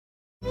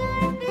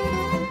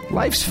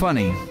Life's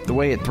funny, the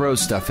way it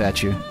throws stuff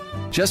at you.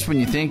 Just when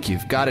you think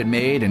you've got it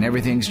made and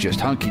everything's just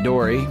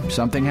hunky-dory,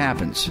 something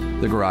happens.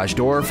 The garage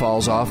door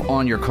falls off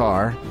on your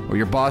car, or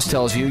your boss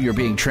tells you you're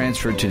being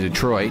transferred to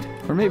Detroit,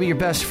 or maybe your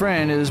best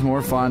friend is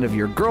more fond of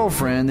your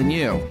girlfriend than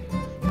you.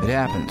 It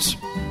happens.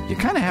 You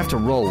kind of have to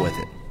roll with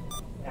it.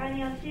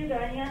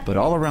 But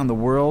all around the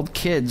world,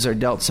 kids are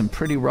dealt some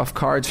pretty rough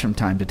cards from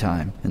time to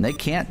time, and they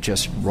can't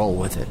just roll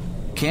with it.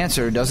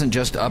 Cancer doesn't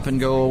just up and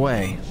go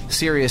away.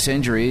 Serious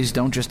injuries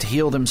don't just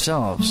heal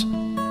themselves.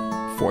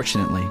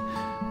 Fortunately,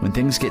 when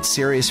things get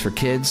serious for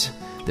kids,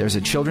 there's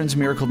a Children's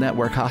Miracle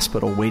Network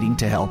hospital waiting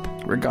to help,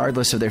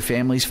 regardless of their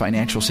family's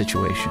financial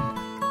situation.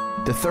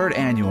 The third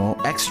annual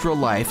Extra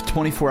Life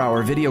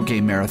 24-hour video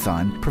game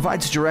marathon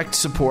provides direct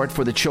support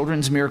for the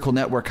Children's Miracle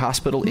Network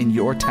Hospital in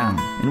your town.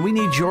 And we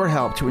need your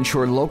help to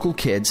ensure local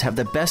kids have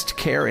the best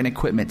care and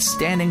equipment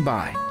standing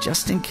by,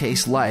 just in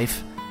case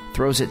life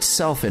throws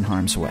itself in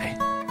harm's way.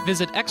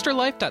 Visit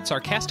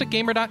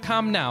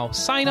extralife.sarcasticgamer.com now,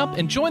 sign up,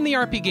 and join the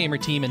RP Gamer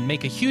team and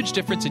make a huge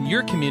difference in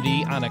your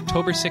community on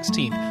October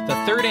 16th, the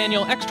third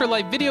annual Extra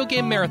Life video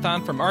game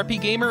marathon from RP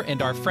Gamer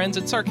and our friends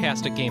at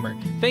Sarcastic Gamer.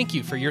 Thank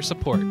you for your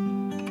support.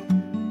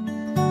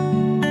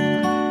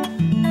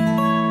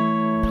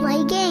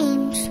 Play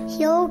games,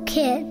 heal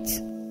kids.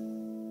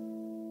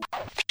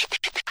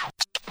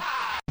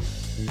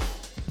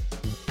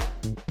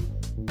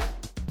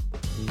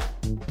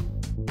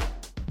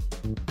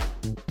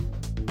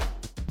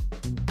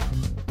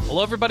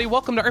 Hello, everybody.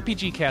 Welcome to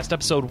RPGCast,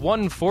 episode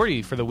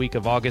 140 for the week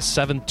of August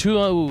 7th,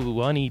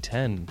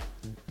 2010.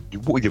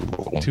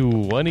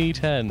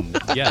 2010.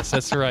 Yes,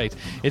 that's right.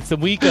 It's the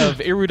week of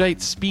erudite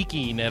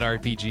speaking at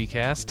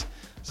RPGCast.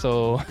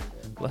 So,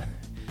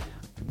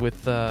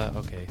 with,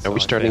 okay. So are we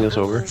starting this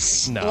over?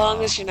 As No.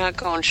 long as you're not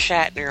going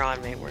Shatner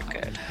on me, we're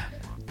good.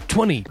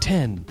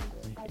 2010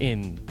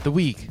 in the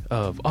week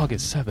of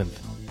August 7th.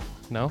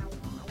 No?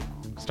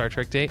 Star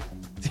Trek date?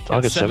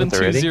 August 7th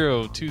already?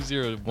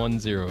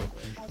 720-2010.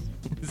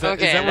 Is that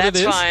Okay, what that's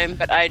it is? fine,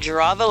 but I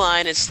draw the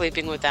line at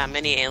sleeping with that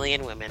many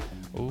alien women.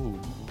 Ooh.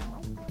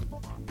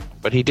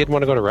 But he did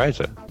want to go to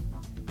Ryza.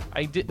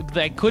 I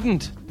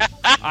couldn't.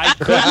 I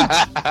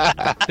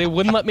couldn't. They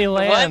wouldn't let me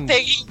One land.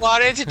 thing he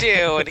wanted to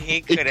do, and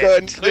he couldn't.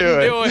 Couldn't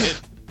do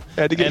it.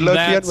 Had to get And lucky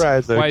on that's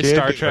Ryza. why Can't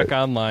Star do Trek it.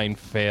 Online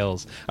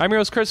fails. I'm your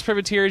host, Chris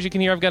Privateer. As you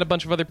can hear, I've got a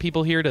bunch of other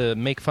people here to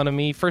make fun of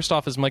me. First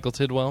off is Michael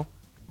Tidwell.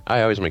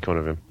 I always make fun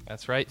of him.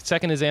 That's right.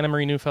 Second is Anna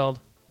Marie Neufeld.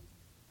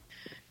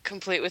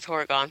 Complete with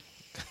Horgon.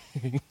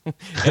 And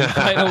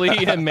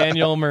finally,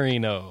 Emmanuel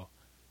Marino.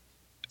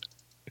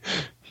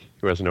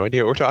 Who has no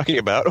idea what we're talking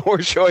about or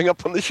showing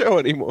up on the show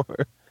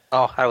anymore.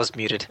 Oh, I was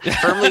muted.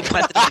 Firmly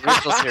planted in the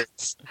original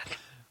series.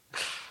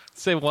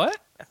 Say what?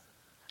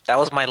 That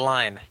was my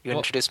line. You Well-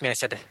 introduced me, I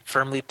said,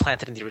 firmly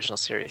planted in the original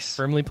series.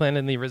 Firmly planted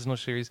in the original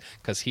series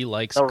because he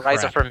likes No crap.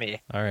 Ryza for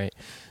me. All right.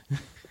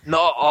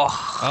 No,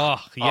 Oh,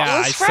 yeah,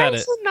 Was I said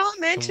it. Ryza not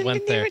mentioned Went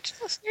in the there.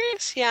 original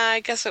series? Yeah, I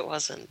guess it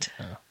wasn't.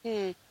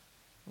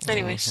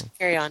 Anyways,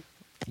 carry on.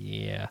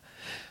 Yeah.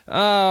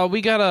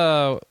 We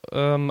got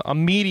a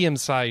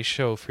medium-sized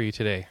show for you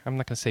today. I'm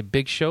not going to say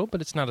big show,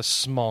 but it's not a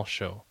small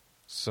show.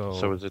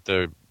 So is it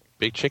the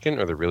big chicken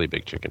or the really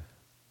big chicken?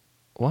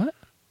 What?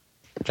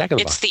 Jack in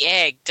the It's Box. the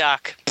egg,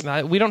 Duck.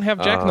 We don't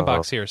have Jack in the Oh.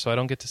 Box here, so I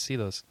don't get to see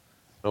those.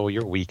 Oh,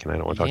 you're weak and I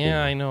don't want to talk to you.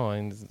 Yeah, I know.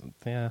 And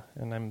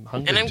I'm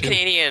hungry, And I'm too.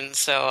 Canadian,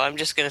 so I'm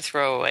just going to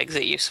throw eggs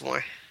at you some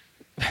more.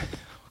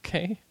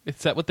 Okay. Is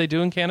that what they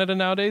do in Canada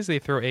nowadays? They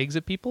throw eggs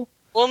at people?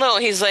 Well, no,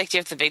 he's like, do you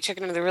have the big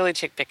chicken or the really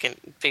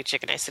big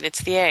chicken? I said,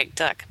 it's the egg,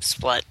 Duck.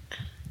 Split.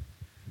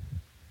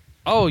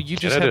 Oh, you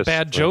just Canada had is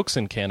bad split. jokes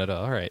in Canada.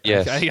 All right.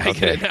 Yes. I get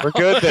Okay. it now. We're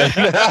good then.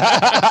 hey,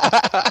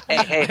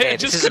 I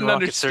this just isn't couldn't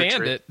rocket understand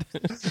surgery. it.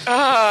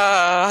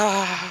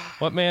 Ah.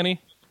 What,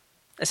 Manny?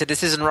 I said,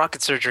 this isn't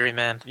rocket surgery,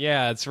 man.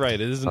 Yeah, that's right.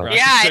 It isn't rocket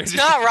Yeah, surgery. it's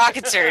not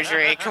rocket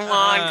surgery. Come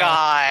on,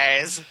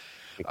 guys.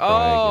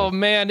 Oh,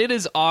 man, it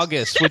is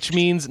August, which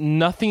means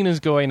nothing is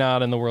going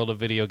on in the world of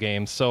video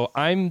games. So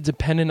I'm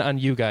dependent on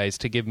you guys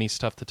to give me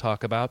stuff to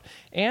talk about.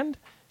 And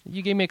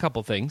you gave me a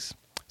couple things.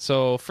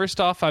 So first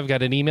off, I've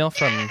got an email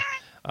from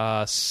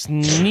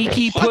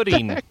Sneaky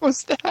Pudding. What the heck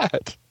was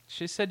that?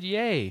 She said,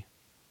 yay.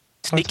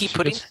 Sneaky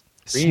pudding?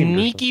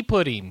 Sneaky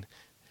Pudding.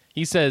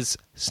 He says,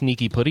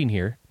 sneaky pudding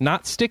here.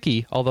 Not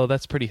sticky, although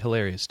that's pretty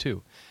hilarious,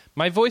 too.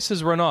 My voice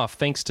has run off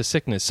thanks to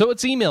sickness, so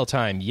it's email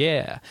time.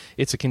 Yeah.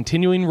 It's a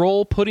continuing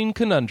roll pudding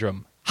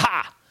conundrum.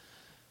 Ha!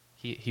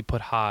 He put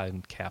ha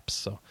in caps,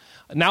 so.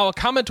 Now, a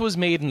comment was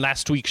made in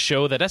last week's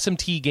show that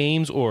SMT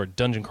games, or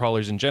dungeon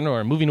crawlers in general,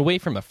 are moving away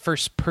from a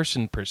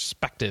first-person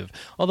perspective.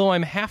 Although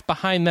I'm half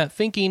behind that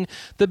thinking,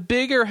 the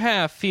bigger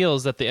half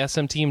feels that the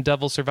SMT and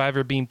Devil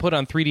Survivor being put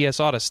on 3DS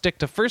ought to stick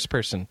to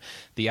first-person.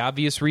 The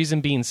obvious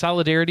reason being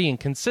solidarity and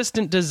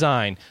consistent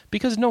design,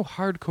 because no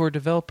hardcore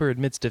developer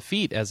admits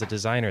defeat as a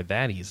designer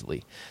that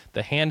easily.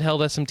 The handheld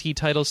SMT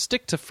titles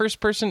stick to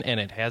first-person, and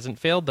it hasn't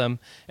failed them.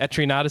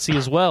 Etrian Odyssey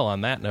as well,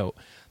 on that note.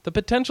 The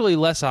potentially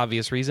less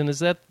obvious reason is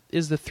the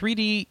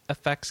 3D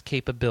effects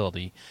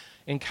capability.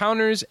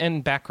 Encounters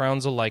and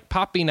backgrounds alike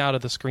popping out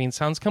of the screen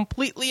sounds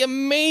completely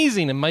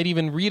amazing and might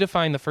even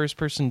redefine the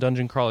first-person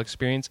dungeon crawl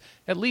experience,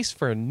 at least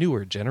for a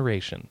newer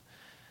generation.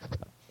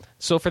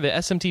 So for the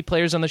SMT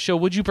players on the show,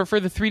 would you prefer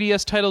the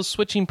 3DS titles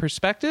switching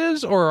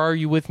perspectives, or are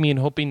you with me in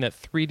hoping that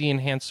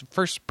 3D-enhanced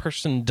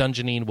first-person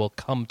dungeoning will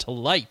come to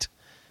light?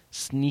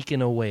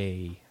 Sneaking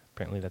away.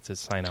 Apparently that's his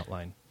sign-out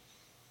line.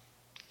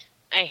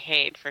 I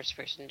hate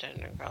first-person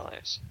dungeon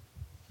crawlers.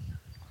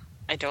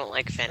 I don't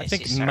like Fantasy I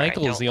think Star.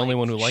 Michael is the only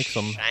one who likes likes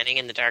them. Shining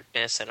in the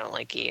Darkness. I don't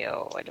like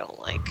EO. I don't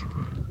like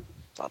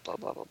blah, blah,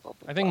 blah, blah, blah,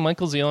 I think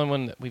Michael's the only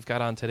one that we've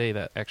got on today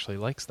that actually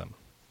likes them.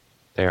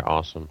 They're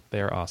awesome.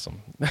 They're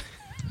awesome.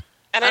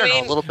 And I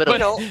mean, a little bit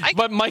of...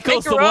 But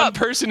Michael's the one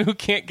person who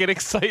can't get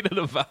excited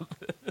about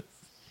this.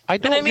 I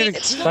don't mean, get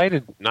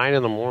excited at 9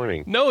 in the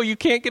morning. No, you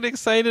can't get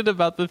excited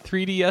about the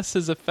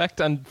 3DS's effect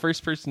on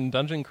first-person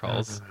dungeon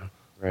crawls.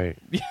 Right.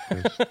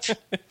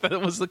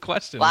 That was the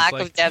question. Lack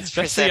It's of depth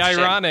That's the perception.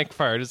 ironic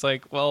part. It's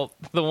like, well,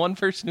 the one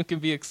person who can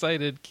be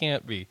excited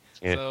can't be.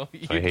 So I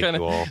you're hate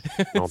you all.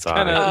 I'll it's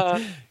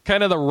die.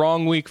 kind of the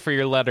wrong week for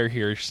your letter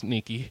here,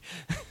 Sneaky.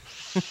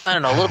 I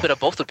don't know. A little bit of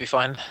both would be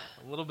fine.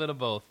 A little bit of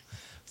both.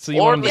 So you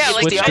Or want them to yeah,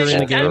 like switch the during the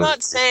option. game? I'm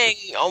not saying,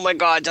 oh my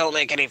god, don't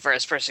make any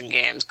first-person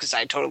games, because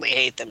I totally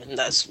hate them, and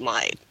that's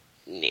my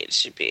needs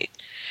should be.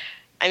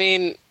 I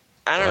mean,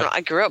 I don't know. I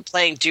grew up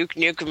playing Duke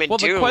Nukem and Well,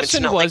 the Doom. question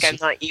it's not was, like I'm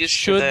not used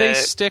should to they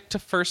stick to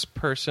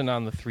first-person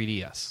on the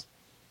 3DS?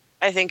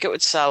 I think it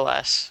would sell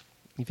less.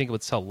 You think it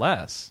would sell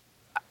less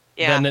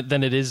Yeah.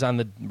 than it is on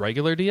the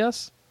regular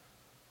DS?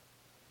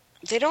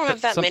 They don't have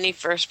that Some- many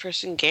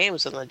first-person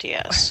games on the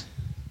DS.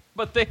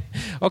 But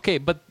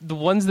the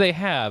ones they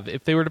have,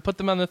 if they were to put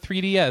them on the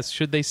 3DS,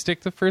 should they stick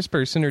to first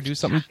person or do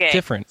something Okay.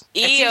 different?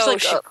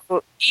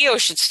 EO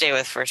should stay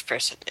with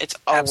first-person. It's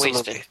always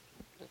Absolutely. been.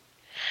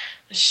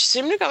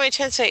 Shin Megami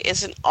Tensei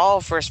isn't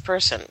all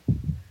first-person.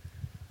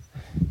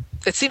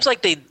 It seems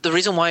like the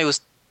reason why it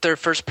was their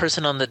first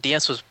person on the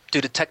DS was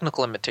due to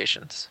technical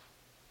limitations.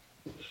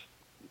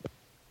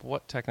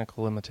 What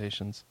technical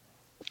limitations?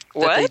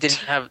 What? That they didn't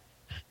have.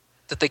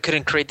 That they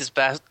couldn't create this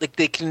like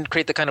they couldn't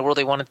create the kind of world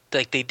they wanted,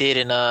 like they did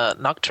in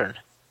Nocturne.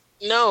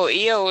 No,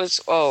 EO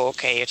is... Oh,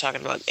 okay, you're talking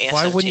about ASMT.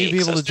 Why wouldn't you be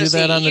able to do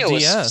that on the EO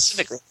is DS?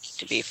 specifically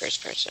to be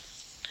first-person.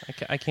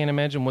 I can't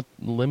imagine what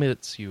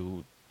limits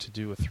you to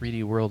do a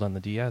 3D world on the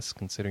DS,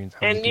 considering how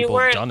many And you people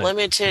have weren't done it.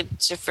 limited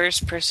to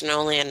first-person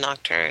only in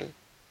Nocturne.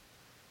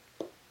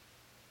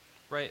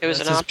 Right, it was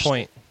that's an his option.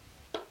 point.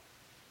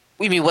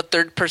 You mean what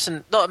third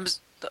person? No,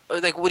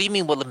 like what do you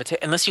mean what limitation?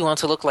 Unless you want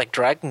to look like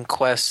Dragon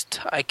Quest,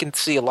 I can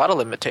see a lot of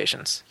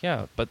limitations.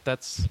 Yeah, but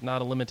that's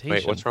not a limitation.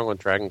 Wait, what's wrong with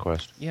Dragon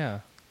Quest? Yeah,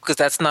 Because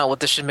that's not what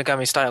the Shin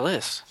Megami style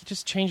is. you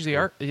just change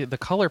the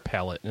color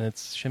palette, and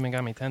it's Shin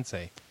Megami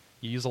Tensei.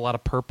 You use a lot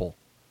of purple.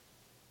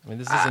 I mean,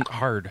 this isn't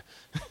hard.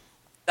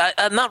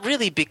 Not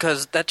really,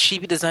 because that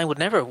chibi design would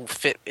never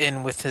fit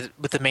in with the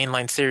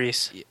mainline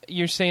series.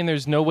 You're saying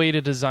there's no way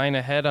to design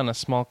a head on a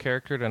small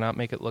character to not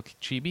make it look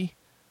chibi?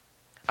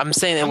 I'm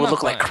saying it I'm would not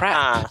look like buying-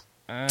 crap.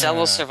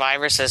 Devil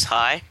Survivor says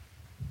hi.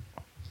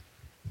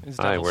 Is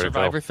Hi, Devil where'd it go?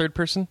 Survivor third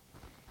person?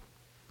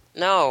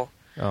 No,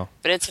 Oh.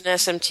 but it's an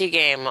SMT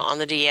game on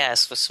the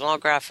DS with small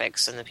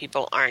graphics, and the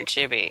people aren't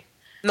chibi.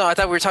 No, I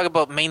thought we were talking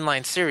about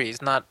mainline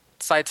series, not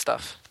side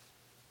stuff.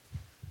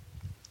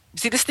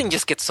 See, this thing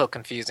just gets so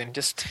confusing.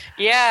 Just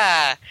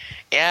Yeah.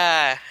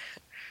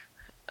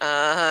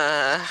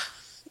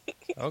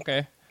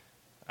 Okay.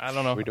 I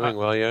don't know. Are we doing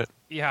well yet?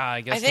 Yeah,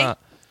 I guess I think- not.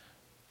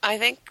 I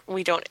think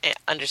we don't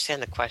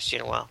understand the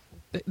question well.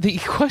 The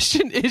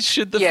question is,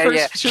 should the yeah.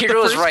 first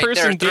Hero's right. There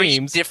person are three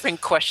games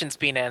different questions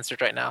being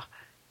answered right now.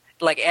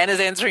 Like Anna's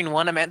answering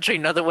one, I'm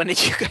answering another one,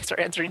 and you guys are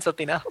answering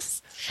something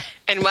else.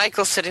 And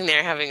Michael's sitting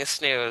there having a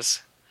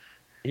snooze.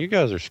 You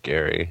guys are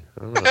scary.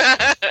 I don't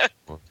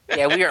know.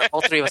 Yeah, we are.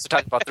 All three of us are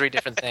talking about three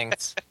different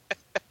things.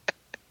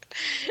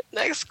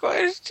 Next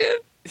question.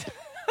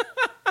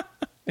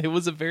 It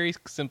was a very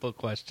simple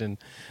question.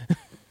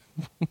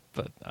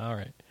 But all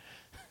right.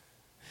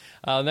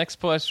 Next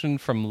question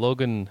from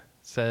Logan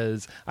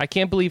says, I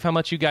can't believe how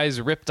much you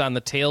guys ripped on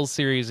the Tales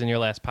series in your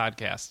last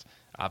podcast.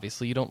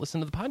 Obviously, you don't listen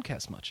to the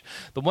podcast much.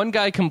 The one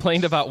guy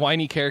complained about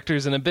whiny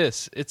characters in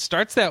Abyss. It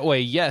starts that way,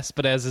 yes,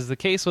 but as is the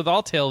case with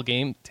all Tales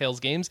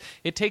games,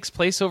 it takes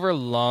place over a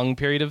long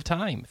period of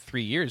time,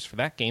 3 years for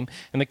that game,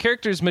 and the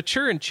characters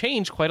mature and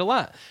change quite a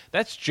lot.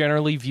 That's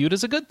generally viewed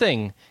as a good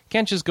thing.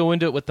 Can't just go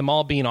into it with them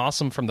all being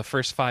awesome from the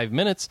first 5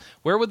 minutes.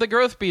 Where would the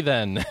growth be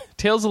then?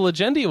 Tales of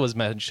Legendia was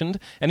mentioned.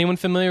 Anyone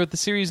familiar with the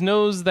series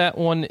knows that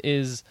one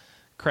is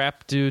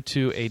crap due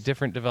to a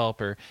different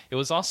developer. It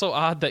was also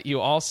odd that you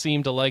all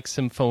seem to like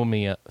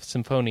Symphonia.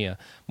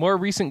 More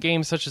recent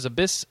games such as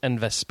Abyss and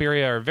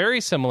Vesperia are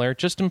very similar,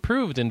 just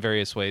improved in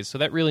various ways, so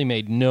that really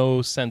made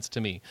no sense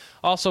to me.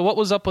 Also, what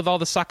was up with all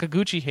the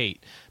Sakaguchi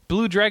hate?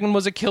 Blue Dragon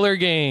was a killer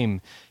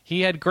game.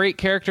 He had great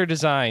character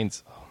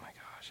designs. Oh my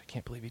gosh. I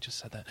can't believe he just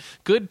said that.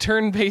 Good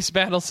turn-based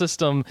battle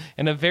system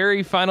and a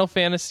very Final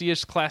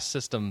Fantasy-ish class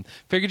system.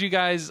 Figured you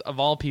guys, of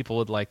all people,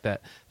 would like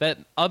that.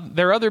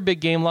 Their other big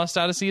game, Lost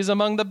Odyssey, is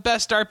among the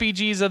best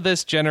RPGs of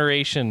this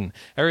generation.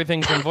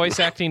 Everything from voice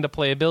acting to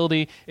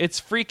playability.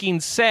 It's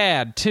freaking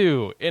sad,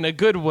 too, in a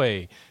good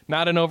way.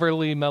 Not an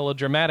overly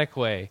melodramatic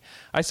way.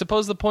 I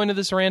suppose the point of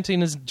this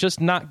ranting is just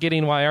not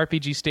getting why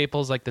RPG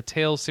staples like the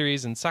Tales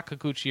series and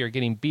Sakaguchi are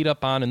getting beat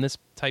up on in this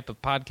type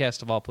of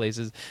podcast of all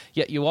places,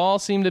 yet you all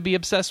seem to be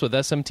obsessed with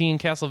SMT and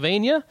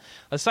Castlevania?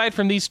 Aside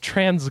from these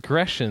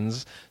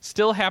transgressions,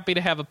 still happy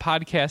to have a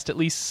podcast at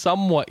least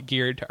somewhat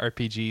geared to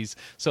RPGs,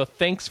 so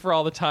thanks for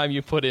all the time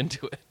you put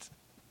into it.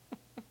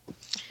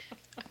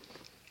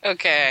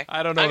 Okay.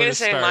 I don't know I'm where going to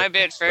to say start. my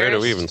bit first. Where do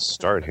we even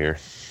start here?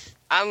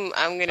 I'm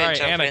going to All right,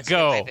 jump Anna, in and say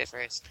go. my bit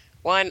first.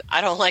 One, I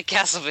don't like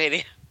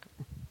Castlevania.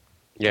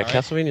 Yeah,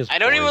 Castlevania's I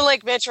don't boring. even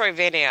like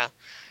Metroidvania.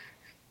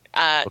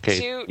 Okay,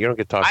 Two, you don't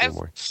get to talk I've-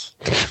 anymore.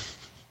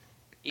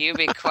 You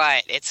be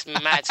quiet. It's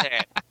my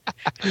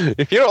turn.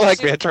 If you don't like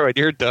Metroid,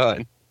 you're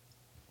done.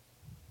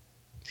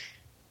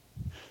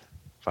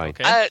 Fine.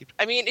 Okay.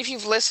 I mean, if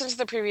you've listened to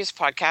the previous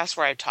podcast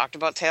where I talked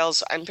about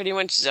Tales, I'm pretty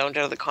much zoned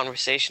out of the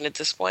conversation at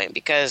this point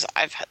because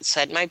I've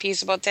said my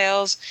piece about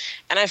Tales,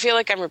 and I feel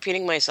like I'm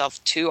repeating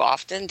myself too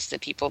often to the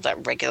people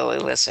that regularly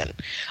listen.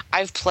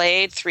 I've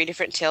played 3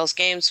 different Tales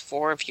games,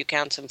 4 if you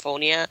count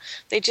Symphonia.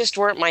 They just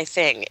weren't my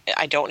thing.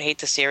 I don't hate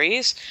the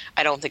series.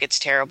 I don't think it's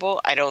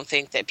terrible. I don't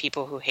think that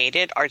people who hate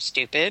it are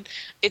stupid.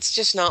 It's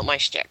just not my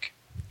shtick.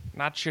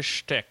 Not your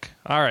shtick.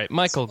 All right,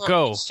 Michael, Not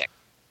go. my shtick.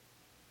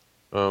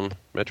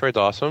 Metroid's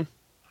awesome.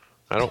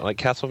 I don't like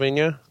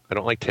Castlevania. I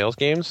don't like Tales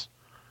games.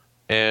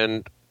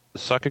 And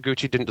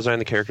Sakaguchi didn't design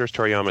the characters,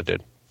 Toriyama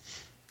did.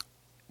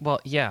 Well,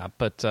 yeah,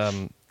 but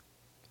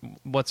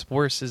what's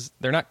worse is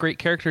they're not great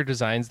character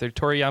designs. They're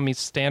Toriyama's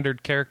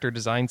standard character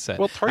design set.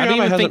 Well, I don't Toriyama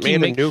even hasn't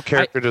think made a new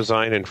character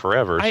design in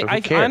forever, so I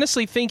who cares?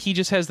 honestly think he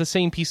just has the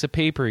same piece of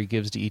paper he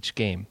gives to each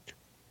game.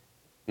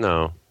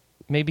 No.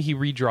 Maybe he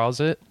redraws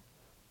it.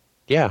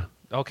 Yeah.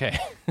 Okay.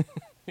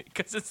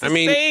 Because it's the I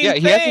mean, same yeah,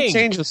 thing. he hasn't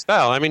changed the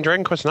style. I mean,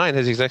 Dragon Quest IX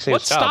has the exact same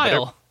What style.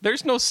 style?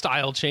 There's no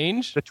style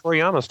change. The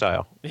Toriyama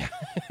style.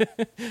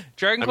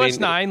 Dragon I Quest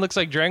mean- 9 looks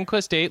like Dragon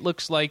Quest 8,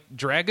 looks like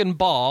Dragon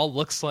Ball,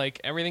 looks like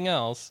everything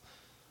else.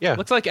 Yeah.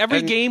 Looks like every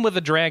And- game with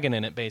a dragon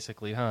in it,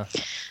 basically, huh?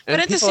 But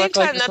and at the people same act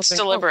like time, there's that's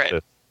something wrong with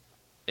deliberate.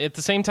 it. At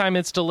the same time,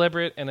 it's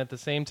deliberate, and at the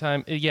same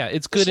time, yeah,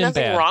 it's There's good and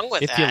nothing bad. wrong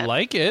with if that. you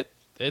like it,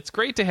 it's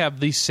great to have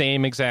the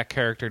same exact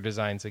character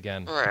designs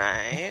again.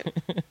 Right.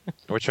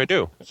 Which I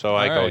do. So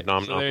I All go right.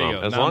 nom So nom there you nom.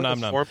 go. As Nom, long nom, as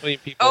nom. 4 million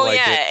people Oh like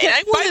yeah, it. and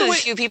I'm By one the of the way-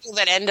 few people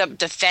that end up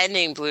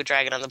defending Blue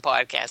Dragon on the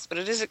podcast, but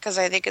it isn't because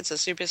I think it's a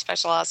super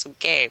special, awesome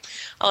game.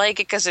 I like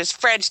it because there's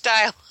French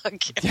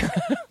dialogue.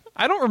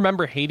 I don't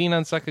remember hating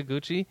on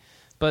Sakaguchi,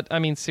 but I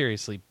mean,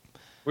 seriously.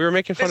 We were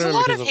making fun There's of a him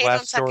lot because of of hate on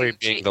last story Sakaguchi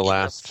being the in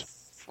last.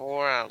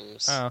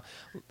 forums.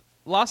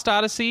 Lost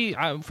Odyssey,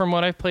 from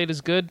what I've played,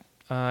 is good.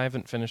 I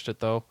haven't finished it,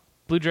 though.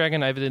 Blue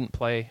Dragon, I didn't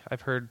play.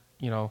 I've heard,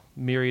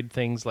 myriad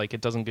things like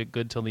it doesn't get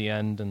good till the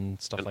end and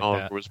stuff And like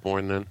Oliver that. was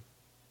born then.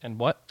 And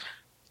what?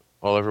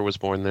 Oliver was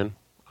born then.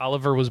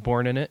 Oliver was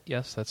born in it.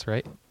 Yes, that's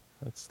right.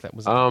 That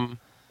was.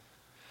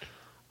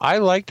 I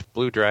liked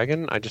Blue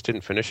Dragon. I just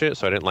didn't finish it,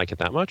 so I didn't like it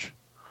that much.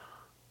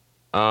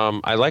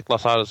 I liked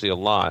Lost Odyssey a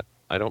lot.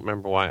 I don't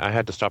remember why. I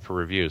had to stop for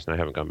reviews, and I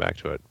haven't gone back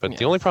to it. But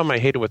the only problem I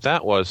hated with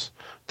that was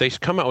they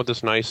come out with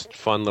this nice,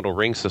 fun little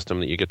ring system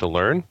that you get to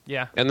learn.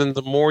 Yeah. And then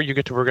the more you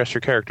get to progress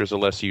your characters, the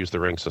less you use the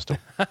ring system.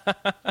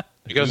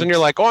 Because then you're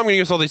like, oh, I'm going to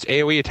use all these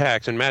AoE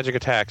attacks and magic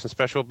attacks and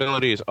special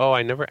abilities. Oh,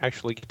 I never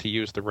actually get to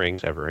use the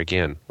rings ever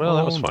again. Well,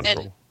 that was fun.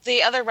 And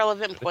the other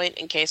relevant point,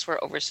 in case we're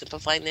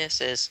oversimplifying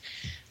this, is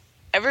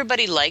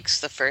everybody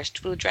likes the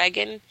first Blue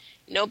Dragon.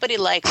 Nobody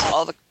likes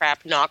all the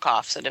crap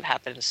knockoffs that have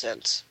happened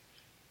since.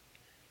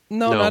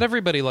 No, not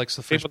everybody likes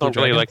the first People Blue don't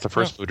really Dragon. like the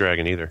first No. Blue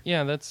Dragon either.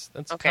 Yeah, that's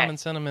Okay. common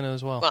sentiment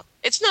as well. Well,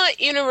 it's not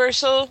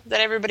universal that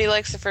everybody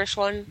likes the first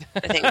one. I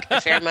think a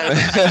fair amount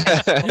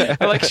of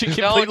I like she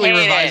Don't completely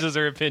hate revises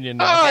her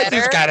opinion Oh, now. I better.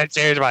 just got to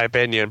change my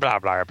opinion, blah,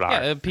 blah, blah.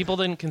 Yeah, people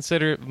didn't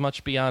consider it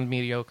much beyond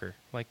mediocre,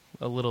 like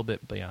a little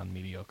bit beyond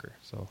mediocre.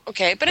 So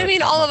Okay, but I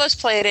mean, all of us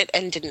played it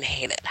and didn't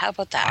hate it. How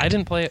about that? I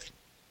didn't play it.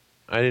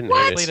 I didn't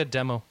I hate played it. a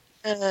demo.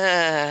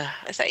 I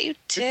thought you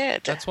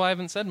did. That's why I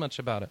haven't said much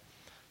about it.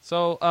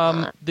 So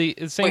the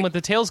same Wait. with the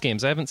Tales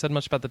games. I haven't said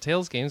much about the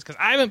Tales games because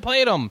I haven't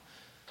played them.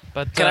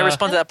 But Can I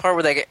respond to that part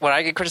where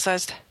I get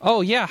criticized? Oh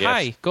yeah, Yes.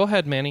 hi. Go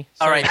ahead, Manny.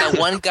 All right, that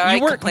one guy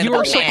You were complained you were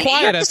about so Manny,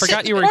 quiet. you I have to forgot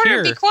sit you in were order.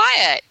 here. Be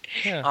quiet.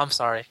 Yeah. I'm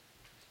sorry.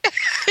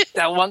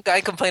 That one guy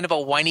complained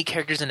about whiny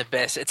characters in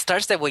Abyss. It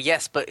starts that way,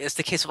 yes, but it's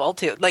the case of all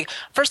two. Like,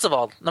 first of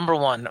all, number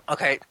one,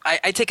 okay,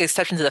 I take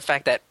exception to the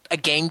fact that a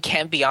game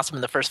can't be awesome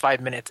in the first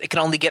 5 minutes. It can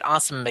only get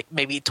awesome like,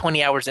 maybe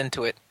 20 hours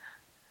into it.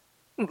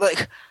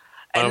 Like,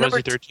 and Was number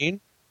he 13?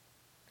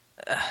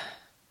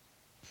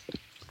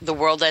 The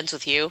World Ends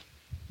With You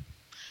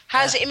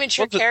has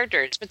immature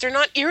characters, but they're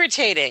not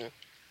irritating.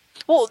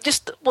 Yeah,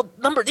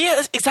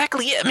 that's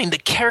exactly it. I mean, the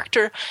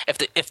character, if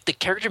the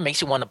character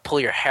makes you want to pull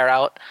your hair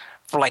out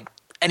for like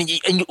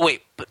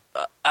wait, but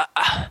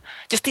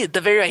just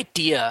the very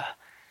idea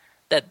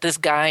that this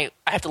guy,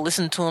 I have to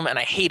listen to him and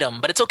I hate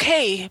him, but it's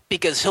okay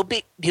because he'll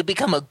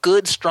become a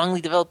good,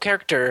 strongly developed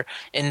character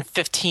in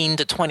 15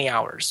 to 20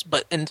 hours.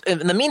 But in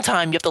the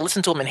meantime, you have to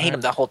listen to him and hate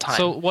him that whole time.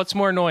 So what's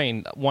more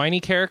annoying, whiny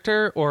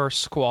character or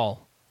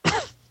Squall?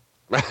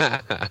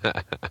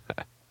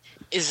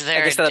 Is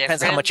there I guess a that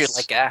depends how much you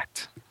difference? like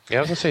act. Yeah,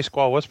 I was gonna say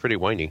Squall was pretty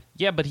whiny.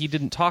 Yeah, but he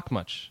didn't talk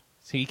much.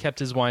 So he kept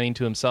his whining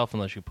to himself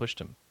unless you pushed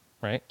him,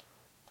 right?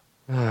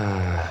 Okay,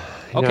 how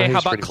he's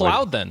about pretty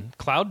Cloud then?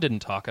 Cloud didn't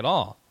talk at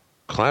all.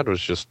 Cloud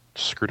was just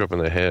screwed up in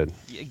the head.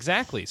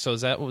 Exactly. So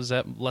was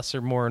that less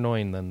or more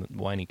annoying than the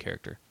whiny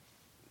character?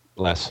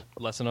 Less.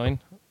 Less annoying?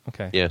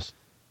 Okay. Yes.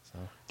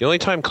 The only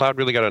time Cloud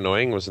really got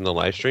annoying was in the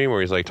live stream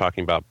where he's like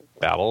talking about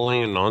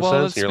babbling and nonsense.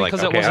 Well, it's and you're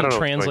because like, it okay, I wasn't don't know what's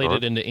going translated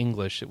on. into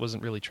English. It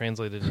wasn't really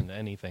translated into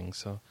anything.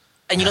 So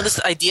And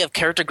this idea of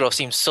character growth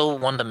seems so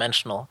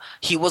one-dimensional.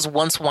 He was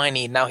once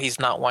whiny, now he's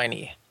not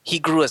whiny. He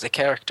grew as a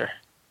character.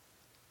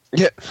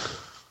 Yeah.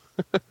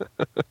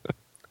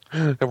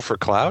 For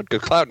Cloud?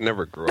 Because Cloud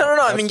never grew up. No, I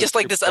That's mean just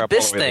like this crap all the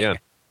Abyss way at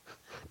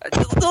the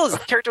thing. end. His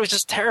character was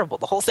just terrible.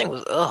 The whole thing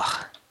was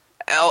ugh.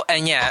 Oh,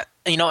 and yeah,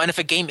 and if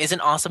a game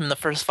isn't awesome in the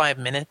first 5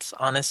 minutes,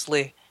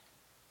 honestly,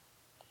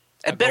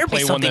 it better be play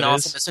one something that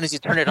awesome is. as soon as you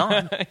turn it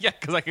on. yeah,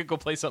 because I could go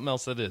play something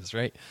else that is,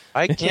 right?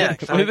 I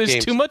can't. I mean, there's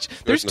games too much. good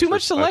There's in the too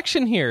much first five.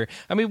 selection here.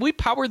 I mean, we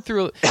powered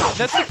through.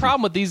 That's the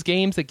problem with these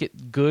games that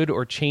get good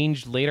or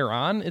changed later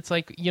on. It's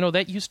like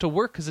that used to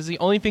work because it's the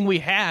only thing we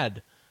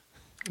had.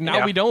 Now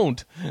Yeah. we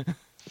don't.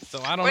 So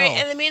I don't Right, know.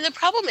 and I mean the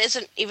problem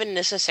isn't even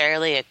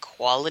necessarily a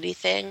quality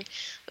thing.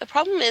 The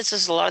problem is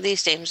a lot of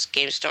these games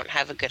don't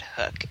have a good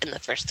hook in the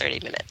first 30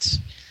 minutes.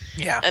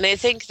 Yeah. And I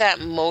think that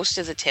most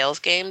of the Tales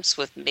games,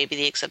 with maybe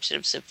the exception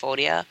of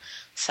Symphonia,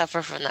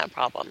 suffer from that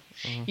problem.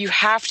 Mm-hmm. You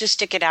have to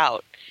stick it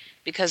out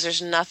because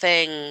there's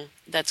nothing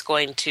that's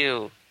going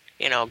to,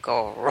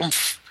 go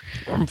rumph.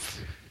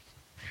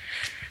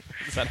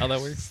 Is that how that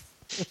works?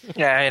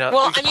 Yeah,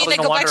 Well, you're I mean, probably I gonna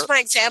go back wonder- to my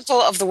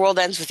example of The World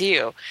Ends With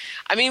You.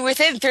 I mean,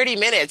 within 30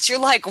 minutes, you're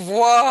like,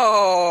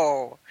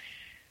 whoa.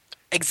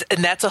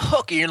 and that's a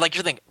hook. You're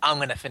thinking, I'm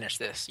going to finish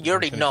this. You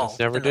already know this.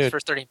 Never in the did.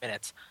 first 30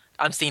 minutes.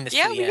 I'm seeing this.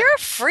 Yeah, to but the end. you're a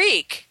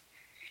freak.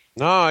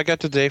 No, I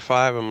got to day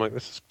 5. I'm like,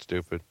 this is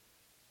stupid.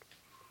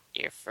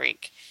 You're a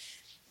freak.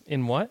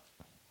 In what?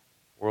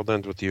 World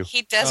ends with you.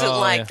 He doesn't Oh,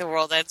 like yeah. The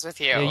World Ends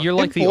With You. Yeah, you're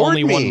like It the bored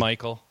only me. one,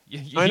 Michael.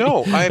 I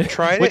know. I've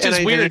tried it. Which and is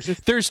I weird. did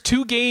it. There's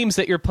 2 games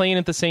that you're playing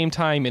at the same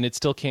time, and it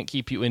still can't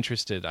keep you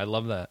interested. I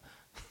love that.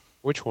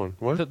 Which one?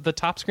 What? The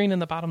top screen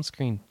and the bottom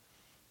screen.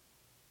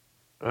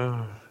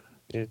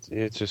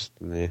 It's just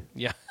meh.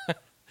 Yeah.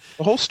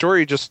 The whole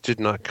story just did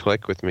not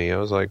click with me. I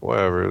was like,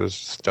 whatever, this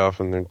stuff,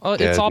 and then Well,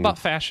 it's all about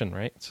fashion,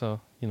 right? So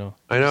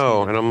I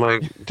know, and I'm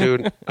like,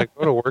 dude, I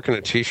go to work in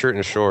a t-shirt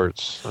and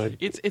shorts.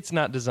 It's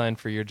not designed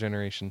for your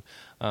generation.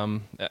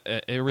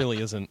 It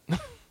really isn't.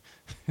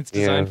 It's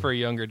designed Yeah. for a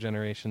younger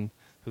generation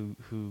who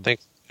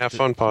Thanks. Have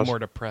fun, pause. more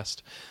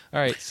depressed. All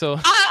right, so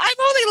I'm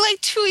only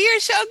like 2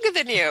 years younger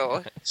than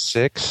you.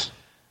 6.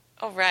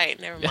 Oh, right.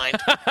 Never mind.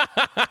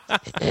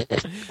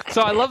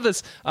 I love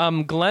this.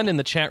 Glenn in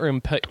the chat room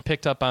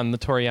picked up on the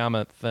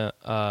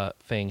Toriyama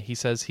thing. He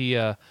says he's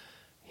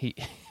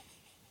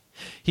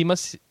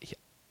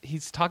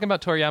talking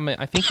about Toriyama.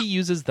 I think he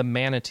uses the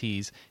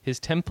manatees. His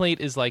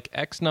template is like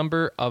X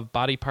number of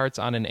body parts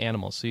on an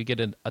animal. So you get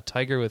a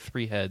tiger with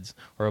 3 heads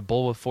or a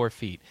bull with 4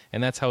 feet,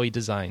 and that's how he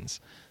designs.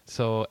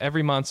 So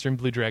every monster in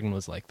Blue Dragon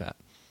was like that.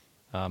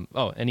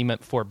 And he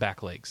meant 4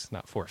 back legs,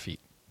 not 4 feet.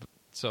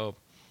 So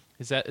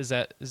is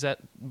that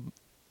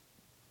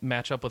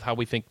match up with how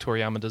we think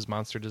Toriyama does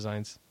monster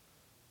designs?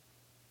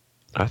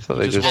 I thought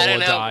they Just just. I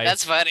don't roll a know. die.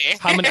 That's funny.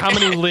 How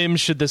many limbs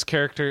should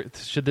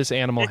this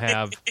animal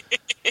have?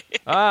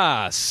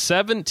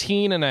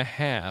 17 and a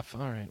half.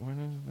 All right.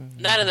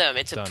 None of them.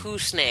 It's Done. a poo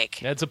snake.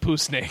 That's a poo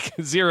snake.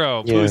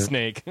 0 Yeah. poo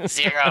snake.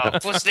 0.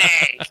 Poo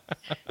snake.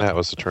 That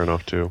was a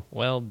turnoff too.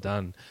 Well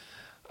done.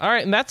 All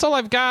right, and that's all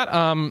I've got.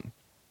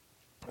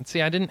 Let's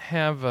see. I didn't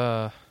have.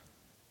 I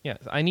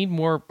need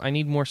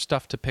more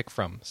stuff to pick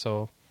from.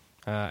 So,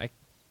 I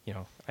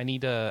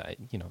need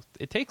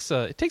it takes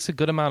a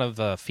good amount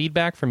of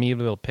feedback for me to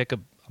be able to pick a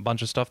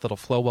bunch of stuff that'll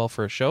flow well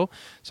for a show.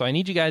 So I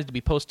need you guys to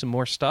be posting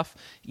more stuff,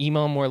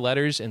 email more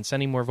letters, and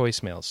sending more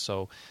voicemails.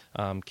 So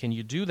can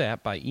you do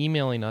that by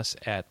emailing us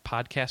at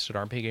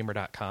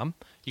podcast@rpgamer.com.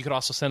 You could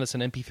also send us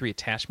an MP3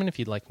 attachment if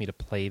you'd like me to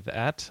play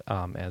that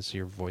as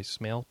your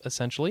voicemail,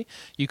 essentially.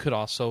 You could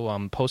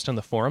also post on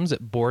the forums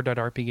at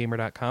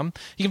board.rpgamer.com.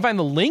 You can find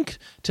the link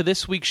to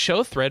this week's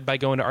show thread by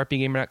going to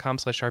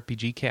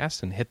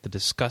rpgamer.com/rpgcast and hit the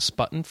discuss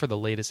button for the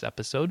latest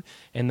episode,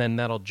 and then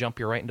that'll jump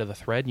you right into the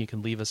thread, and you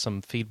can leave us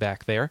some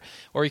feedback there.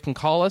 Or you can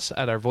call us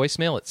at our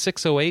voicemail at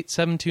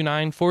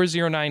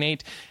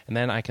 608-729-4098, and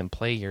then I can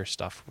play your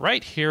stuff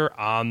right here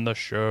on the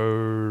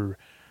show.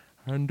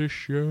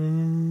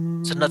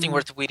 So nothing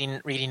worth reading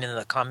in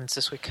the comments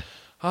this week?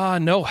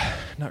 No,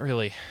 not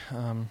really.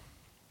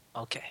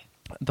 Okay.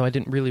 Though I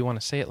didn't really want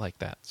to say it like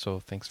that,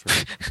 so thanks for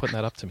putting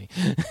that up to me.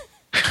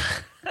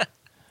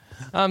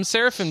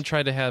 Seraphim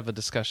tried to have a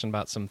discussion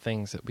about some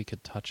things that we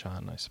could touch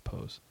on, I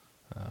suppose.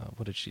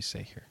 What did she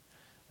say here?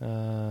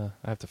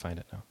 I have to find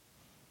it now.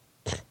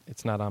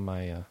 It's not on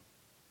my...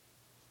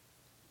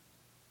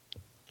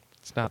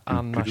 It's not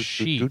on my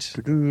sheet.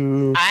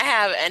 I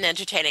have an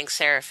entertaining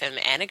Seraphim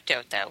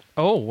anecdote, though.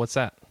 Oh, what's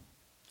that?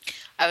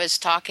 I was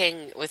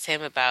talking with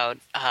him about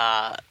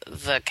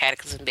the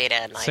Cataclysm beta.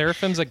 And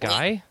Seraphim's a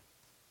guy?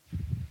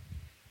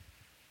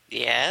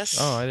 Yes.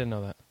 Oh, I didn't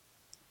know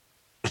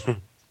that.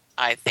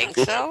 I think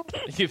so.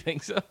 You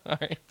think so? All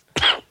right.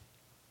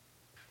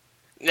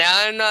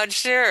 Now I'm not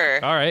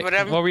sure. All right.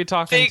 But What were you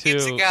talking to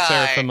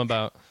Seraphim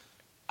about?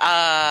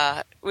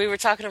 We were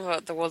talking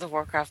about the World of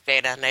Warcraft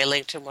beta, and I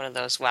linked him one of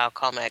those WoW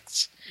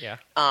comics. Yeah.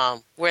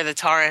 Where the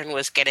Tauren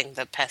was getting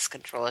the pest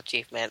control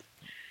achievement.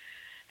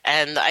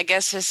 And I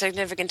guess his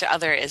significant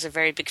other is a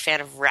very big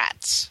fan of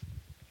rats.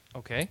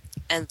 Okay.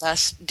 And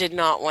thus did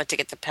not want to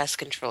get the pest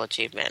control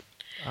achievement.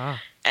 Ah.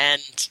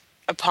 And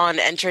upon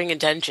entering a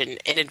dungeon,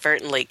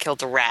 inadvertently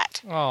killed a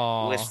rat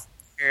with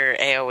her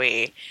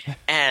AoE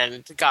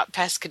and got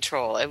pest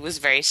control. It was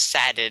very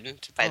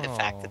saddened by the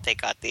fact that they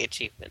got the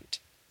achievement.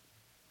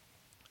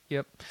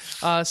 Yep.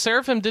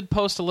 Seraphim did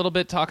post a little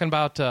bit talking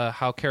about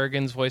how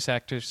Kerrigan's voice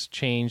actors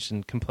changed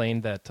and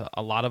complained that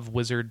a lot of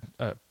Blizzard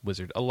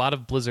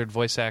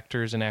voice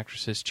actors and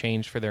actresses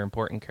changed for their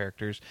important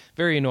characters.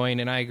 Very annoying,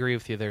 and I agree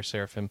with you there,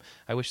 Seraphim.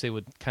 I wish they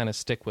would kind of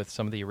stick with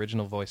some of the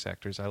original voice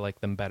actors. I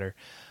like them better.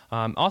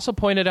 Also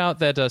pointed out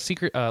that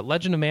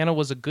Legend of Mana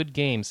was a good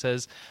game.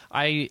 Says,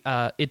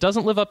 it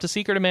doesn't live up to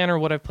Secret of Mana or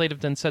what I've played of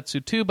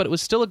Densetsu 2, but it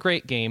was still a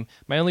great game.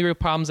 My only real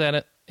problems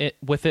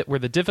with it were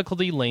the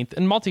difficulty, length,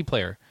 and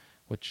multiplayer.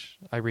 Which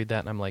I read that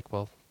and I'm like,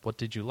 well, what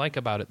did you like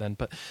about it then?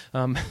 But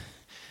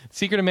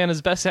Secret of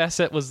Mana's best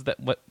asset was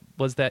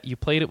that you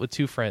played it with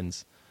two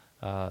friends.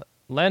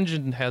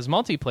 Legend has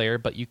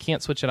multiplayer, but you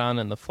can't switch it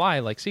on the fly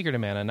like Secret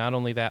of Mana. Not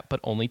only that,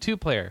 but only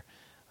 2-player.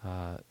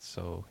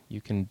 So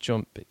you can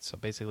jump. So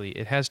basically,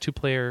 it has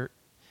 2-player,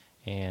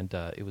 and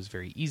it was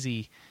very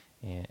easy.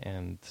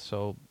 And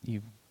so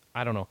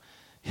I don't know.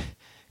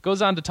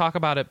 Goes on to talk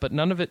about it, but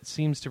none of it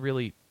seems to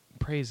really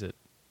praise it.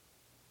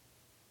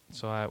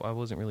 So I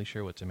wasn't really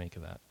sure what to make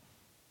of that.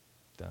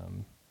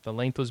 The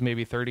length was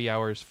maybe 30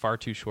 hours, far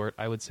too short.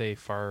 I would say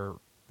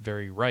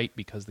very right,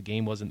 because the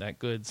game wasn't that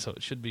good, so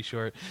it should be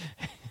short.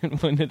 And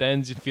when it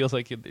ends, it feels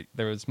like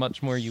there was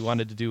much more you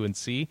wanted to do and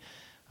see.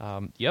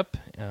 Yep,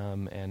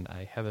 and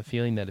I have a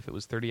feeling that if it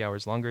was 30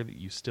 hours longer, that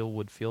you still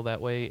would feel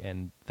that way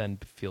and then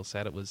feel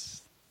sad it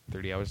was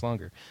 30 hours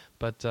longer.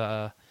 But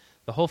the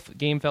whole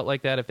game felt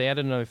like that. If they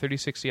added another 30,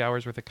 60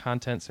 hours worth of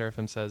content,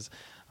 Seraphim says,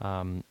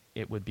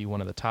 it would be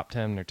one of the top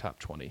 10 or top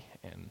 20.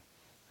 And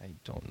I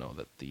don't know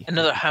that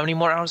Another how many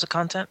more hours of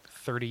content?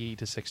 30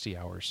 to 60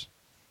 hours.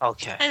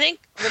 Okay. I think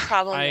the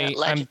problem that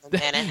Legend of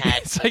Mana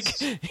had it's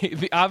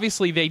like,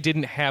 obviously they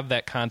didn't have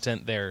that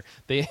content there.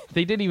 They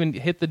didn't even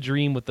hit the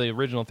dream with the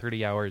original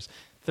 30 hours.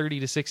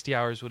 30 to 60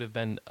 hours would have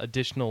been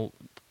additional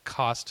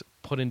cost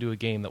put into a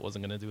game that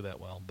wasn't going to do that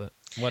well. But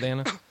what,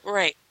 Anna?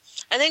 Right.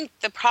 I think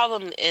the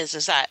problem is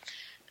that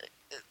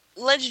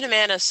Legend of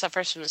Mana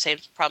suffers from the same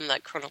problem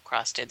that Chrono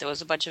Cross did. There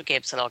was a bunch of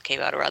games that all came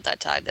out around that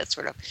time that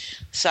sort of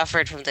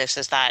suffered from this,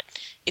 is that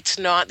it's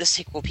not the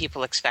sequel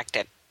people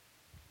expected.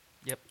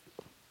 Yep.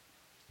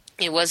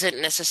 It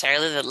wasn't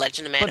necessarily that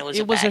Legend of Mana was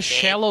a bad game. It was a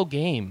shallow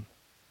game.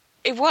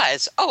 It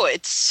was. Oh,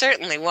 it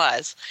certainly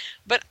was.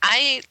 But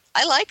I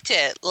liked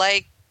it.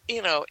 Like,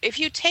 if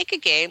you take a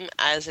game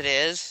as it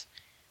is,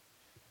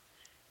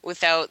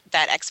 without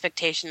that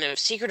expectation of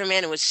Secret of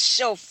Mana was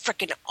so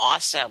freaking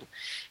awesome,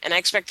 and I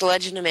expect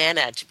Legend of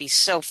Mana to be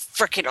so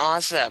freaking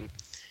awesome.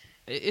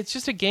 It's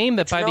just a game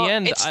that by the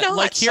end, I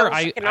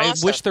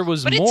awesome. wish there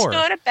was but more. But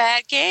it's not a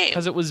bad game.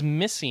 Because it was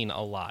missing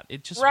a lot.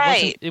 It just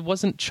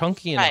wasn't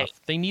chunky enough. Right.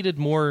 They needed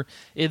more.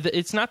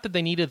 It's not that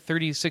they needed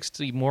 30,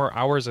 60 more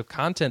hours of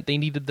content. They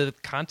needed the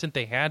content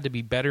they had to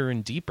be better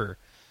and deeper.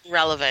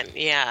 Relevant,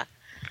 yeah.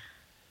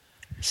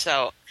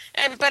 So,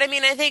 but I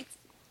mean, I think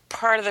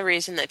part of the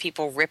reason that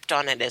people ripped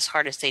on it as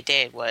hard as they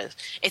did was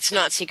it's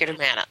not Secret of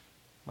Mana.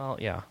 Well,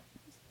 yeah.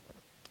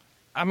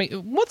 I mean,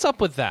 what's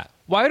up with that?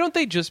 Why don't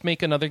they just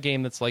make another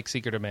game that's like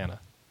Secret of Mana?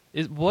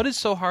 What is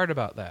so hard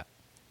about that?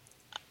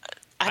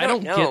 I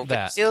don't know, get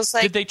that. It feels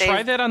like Did they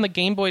try that on the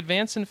Game Boy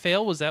Advance and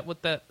fail? Was that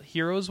what that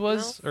Heroes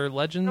was? No. Or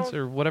Legends?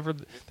 Or whatever?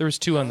 There was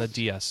two on the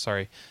DS,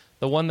 sorry.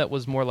 The one that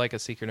was more like a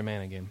Secret of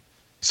Mana game.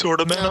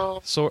 Sword of Mana?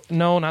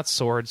 No, not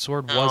Sword.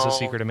 Sword was a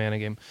Secret of Mana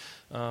game.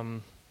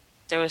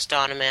 There was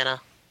Dawn of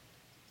Mana.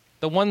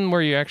 The one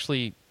where you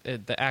actually...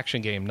 the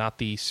action game, not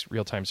the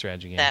real-time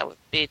strategy game. That would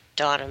be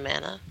Dawn of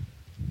Mana.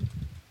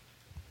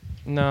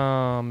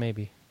 No,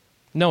 maybe.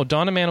 No,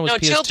 Dawn of Mana was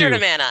PS2. Children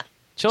of Mana.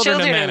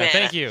 Children of Mana,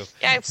 thank you.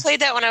 Yeah, I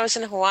played that when I was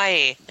in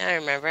Hawaii. I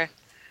remember.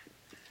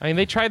 I mean,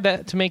 they tried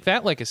to make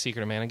that like a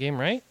Secret of Mana game,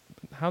 right?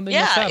 How'd they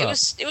mess that up?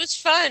 It was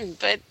fun,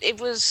 but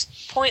it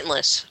was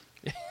pointless.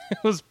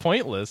 It was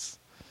pointless.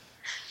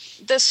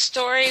 The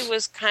story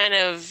was kind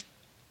of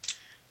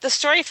the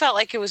story felt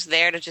like it was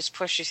there to just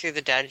push you through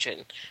the dungeon.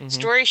 Mm-hmm.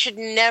 Story should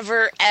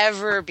never,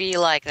 ever be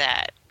like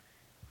that.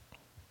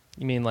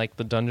 You mean like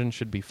the dungeon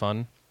should be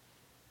fun?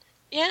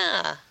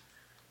 Yeah.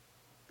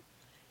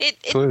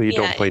 Clearly you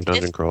don't play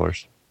dungeon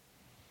crawlers.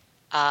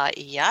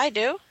 Yeah, I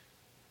do.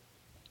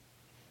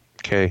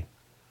 Okay.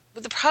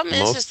 But the problem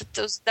is that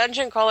those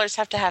dungeon crawlers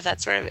have to have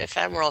that sort of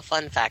ephemeral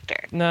fun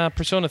factor. Nah,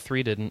 Persona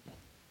 3 didn't.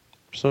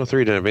 Persona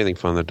 3 didn't have anything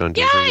fun in the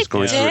dungeons. Yeah, They were just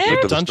going it did.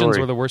 through the Dungeons story.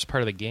 were the worst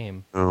part of the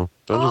game. Oh,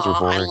 dungeons were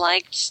boring.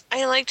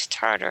 I liked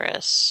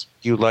Tartarus.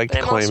 You liked but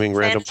I'm also climbing a fan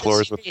random of the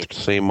floors with series. the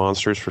same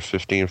monsters for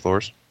 15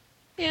 floors?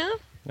 Yeah.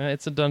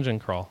 It's a dungeon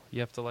crawl. You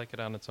have to like it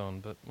on its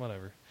own, but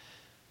whatever.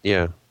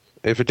 Yeah.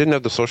 If it didn't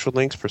have the social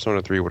links,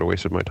 Persona 3 would have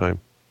wasted my time.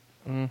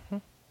 Mm-hmm.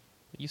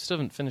 You still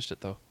haven't finished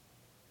it, though.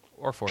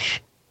 Or 4.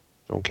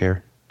 Don't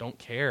care. Don't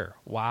care.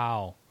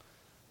 Wow.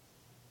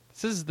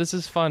 This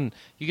is fun.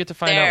 You get to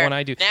find out when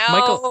I do. Now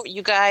Michael,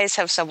 you guys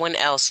have someone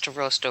else to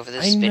roast over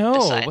this I spit know.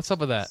 besides. What's up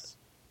with that?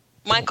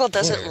 Michael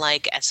doesn't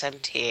like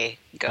SMT.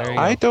 Go. There you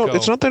I don't. Go.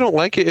 It's not that I don't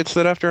like it. It's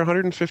that after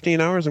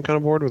 115 hours, I'm kind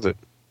of bored with it.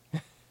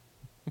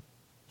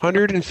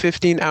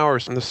 115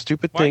 hours, and the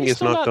stupid Why are thing you is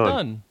still not not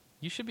done.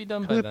 You should be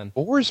done by It then.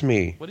 bores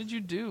me. What did you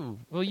do?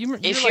 Well, you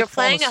If were you're like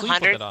falling playing asleep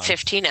with it on.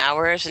 115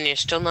 hours and you're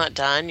still not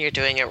done, you're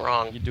doing it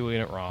wrong. You're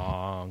doing it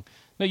wrong.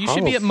 No, you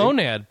should be at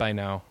Monad by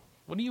now.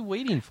 What are you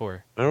waiting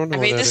for? I don't know. I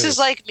what mean, that this is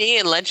like me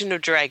in Legend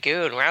of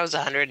Dragoon, where I was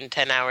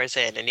 110 hours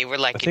in, and you were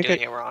like, you're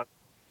doing it wrong.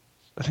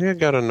 I think I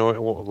got annoyed.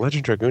 Well,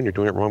 Legend Dragoon, you're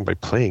doing it wrong by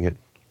playing it.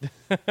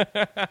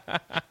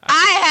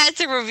 I had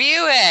to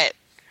review it!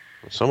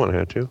 Someone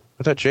had to.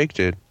 I thought Jake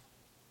did.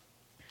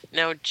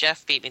 No,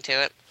 Jeff beat me to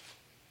it.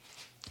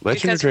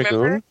 Legend of Because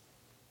Dragoon? remember-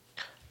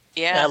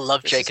 Yeah. I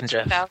love this Jake is and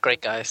Jeff. 2000.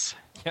 Great guys.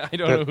 Yeah, I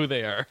don't know who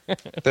they are.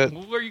 That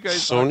What are you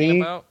guys Sony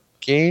talking about?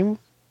 game?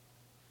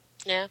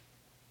 Yeah.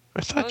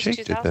 I thought was Jake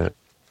did 2000. that.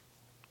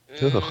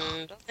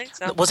 Ugh. Don't think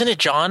so. Wasn't it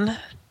John?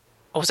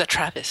 Or was that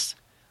Travis?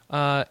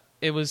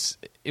 It was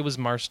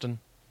Marston.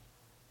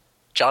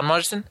 John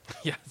Marston?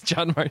 Yeah,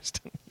 John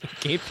Marston.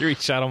 Game 3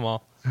 shot them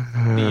all.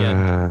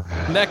 The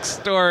end. Next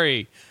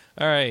story.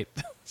 All right.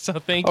 So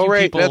thank you, Oh,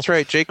 right. people. That's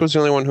right. Jake was the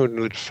only one who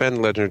would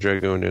defend Legend of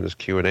Dragoon in his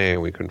Q&A, and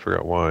we couldn't figure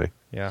out why.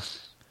 Yeah.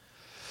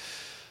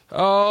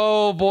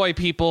 Oh, boy,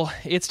 people.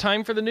 It's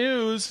time for the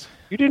news.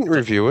 You didn't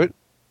review it.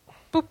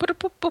 Boop, boop,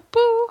 boop, boop,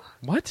 boop.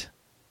 What?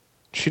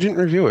 She didn't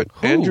review it.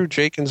 Who? Andrew,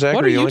 Jake, and Zachary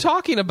What are you only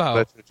talking about?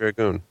 Legend of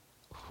Dragoon.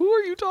 Who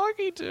are you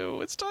talking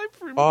to? It's time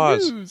for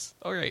Pause. news.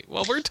 All right.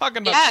 Well, we're talking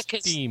about Yeah,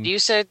 because Steam. you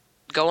said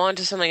go on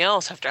to something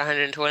else after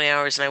 120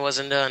 hours, and I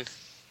wasn't done.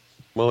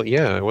 Well,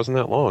 yeah, it wasn't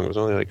that long. It was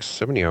only like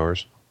 70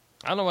 hours.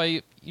 I don't know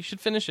why you should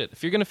finish it.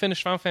 If you're going to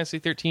finish Final Fantasy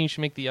 13, you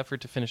should make the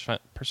effort to finish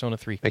Persona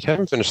 3. I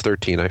haven't finished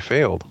 13. I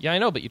failed. Yeah, I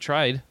know, but you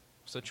tried.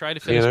 So try to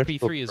finish I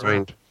P3 as well.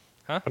 grind.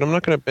 Huh? But I'm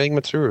not going to bang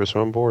Matsuru,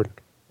 so I'm bored.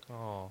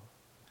 Oh.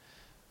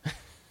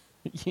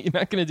 You're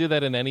not going to do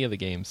that in any of the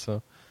games,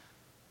 so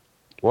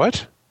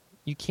What?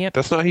 you can't.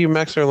 That's not how you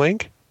max their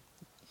link?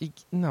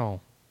 No.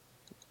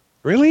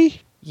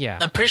 Really? Yeah.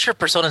 I'm pretty sure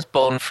Persona's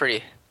bone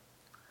free.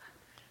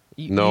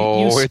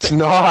 No, you it's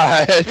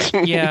not.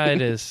 Yeah,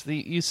 it is.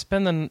 You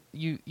spend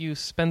you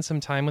spend some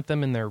time with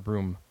them in their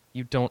room.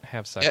 You don't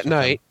have sex At with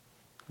night.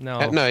 them. No.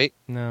 At night.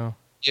 No.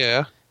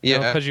 Yeah. Yeah.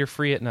 because you're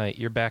free at night.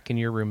 You're back in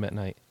your room at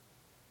night.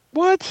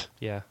 What?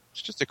 Yeah.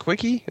 It's just a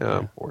quickie? Oh,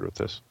 I'm bored with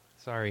this.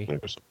 Sorry.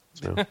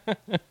 No.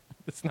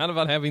 It's not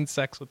about having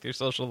sex with your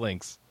social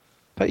links.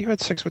 I thought you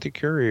had sex with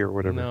Yukari or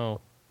whatever.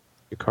 No.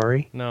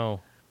 Yukari? No.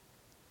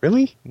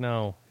 Really?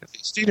 No. You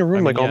stayed in a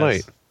room like all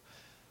yes. night.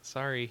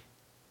 Sorry.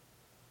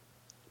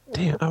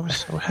 Damn, I was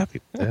so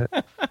happy with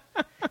that.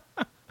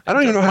 I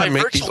don't even know how My to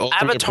make these virtual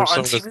ultimate avatar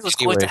on personas TV was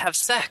going to anyway. have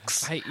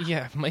sex.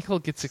 Yeah, Michael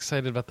gets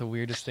excited about the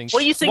weirdest things.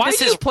 What do you think Why this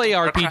do is, you play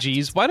Warcraft?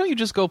 RPGs? Why don't you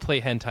just go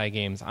play hentai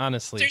games,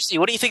 honestly? Seriously,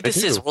 what do you think I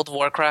this do. is? World of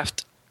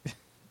Warcraft?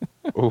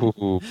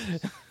 Ooh.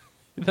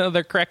 No,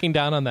 they're cracking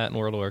down on that in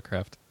World of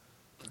Warcraft.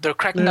 They're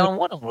cracking down on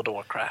what in World of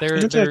Warcraft?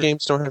 They're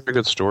games don't have very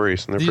good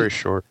stories, and they're very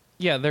short.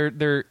 Yeah,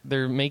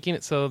 they're making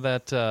it so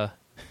that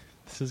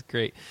this is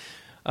great.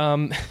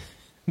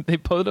 They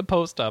put a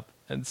post up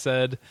and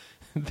said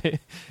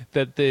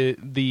that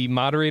the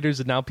moderators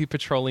would now be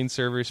patrolling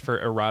servers for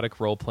erotic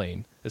role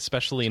playing,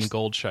 especially in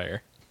Goldshire.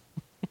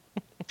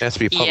 It has to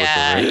be public,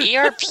 Yeah, right?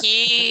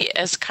 ERP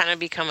has kind of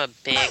become a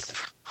big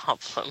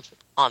problem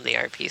on the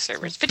RP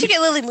servers,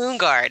 particularly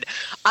Moonguard.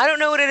 I don't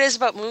know what it is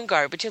about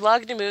Moonguard, but you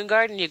log into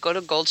Moonguard and you go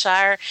to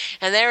Goldshire,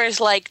 and there is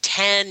like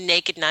 10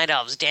 naked night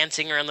elves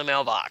dancing around the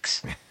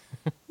mailbox.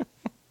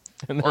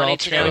 And they're Wanting all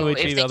to chatting know with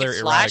if each they other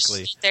can flash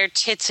erotically. their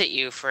tits at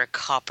you for a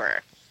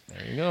copper.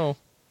 There you go.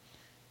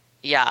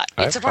 Yeah,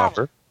 I it's a have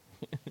problem.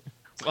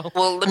 copper.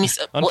 Well, let me.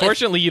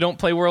 Unfortunately, you don't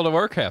play World of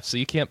Warcraft, so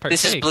you can't partake.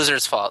 This is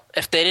Blizzard's fault.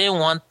 If they didn't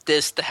want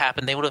this to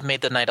happen, they would have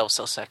made the night elf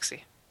so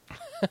sexy.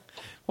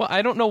 Well,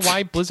 I don't know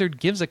why Blizzard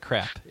gives a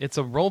crap. It's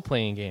a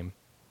role-playing game.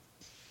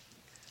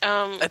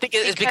 I think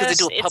it's because they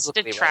do it it's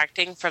publicly, right?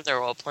 detracting from the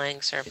role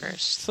playing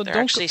servers. So they're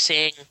don't actually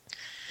seeing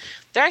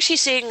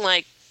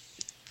like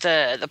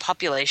the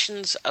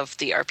populations of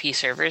the RP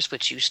servers,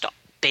 which used to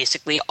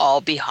basically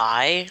all be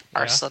high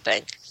are Yeah.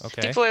 slipping.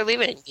 Okay. People are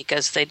leaving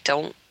because they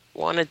don't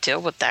want to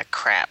deal with that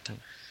crap.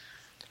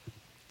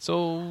 So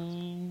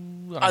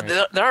all right.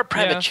 There are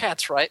private Yeah.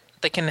 chats, right?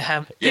 They can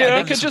have. yeah,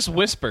 they they could just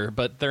whisper,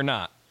 but they're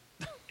not.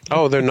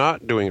 Oh, they're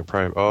not doing it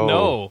private. Oh.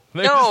 No,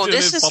 they're No, just doing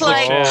this it is public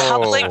like chat.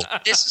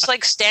 public. This is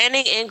like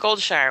standing in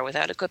Goldshire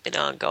without equipment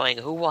on, going,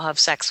 "Who will have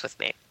sex with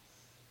me?"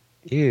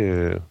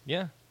 Yeah.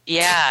 Yeah.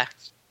 Yeah,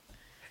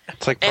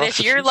 It's like and if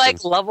you're like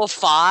prostitution. level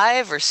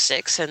 5 or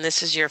 6, and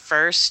this is your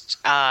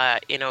first,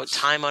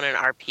 time on an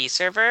RP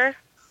server,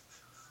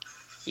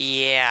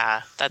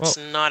 yeah, that's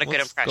Well, not a good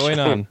what's impression. going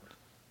on?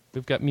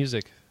 We've got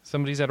music.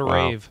 Somebody's at a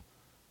Wow. rave,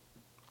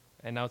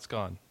 and now it's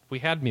gone. We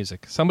had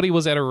music. Somebody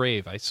was at a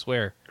rave. I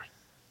swear.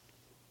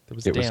 There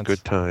was It dance. was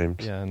good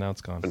times. Yeah, now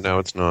it's gone. But now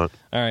it's not.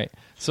 All right.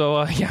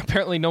 So yeah,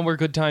 apparently no more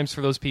good times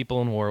for those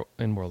people in World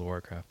of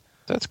Warcraft.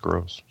 That's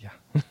gross. Yeah.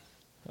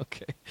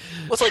 Okay.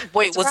 Was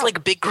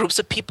like big groups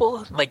of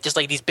people, like just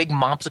like these big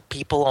mobs of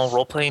people all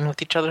role playing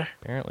with each other.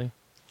 Apparently.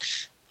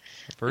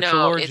 Virtual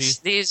No, orgy. it's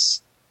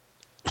these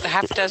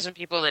half a dozen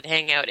people that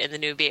hang out in the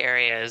newbie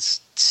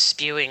areas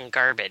spewing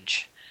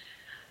garbage.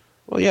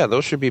 Well, yeah,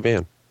 those should be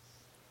banned.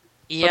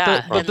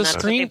 Yeah, But and the that's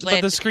what they plan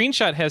but the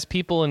screenshot has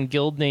people in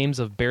guild names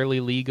of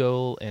barely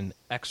legal and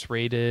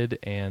X-rated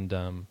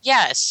and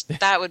Yes,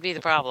 that would be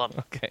the problem.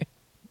 okay.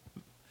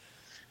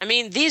 I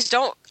mean, the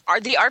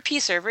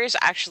RP servers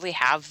actually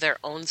have their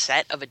own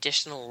set of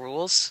additional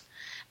rules,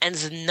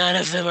 and none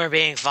of them are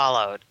being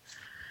followed.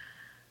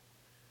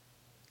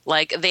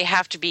 Like, they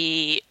have to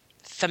be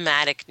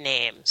thematic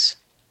names.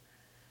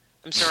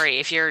 I'm sorry,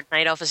 if your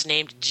night elf is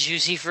named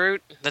Juicy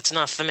Fruit, that's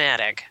not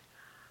thematic.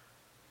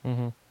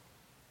 It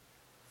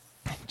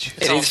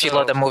is if you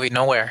love the movie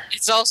Nowhere.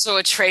 It's also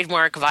a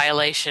trademark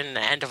violation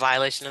and a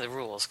violation of the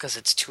rules because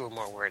it's 2 or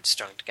more words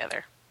strung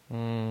together.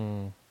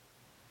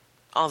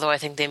 Although I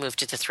think they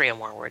moved it to 3 or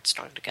more words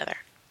strung together.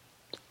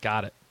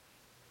 Got it.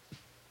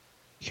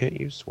 You can't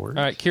use words.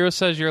 All right, Kiro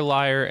says you're a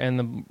liar, and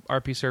the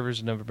RP servers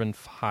have never been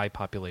high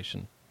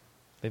population.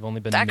 They've only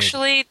been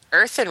Actually,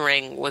 Earthen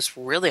Ring was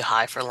really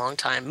high for a long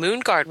time.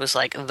 Moonguard was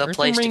like the Earthen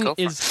place Ring to go.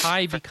 is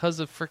high because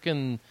of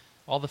frickin'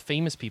 all the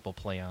famous people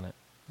play on it.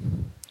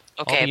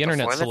 Okay, all the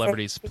internet before the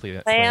celebrities play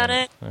on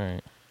it. All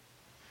right.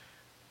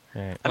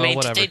 All right. I Well, mean,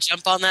 whatever. did they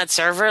jump on that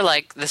server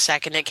like the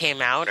second it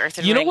came out?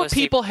 Earthen You know Ring what was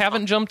people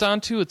haven't jumped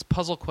onto? It's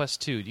Puzzle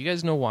Quest 2. Do you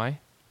guys know why?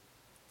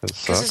 That because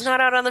sucks. it's not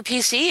out on the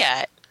PC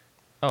yet.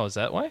 Oh, is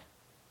that why?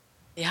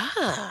 Yeah,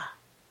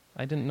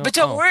 I didn't know. but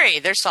don't oh. worry,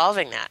 they're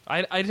solving that.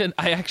 I didn't.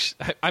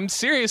 I'm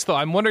serious though.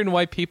 I'm wondering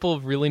why people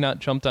have really not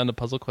jumped onto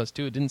Puzzle Quest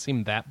 2. It didn't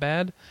seem that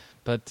bad,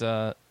 but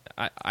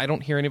I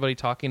don't hear anybody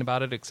talking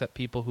about it except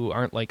people who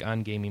aren't like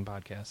on gaming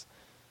podcasts.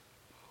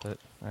 But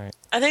all right,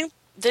 I think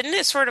didn't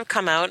it sort of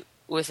come out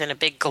within a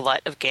big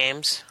glut of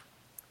games?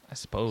 I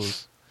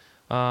suppose.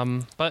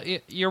 But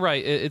you're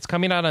right. It's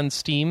coming out on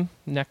Steam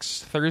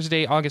next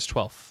Thursday, August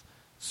 12th.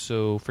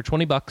 So for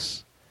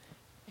 $20,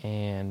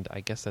 and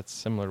I guess that's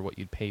similar to what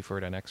you'd pay for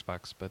it on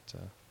Xbox. But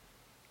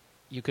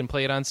you can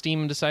play it on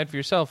Steam and decide for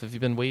yourself if you've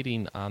been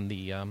waiting on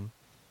the on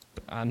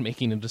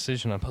making a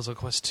decision on Puzzle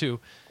Quest 2.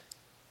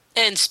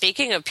 And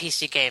speaking of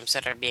PC games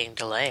that are being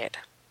delayed,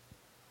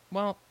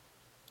 Well,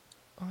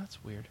 oh,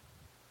 that's weird.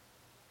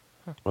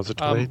 Was it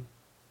delayed?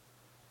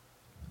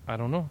 I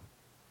don't know.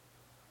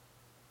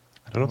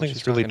 I don't what think she's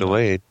it's really talking about.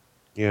 delayed.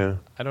 Yeah.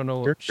 I don't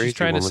know. You're She's crazy,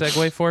 trying to woman.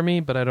 segue for me,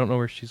 but I don't know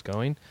where she's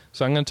going.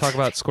 So I'm going to talk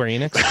about Square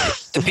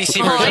Enix. The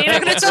PC oh, version. you're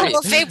not going to talk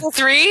about Fable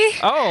 3?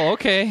 Oh,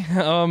 okay.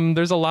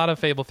 There's a lot of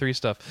Fable 3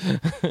 stuff.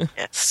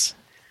 Yes.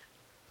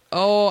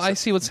 Oh, I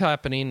see what's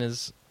happening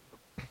is...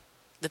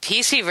 The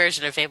PC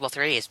version of Fable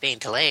 3 is being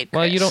delayed.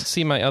 Well, you Chris. don't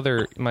see my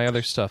other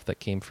stuff that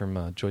came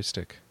from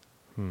Joystick.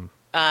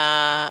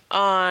 I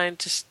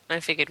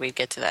figured we'd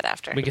get to that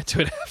after. We get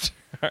to it after.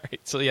 All right.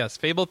 So yes,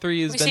 Fable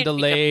 3 has We been seem to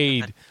be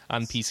delayed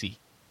on PC,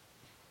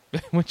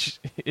 which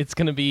it's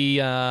going to be.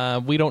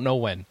 We don't know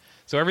when.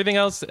 So everything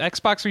else,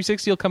 Xbox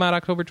 360 will come out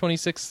October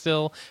 26th.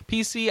 Still,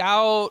 PC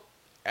out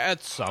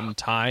at some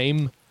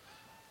time,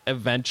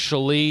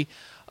 eventually.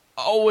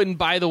 Oh, and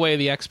by the way,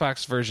 the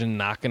Xbox version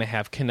not going to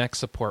have Kinect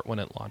support when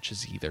it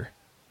launches either.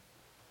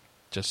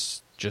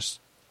 Just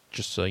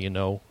so you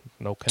know,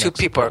 no Kinect. Two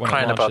people support are when it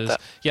crying about launches.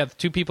 that. Yeah,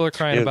 2 people are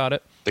crying Yeah. about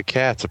it. The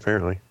cats,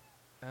 apparently.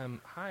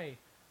 Hi.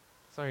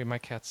 Sorry, my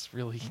cat's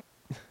really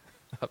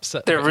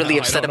upset. They're right really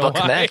now. I upset don't know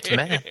about why. Kinect,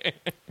 man.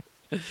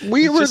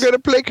 We were just- going to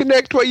play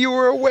Connect while you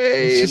were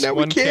away, It's and just now we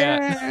one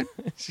cat. can't.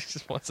 She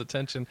just wants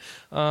attention.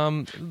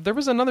 There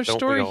was another Don't we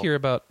story all? here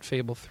about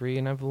Fable 3,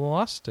 and I've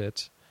lost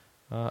it.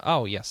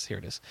 Oh, yes, here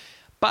it is.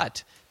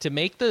 But to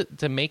make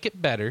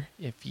it better,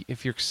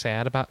 if you're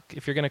sad about,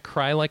 if you're going to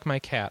cry like my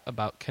cat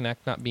about Kinect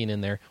not being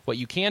in there, what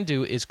you can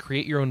do is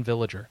create your own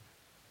villager,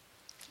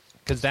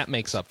 because that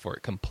makes up for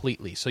it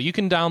completely. So you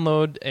can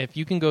download, if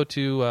you can go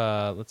to,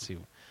 let's see,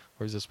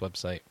 where's this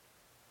website?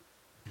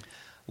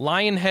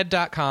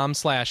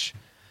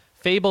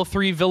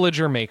 Lionhead.com/Fable3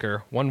 Villager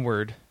Maker, one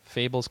word,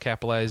 Fables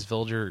capitalized,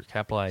 Villager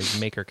capitalized,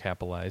 Maker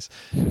capitalized.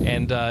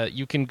 And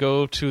you can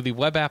go to the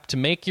web app to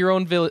make your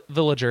own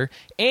villager.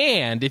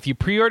 And if you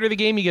pre-order the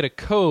game, you get a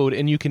code,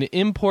 and you can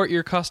import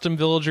your custom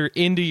villager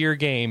into your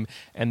game.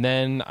 And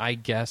then, I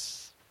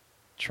guess,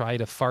 try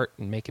to fart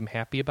and make him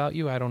happy about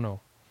you. I don't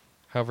know.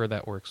 However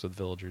that works with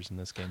villagers in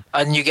this game.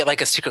 And you get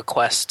like a secret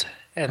quest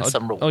and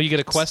some rewards. Oh, you get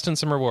a quest and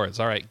some rewards.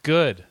 All right,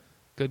 good.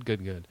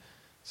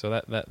 So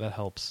that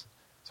helps.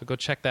 So go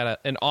check that out.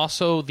 And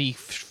also the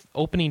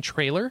opening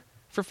trailer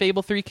for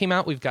Fable 3 came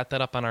out. We've got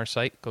that up on our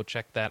site. Go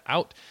check that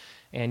out.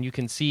 And you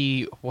can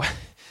see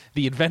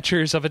the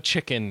adventures of a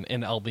chicken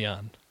in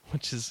Albion,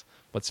 which is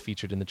what's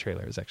featured in the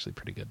trailer. Is actually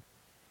pretty good.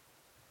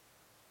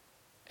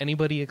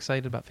 Anybody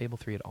excited about Fable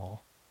 3 at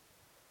all?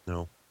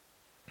 No.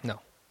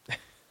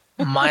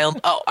 Mild.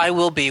 Oh, I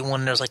will be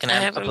when there's like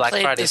a Black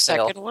Friday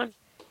sale. Second one.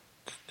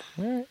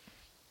 All right.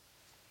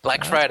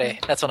 Black Friday.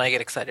 That's when I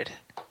get excited.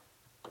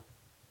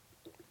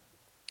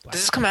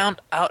 Does this come out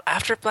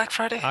after Black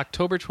Friday?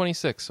 October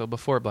 26th, so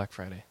before Black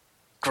Friday.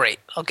 Great.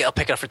 Okay, I'll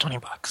pick it up for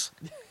 $20.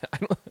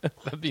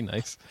 That'd be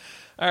nice.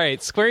 All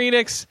right, Square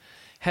Enix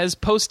has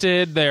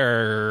posted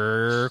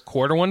their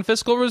quarter one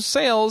fiscal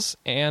sales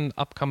and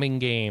upcoming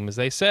games.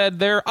 They said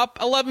they're up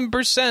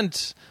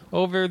 11%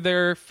 over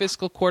their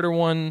fiscal quarter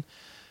one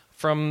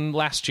from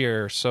last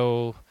year,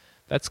 so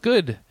that's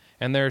good.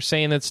 And they're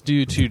saying that's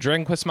due to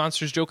Dragon Quest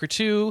Monsters Joker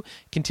 2,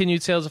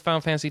 continued sales of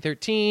Final Fantasy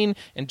 13,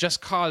 and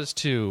Just Cause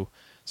 2.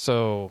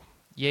 So,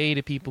 yay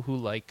to people who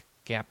like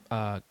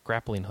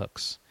grappling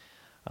hooks.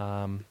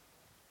 I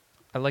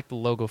like the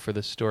logo for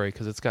this story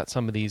because it's got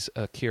some of these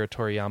Akira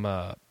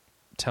Toriyama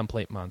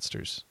template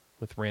monsters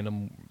with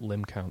random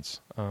limb counts.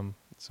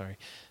 Sorry.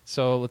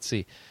 So, let's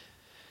see.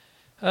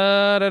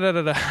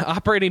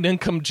 Operating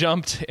income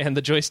jumped, and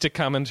the joystick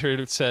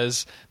commentator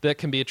says that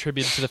can be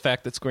attributed to the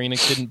fact that Square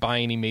Enix didn't buy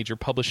any major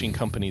publishing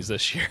companies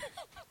this year.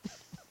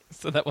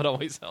 So that would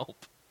always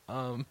help.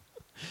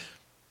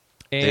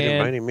 They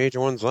didn't buy any major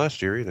ones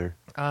last year either.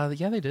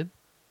 Yeah, they did.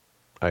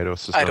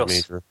 Eidos is not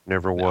major.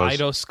 Never was.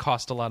 Eidos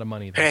cost a lot of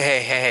money, though.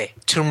 Hey.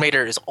 Tomb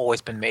Raider has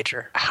always been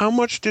major. How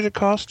much did it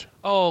cost?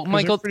 Oh,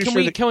 Michael,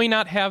 can we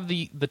not have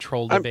the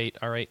troll debate,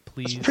 all right,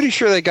 please? I'm pretty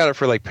sure they got it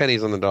for like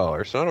pennies on the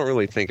dollar, so I don't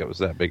really think it was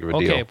that big of a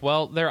deal. Okay,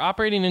 well, their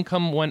operating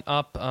income went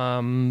up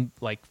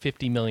like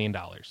 $50 million,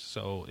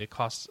 so it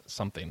costs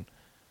something.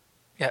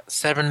 Yeah,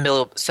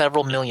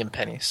 several million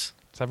pennies.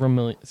 Several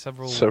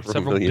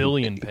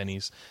billion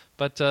pennies.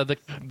 But the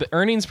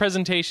earnings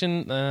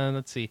presentation,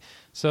 let's see.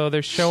 So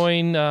they're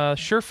showing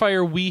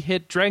surefire Wii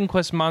hit Dragon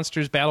Quest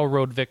Monsters Battle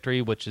Road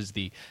Victory, which is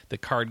the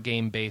card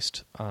game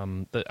based,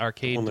 the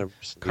arcade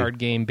card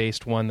game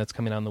based one that's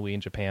coming on the Wii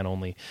in Japan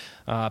only.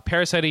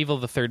 Parasite Evil: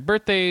 The Third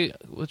Birthday,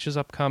 which is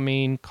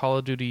upcoming. Call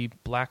of Duty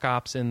Black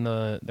Ops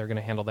they're going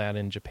to handle that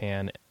in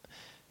Japan,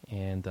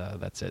 and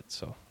that's it.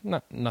 So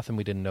nothing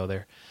we didn't know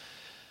there.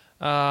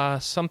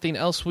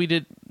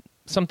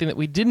 Something that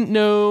we didn't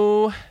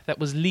know that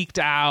was leaked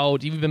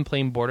out. You've been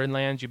playing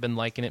Borderlands. You've been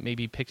liking it.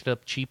 Maybe you picked it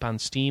up cheap on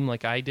Steam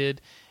like I did,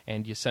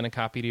 and you sent a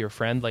copy to your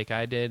friend like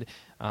I did.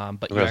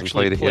 But you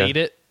actually played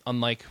it,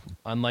 unlike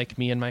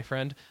me and my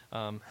friend.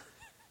 You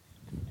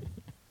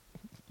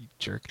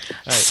jerk.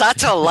 Right.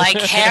 Such a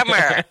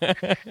hammer.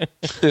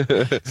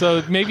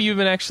 So maybe you've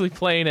been actually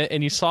playing it,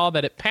 and you saw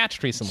that it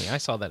patched recently. I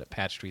saw that it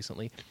patched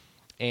recently.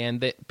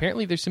 And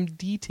apparently there's some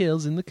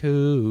details in the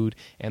code,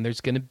 and there's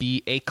going to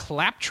be a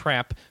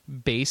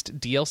Claptrap-based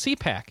DLC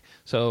pack.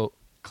 So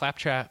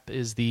Claptrap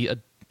is the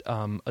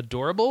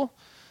adorable,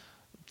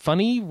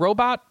 funny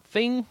robot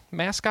thing,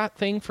 mascot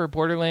thing for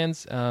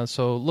Borderlands.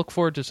 So look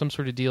forward to some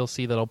sort of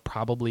DLC that'll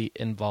probably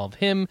involve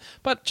him.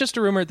 But just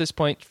a rumor at this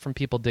point from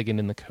people digging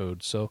in the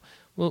code. So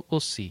we'll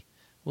see.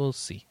 We'll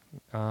see.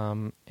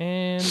 I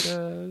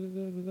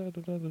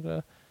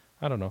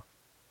don't know.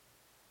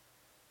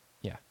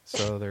 Yeah,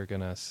 so they're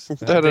gonna.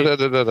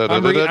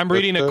 I'm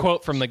reading a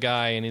quote from the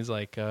guy, and he's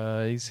like,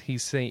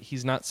 he's saying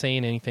he's not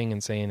saying anything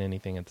and saying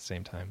anything at the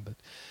same time. But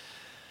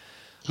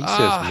he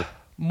says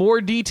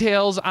more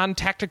details on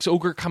Tactics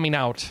Ogre coming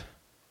out.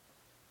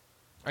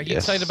 Are you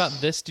excited about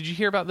this? Did you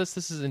hear about this?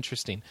 This is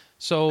interesting.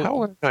 So how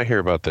would I hear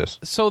about this?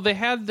 So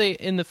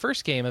in the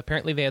first game,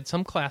 apparently they had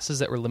some classes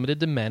that were limited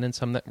to men and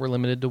some that were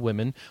limited to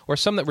women, or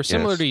some that were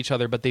similar to each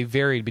other, but they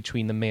varied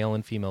between the male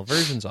and female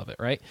versions of it,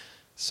 right?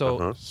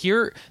 So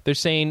here they're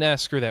saying,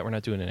 screw that, we're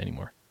not doing it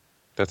anymore.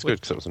 That's good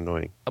because it was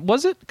annoying.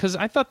 Was it? Because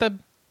I thought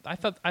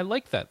I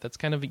liked that. That's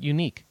kind of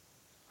unique.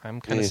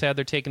 I'm kind of sad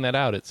they're taking that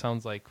out. It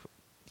sounds like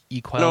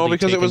equality. No,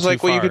 because it was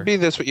like, well, far. you could be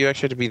this, but you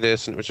actually had to be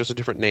this, and it was just a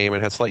different name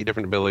and had slightly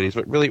different abilities.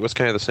 But really, it was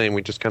kind of the same.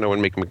 We just kind of want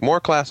to make more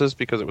classes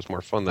because it was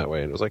more fun that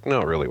way. And it was like,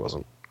 no, it really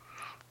wasn't.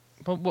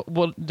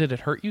 Well, did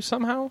it hurt you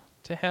somehow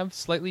to have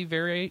slight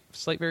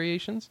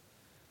variations?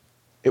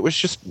 It was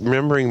just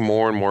remembering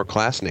more and more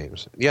class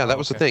names. Yeah, that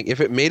was the thing. If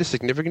it made a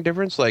significant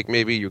difference, like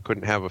maybe you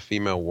couldn't have a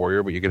female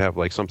warrior, but you could have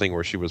like something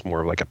where she was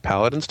more of like a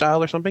paladin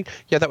style or something,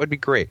 yeah, that would be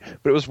great.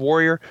 But it was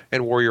warrior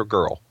and warrior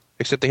girl,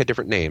 except they had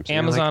different names.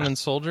 Amazon and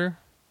soldier?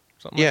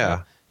 Something like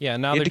that? Yeah,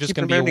 now they're just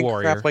going to be a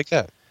warrior. Crap like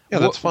that. Yeah,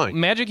 that's fine.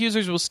 Magic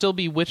users will still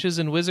be witches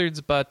and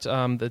wizards, but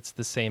it's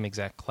the same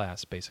exact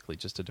class, basically,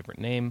 just a different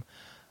name.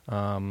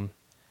 So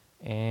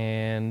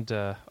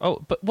here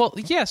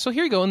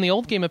you go. In the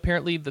old game,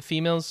 apparently the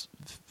females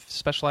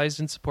specialized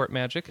in support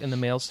magic and the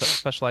males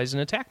specialized in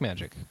attack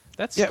magic.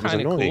 That's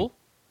kind of cool.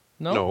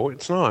 No,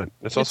 it's not.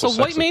 It's also a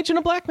white mage and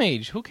a black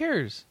mage. Who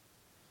cares?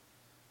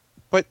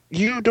 But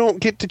you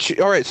don't get to choose.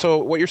 All right, so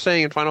what you're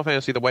saying in Final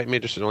Fantasy, the white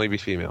mages should only be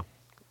female.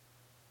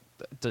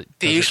 They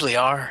usually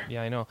are.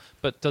 Yeah, I know.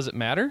 But does it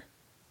matter?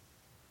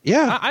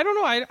 Yeah. I don't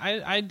know.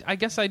 I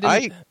guess I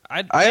didn't.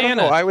 I don't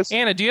know.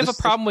 Anna, do you have a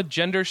problem with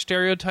gender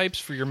stereotypes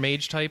for your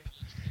mage type?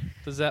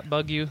 Does that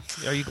bug you?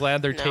 Are you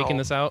glad they're taking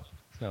this out?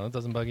 No, it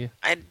doesn't bug you.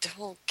 I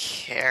don't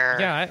care.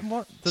 Yeah,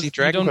 See,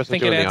 you don't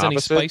think it adds any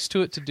spice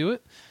to it to do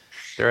it?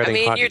 I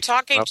mean, you're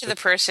talking to the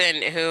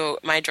person who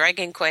my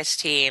Dragon Quest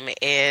team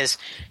is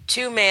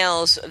 2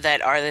 males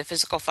that are the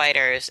physical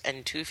fighters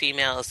and 2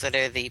 females that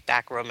are the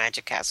back row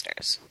magic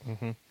casters.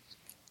 Mm-hmm.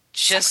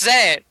 Just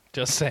say it.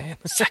 Just saying.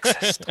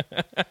 Sexist.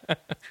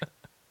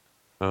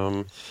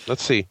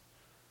 Let's see.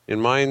 In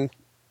mine,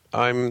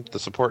 I'm the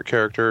support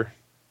character.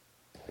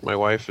 My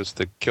wife is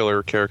the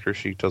killer character.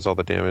 She does all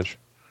the damage.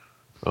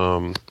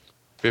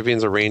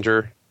 Vivian's a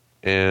ranger,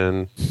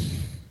 and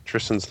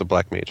Tristan's the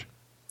black mage.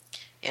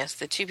 Yes,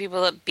 the 2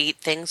 people that beat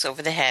things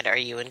over the head are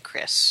you and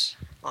Chris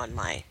on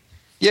my...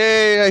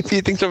 Yay, I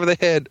beat things over the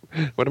head.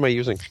 What am I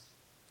using?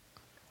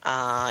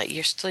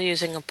 You're still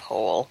using a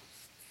pole.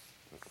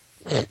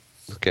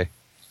 Okay.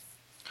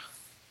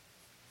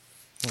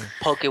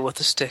 Poke it with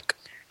a stick.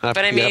 But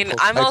I mean,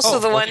 I'm also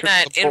the one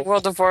that, in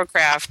World of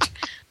Warcraft,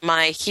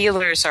 my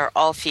healers are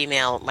all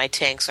female, my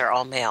tanks are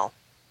all male.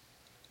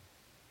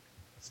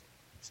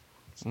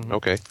 Mm-hmm.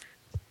 Okay.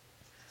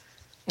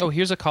 Oh,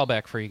 here's a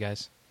callback for you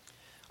guys.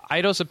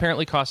 Eidos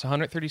apparently cost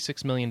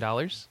 $136 million,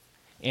 and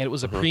it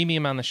was a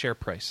premium on the share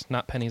price,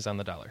 not pennies on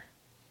the dollar.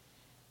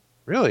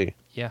 Really?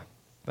 Yeah.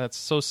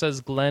 So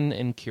says Glenn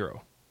and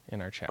Kiro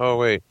in our chat. Oh,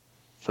 wait.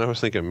 I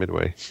was thinking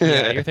Midway.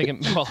 Yeah, you're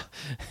thinking, well,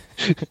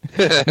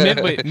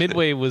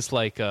 Midway was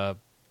like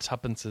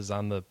tuppences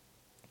on the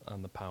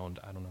pound.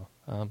 I don't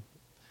know.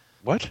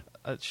 What?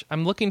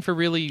 I'm looking for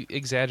really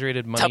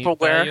exaggerated money Tupperware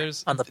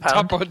values. on the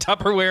pound?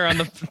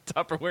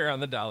 Tupperware on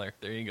the dollar.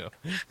 There you go.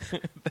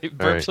 They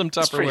burped some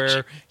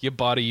Tupperware. You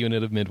bought a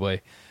unit of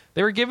Midway.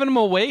 They were giving them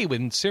away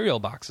in cereal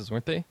boxes,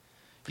 weren't they?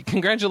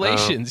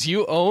 Congratulations,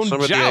 you own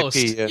Joust.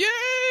 IP, yeah.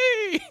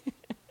 Yay!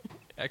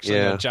 Actually,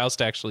 no,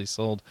 Joust actually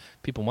sold.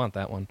 People want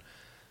that one.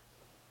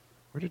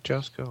 Where did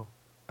Joust go?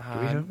 Do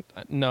we have it?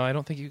 No, I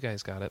don't think you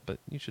guys got it, but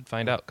you should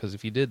find out, because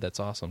if you did, that's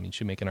awesome. You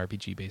should make an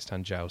RPG based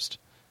on Joust.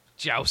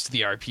 Joust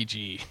the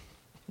RPG.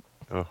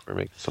 Oh, we're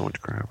making so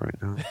much crap right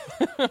now.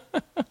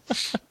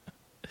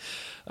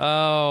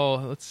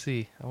 Oh, let's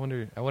see. I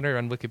wonder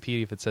on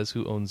Wikipedia if it says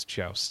who owns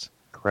Joust.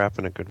 Crap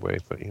in a good way,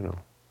 but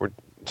we're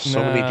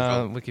many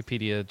developers.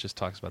 Wikipedia just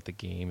talks about the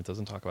game. It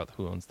doesn't talk about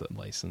who owns the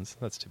license.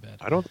 That's too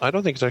bad. I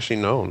don't think it's actually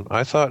known.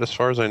 I thought, as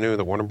far as I knew,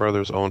 that Warner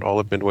Brothers owned all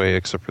of Midway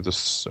except for the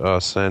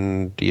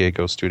San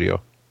Diego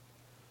studio.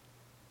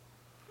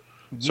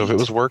 Neat. So if it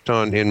was worked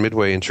on in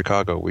Midway in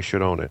Chicago, we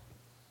should own it.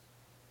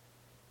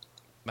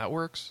 That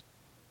works.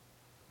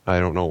 I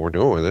don't know what we're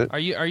doing with it. Are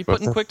you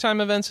putting QuickTime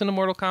events into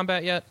Mortal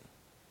Kombat yet?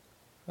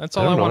 That's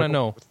all I want to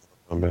know.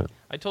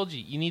 I told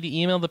you need to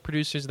email the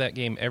producers of that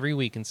game every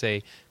week and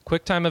say,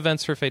 QuickTime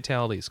events for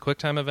fatalities,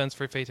 QuickTime events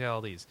for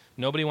fatalities.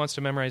 Nobody wants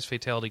to memorize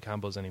fatality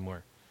combos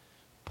anymore.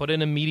 Put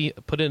it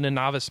in a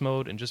novice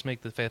mode and just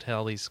make the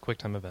fatalities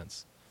QuickTime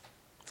events.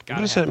 What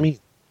does that mean?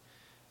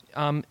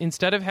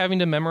 Instead of having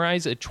to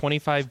memorize a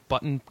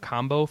 25-button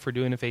combo for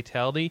doing a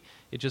fatality,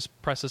 it just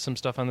presses some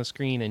stuff on the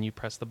screen and you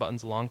press the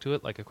buttons along to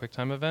it like a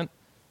QuickTime event.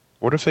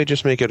 What if they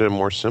just make it a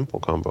more simple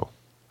combo?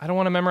 I don't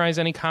want to memorize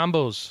any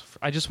combos.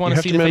 I just want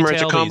to see the fatalities. You have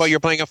to memorize a combo. You're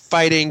playing a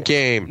fighting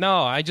game.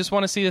 No, I just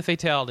want to see the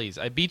fatalities.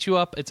 I beat you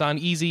up. It's on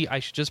easy. I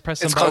should just press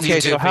some buttons.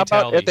 Okay, so how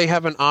about if they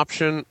have an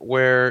option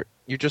where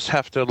you just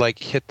have to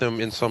hit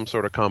them in some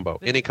sort of combo,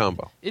 any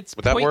combo? Would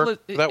that work?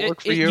 Would that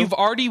work for you? You've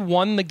already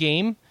won the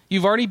game.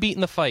 You've already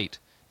beaten the fight.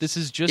 This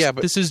is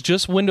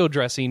just window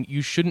dressing.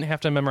 You shouldn't have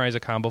to memorize a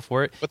combo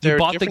for it. You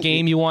bought the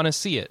game. You want to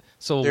see it.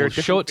 So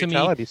show it to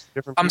me.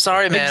 I'm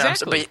sorry, man.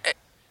 Exactly.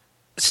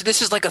 So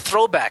this is like a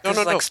throwback. This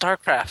is like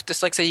StarCraft.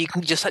 Just like say you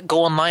can just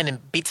go online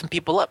and beat some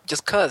people up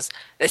just because.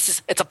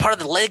 It's a part of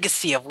the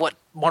legacy of what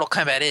Mortal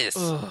Kombat is.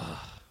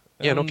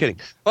 Yeah, no kidding.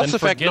 Plus the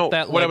fact,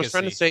 what I was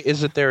trying to say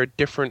is that there are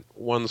different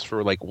ones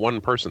for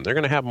one person. They're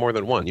going to have more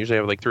than one. Usually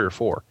have 3 or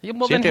 4. Yeah,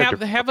 well, then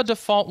have a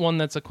default one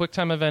that's a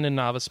QuickTime event in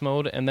novice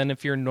mode, and then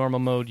if you're in normal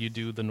mode, you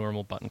do the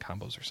normal button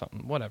combos or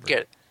something. Whatever. Get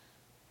it.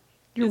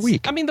 You're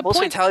weak. I mean, the most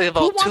point fatality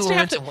about who wants 2 to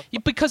have minutes to,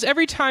 because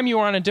every time you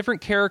were on a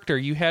different character,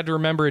 you had to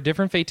remember a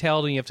different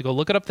fatality. You have to go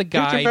look it up the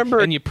guide,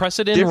 and you press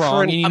it in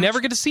wrong, and you never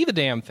get to see the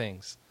damn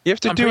things. You have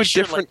to do a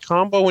different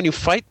combo when you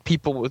fight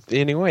people with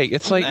anyway.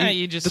 It's like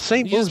the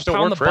same moves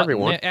don't work for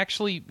everyone.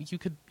 Actually,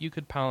 you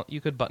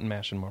could button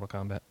mash in Mortal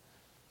Kombat.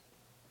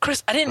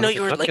 Chris, I didn't know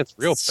you were not against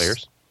real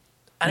players.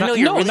 I didn't know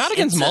you were really not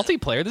against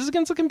multiplayer. This is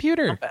against a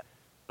computer.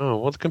 Oh,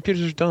 well, the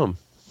computers are dumb.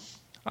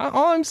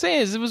 All I'm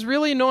saying is it was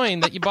really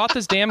annoying that you bought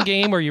this damn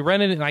game or you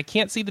rented it and I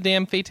can't see the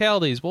damn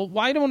fatalities. Well,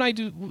 why don't I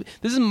do...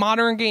 This is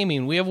modern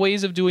gaming. We have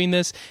ways of doing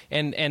this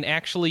and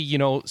actually,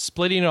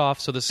 splitting it off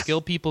so the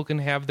skilled people can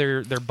have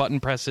their button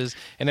presses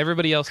and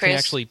everybody else can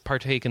actually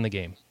partake in the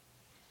game.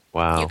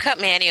 Wow. You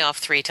cut Manny off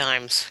 3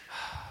 times.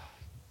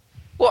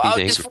 Well,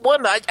 I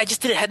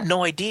just had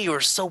no idea you were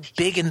so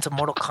big into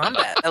Mortal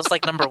Kombat. That was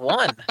like number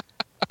 1.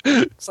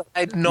 It's like,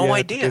 I had no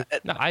idea.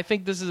 No, I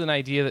think this is an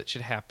idea that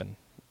should happen.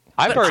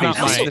 I've already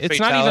seen the It's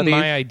not even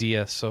my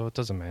idea, so it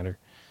doesn't matter.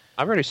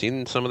 I've already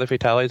seen some of the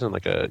fatalities on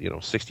like a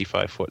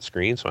 65-foot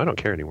screen, so I don't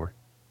care anymore.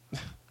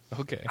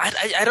 Okay.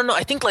 I don't know.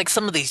 I think like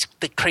some of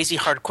the crazy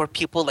hardcore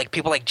people, like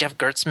people like Jeff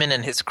Gertzman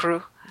and his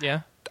crew.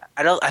 Yeah.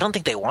 I don't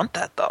think they want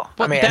that though.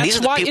 But and these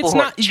are the people who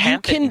are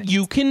championing.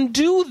 You can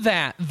do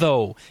that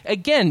though.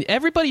 Again,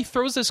 everybody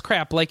throws this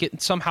crap like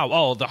it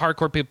somehow. The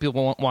hardcore people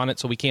won't want it,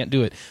 so we can't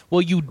do it.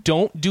 Well, you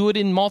don't do it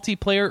in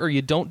multiplayer, or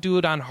you don't do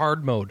it on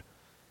hard mode.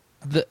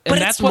 And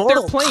that's what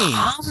they're playing.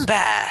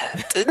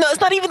 Kombat. No,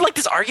 it's not even like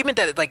this argument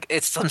that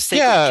it's some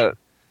sacred. Yeah.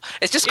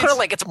 It's just kind of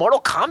like it's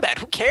Mortal Kombat.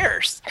 Who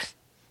cares?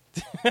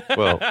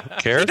 Well,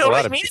 cares? You know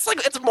what I mean?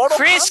 It's Mortal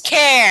Chris Kombat.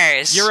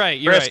 cares. You're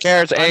right. Chris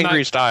cares,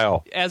 angry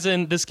style. As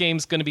in, this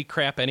game's going to be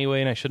crap anyway,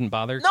 and I shouldn't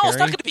bother. No, it's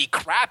not going to be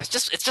crap.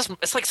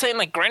 It's like saying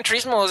like Gran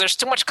Turismo. There's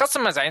too much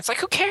customizing. It's like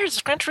who cares?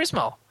 It's Gran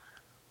Turismo.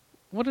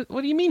 What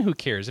do you mean? Who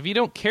cares? If you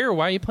don't care,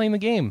 why are you playing the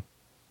game?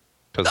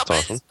 Because it's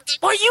awesome.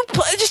 Why you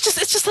play? It's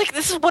just like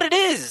this is what it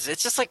is.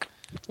 It's just like.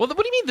 Well, what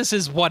do you mean this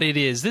is what it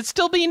is? It's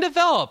still being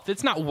developed.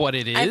 It's not what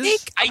it is. I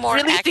think a more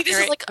really accurate think this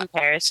is like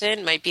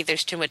comparison might be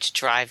there's too much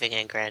driving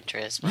in Gran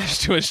Turismo. There's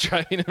too much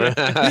driving around.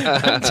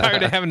 I'm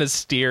tired of having to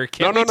steer.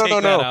 Can't we take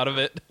that out of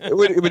it? It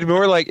would be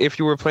more like if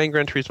you were playing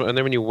Gran Turismo and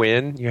then when you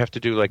win, you have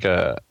to do like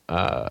a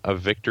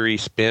victory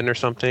spin or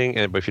something,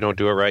 but if you don't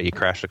do it right, you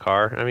crash the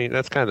car. I mean,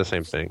 that's kind of the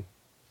same thing.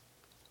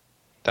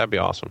 That'd be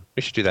awesome.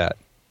 We should do that.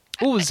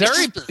 Oh,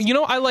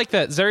 Zeri, I like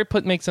that. Zeri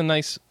makes a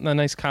nice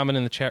comment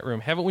in the chat room.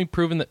 Haven't we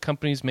proven that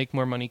companies make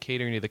more money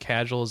catering to the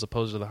casual as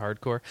opposed to the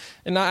hardcore?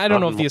 And I don't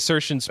know if the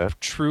assertion's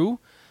true,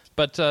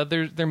 but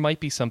there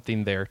might be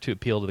something there to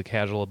appeal to the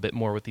casual a bit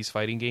more with these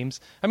fighting games.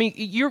 I mean,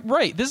 you're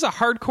right. This is a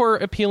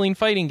hardcore appealing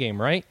fighting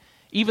game, right?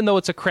 Even though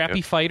it's a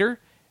crappy fighter,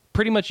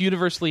 pretty much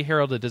universally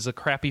heralded as a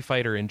crappy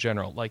fighter in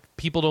general. Like,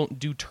 people don't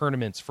do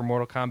tournaments for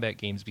Mortal Kombat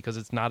games because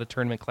it's not a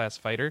tournament class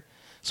fighter.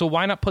 So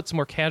why not put some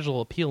more casual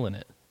appeal in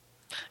it?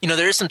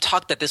 There is some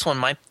talk that this one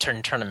might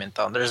turn tournament,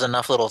 though. There's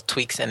enough little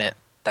tweaks in it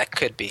that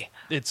could be.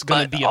 It's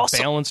going to be a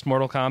balanced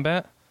Mortal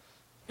Kombat?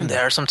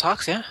 There are some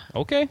talks, yeah.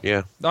 Okay.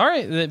 Yeah. All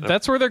right.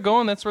 That's where they're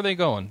going. That's where they're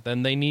going.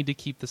 Then they need to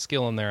keep the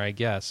skill in there, I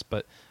guess.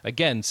 But,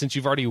 again, since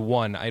you've already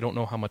won, I don't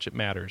know how much it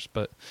matters.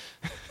 But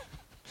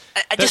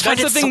I just find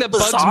it so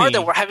bizarre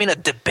that we're having a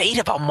debate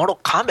about Mortal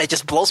Kombat. It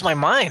just blows my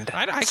mind.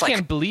 I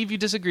can't believe you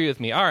disagree with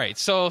me. All right,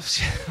 so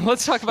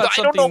let's talk about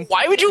something. I don't know.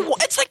 Why would you?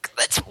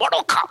 It's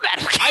Mortal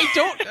Kombat. I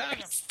don't.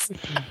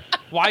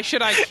 Why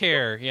should I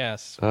care?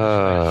 Yes.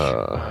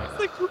 It's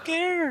like, who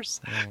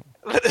cares?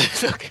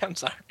 Okay, I'm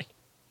sorry.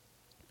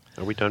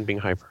 Are we done being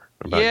hyper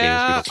about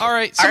games? All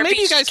right. So maybe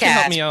you guys can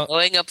help me out.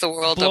 Blowing up the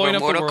world over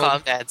Mortal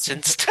Kombat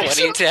since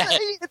 2010.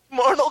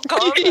 Mortal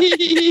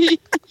Kombat.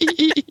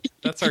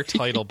 That's our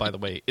title, by the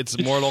way. It's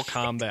Mortal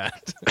Kombat.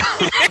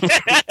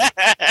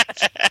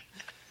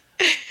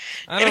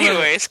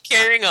 Anyways,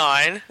 carrying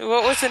on.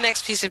 What was the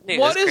next piece of news,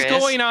 What is Chris?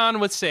 going on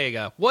with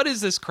Sega? What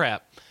is this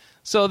crap?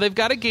 So they've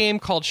got a game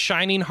called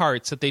Shining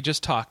Hearts that they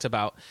just talked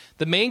about.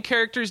 The main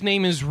character's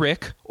name is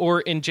Rick,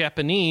 or in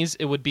Japanese,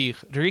 it would be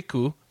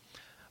Riku.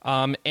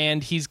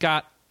 And he's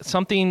got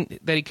something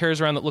that he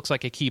carries around that looks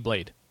like a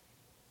keyblade.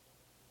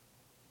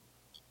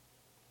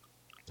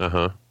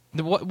 Uh-huh.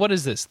 What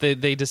is this? They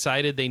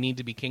decided they need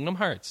to be Kingdom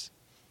Hearts.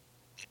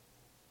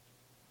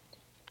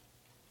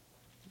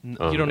 You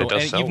don't know.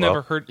 You've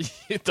never heard.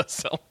 It does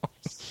sell.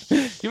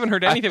 You haven't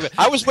heard anything.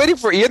 I was waiting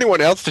for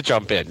anyone else to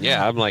jump in.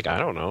 Yeah, I'm like, I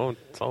don't know.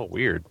 It's all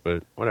weird,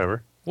 but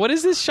whatever. What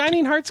is this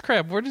Shining Hearts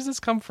crap? Where does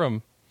this come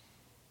from?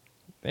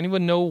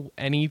 Anyone know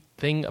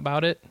anything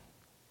about it?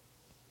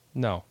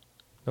 No.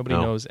 Nobody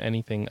knows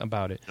anything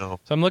about it. No.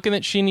 So I'm looking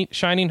at Shining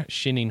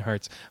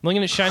Hearts. I'm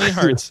looking at Shining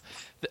Hearts.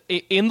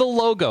 In the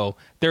logo,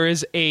 there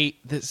is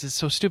this is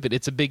so stupid.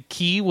 It's a big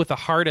key with a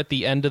heart at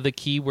the end of the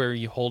key where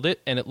you hold it,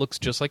 and it looks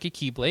just like a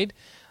keyblade.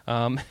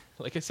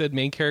 Like I said,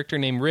 main character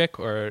named Rick,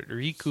 or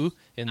Riku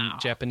in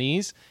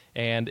Japanese,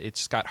 and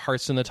it's got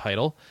hearts in the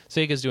title.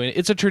 Sega's doing it.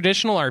 It's a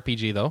traditional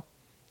RPG, though,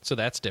 so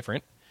that's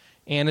different.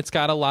 And it's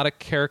got a lot of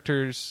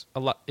characters.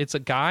 It's a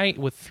guy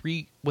with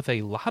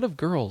a lot of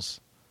girls.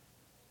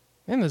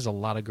 And there's a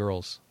lot of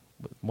girls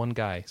with one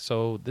guy.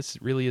 So this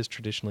really is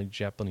traditionally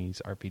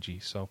Japanese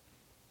RPG. So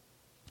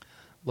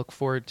look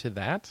forward to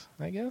that,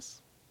 I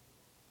guess.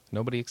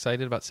 Nobody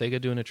excited about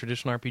Sega doing a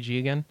traditional RPG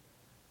again?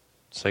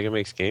 Sega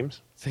makes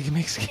games? Sega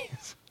makes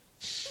games.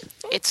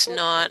 It's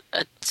not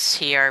a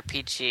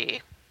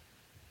TRPG.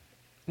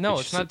 No,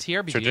 it's not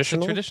TRPG.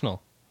 Traditional? It's a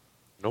traditional.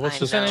 No one I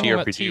says know.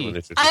 TRPG when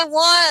it's I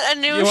want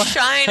a new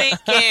Shining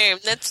game.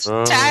 That's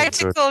a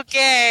tactical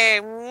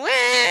game.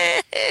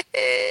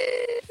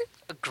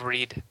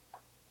 Agreed.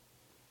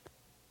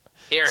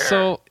 Here.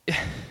 So,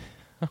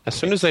 As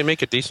soon as they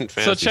make a decent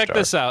so Fantasy check Star.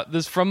 this out.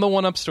 This is from the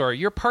 1UP store.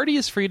 Your party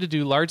is free to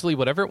do largely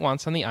whatever it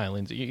wants on the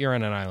island. You're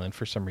on an island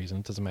for some reason.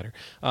 It doesn't matter.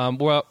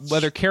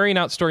 Whether carrying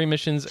out story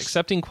missions,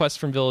 accepting quests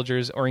from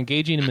villagers, or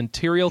engaging in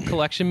material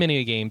collection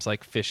mini-games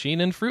like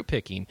fishing and fruit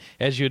picking.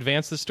 As you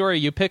advance the story,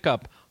 you pick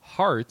up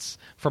hearts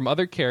from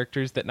other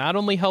characters that not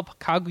only help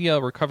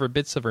Kaguya recover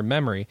bits of her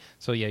memory,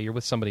 so yeah, you're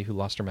with somebody who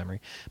lost her memory,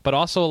 but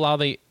also allow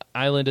the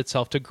island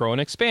itself to grow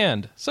and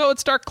expand. So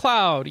it's Dark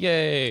Cloud,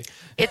 yay!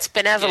 It's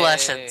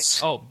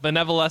benevolescence. Oh,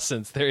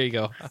 benevolescence, there you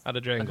go, out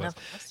of Dragon Quest.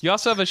 You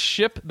also have a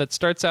ship that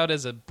starts out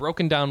as a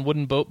broken down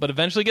wooden boat, but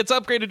eventually gets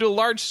upgraded to a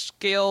large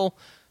scale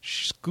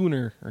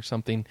schooner or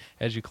something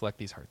as you collect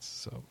these hearts.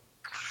 So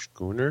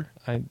Schooner?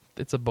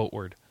 it's a boat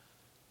word.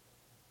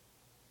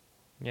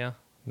 Yeah?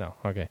 No,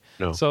 okay.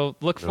 No. So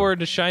look forward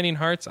to Shining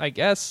Hearts, I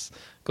guess.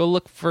 Go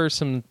look for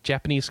some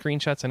Japanese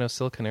screenshots. I know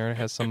Silicon Air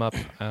has some up.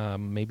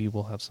 Maybe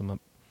we'll have some up.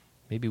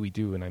 Maybe we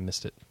do, and I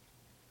missed it.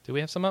 Do we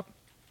have some up?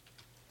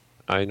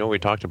 I know we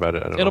talked about it.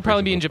 I don't know It'll if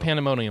probably it's be in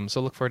about- Japanimonium,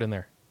 so look for it in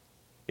there.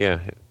 Yeah.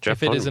 Jeff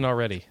if it Fun- isn't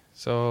already.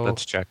 So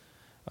Let's check.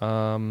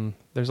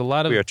 there's a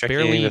lot We are of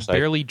checking the site.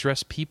 barely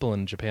dressed people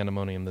in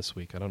Japanimonium this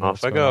week. I don't know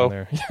Off what's I going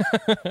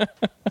go. on there.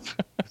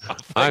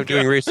 I'm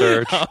doing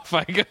research. Off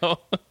I go.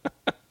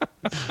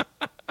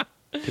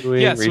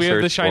 Doing Yes, we have the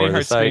research Shining for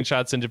Hearts site.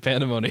 screenshots in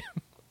Japanimonium.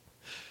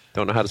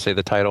 Don't know how to say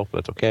the title, but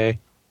that's okay.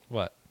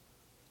 What?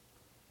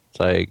 It's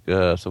like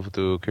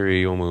Sofutu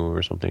Kiriomu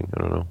or something.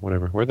 I don't know.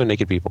 Whatever. Where are the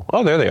naked people?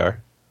 Oh, there they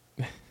are.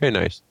 Very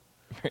nice.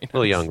 Very A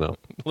little nice. young, though.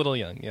 A little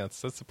young, yes.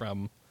 That's the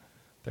problem.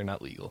 They're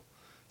not legal.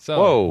 So,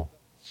 Whoa.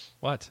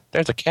 What?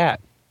 There's a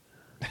cat.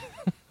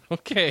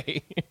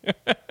 Okay.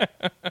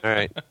 All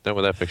right. Done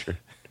with that picture.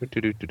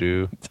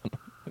 Do.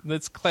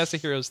 That's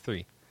Classic Heroes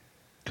 3.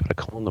 Gotta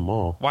clone them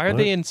all. Why are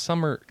they in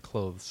summer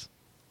clothes?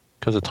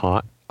 Because it's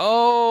hot.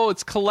 Oh,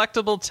 it's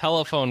collectible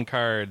telephone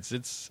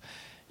cards.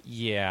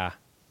 Yeah.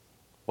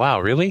 Wow,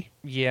 really?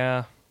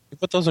 Yeah. You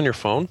put those on your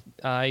phone?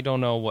 I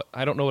don't know what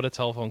a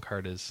telephone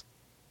card is.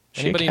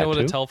 She a Anybody cat know what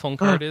a too? telephone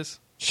card is?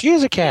 She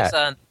is a cat.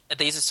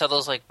 They used to sell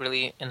those like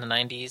really in the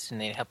 90s, and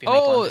they'd help you make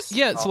Oh, long distance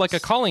yeah, it's like a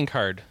calls. calling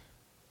card.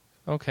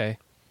 Okay.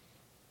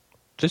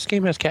 This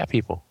game has cat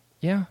people.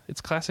 Yeah,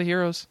 it's Classic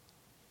Heroes.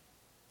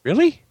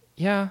 Really?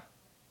 Yeah.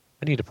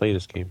 I need to play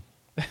this game.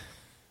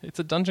 It's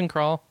a dungeon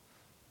crawl.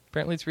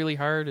 Apparently it's really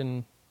hard,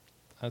 and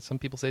some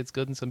people say it's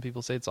good, and some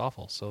people say it's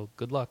awful, so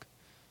good luck.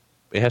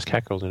 It has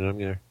cat girls in it. I'm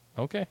there.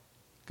 Okay.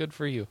 Good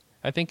for you.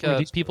 I think Who are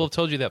these people have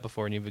told you that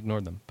before, and you've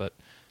ignored them, but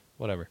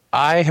whatever.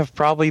 I have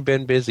probably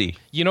been busy.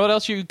 You know what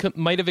else you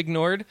might have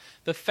ignored?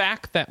 The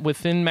fact that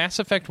within Mass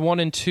Effect 1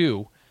 and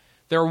 2,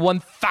 there are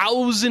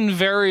 1,000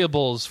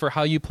 variables for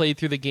how you play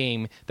through the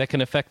game that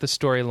can affect the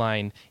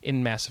storyline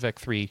in Mass Effect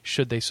 3,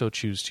 should they so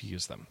choose to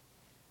use them.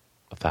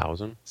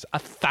 1,000?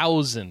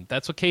 1,000.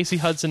 That's what Casey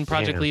Hudson,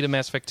 project Damn. lead of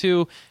Mass Effect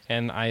 2,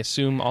 and I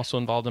assume also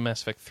involved in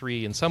Mass Effect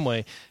 3 in some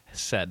way,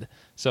 said.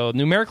 So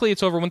numerically,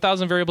 it's over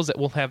 1,000 variables that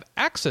we'll have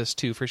access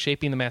to for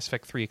shaping the Mass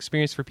Effect 3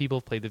 experience for people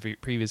who've played the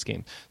previous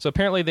game. So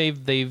apparently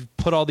they've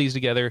put all these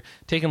together,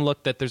 taken a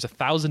look that there's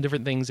 1,000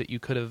 different things that you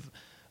could have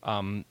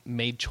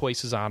made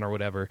choices on or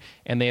whatever,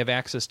 and they have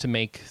access to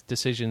make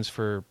decisions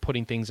for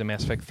putting things in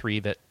Mass Effect 3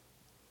 that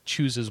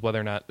chooses whether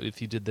or not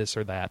if you did this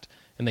or that,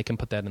 and they can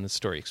put that in the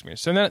story experience.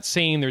 So they're not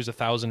saying there's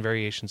 1,000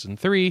 variations in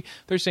 3.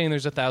 They're saying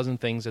there's 1,000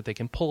 things that they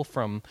can pull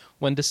from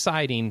when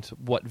deciding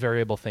what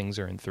variable things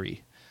are in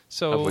 3.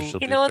 So Of which there'll You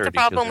be know what the 30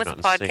 'cause problem they're with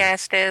the not in sync.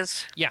 podcast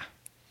is? yeah,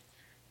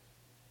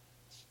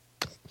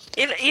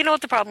 You know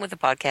what the problem with the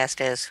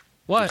podcast is?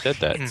 Who what? said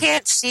that? You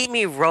can't see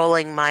me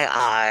rolling my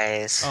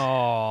eyes.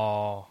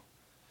 Oh,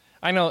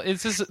 I know.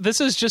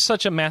 This is just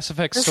such a Mass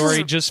Effect This story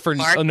is just for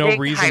no marketing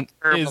reason, isn't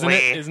hyperbole.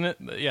 it? Isn't it?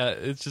 Yeah,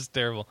 it's just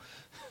terrible.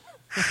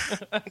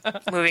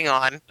 Moving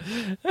on.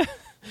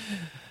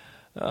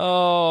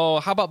 Oh,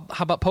 how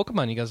about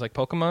Pokemon? You guys like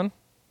Pokemon?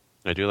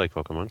 I do like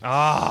Pokemon.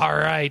 All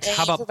right.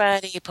 How about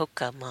Everybody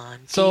Pokemon.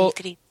 So,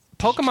 Dee-dee-dee.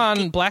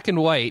 Pokemon Black and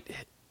White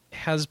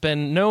has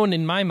been known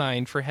in my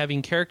mind for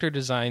having character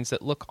designs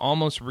that look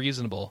almost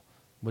reasonable,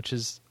 which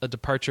is a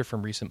departure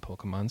from recent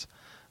Pokemons.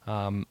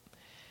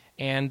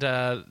 And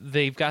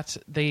they've got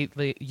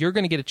you're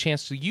going to get a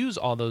chance to use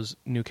all those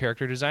new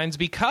character designs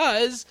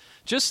because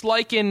just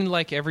like in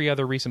every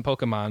other recent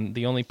Pokemon,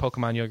 the only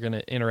Pokemon you're going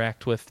to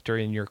interact with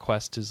during your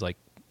quest is like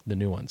the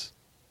new ones.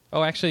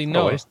 Oh, actually,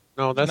 no. Always?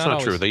 No, that's not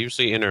true. always. They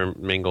usually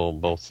intermingle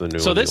both the new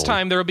So and the this old.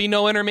 time there will be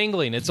no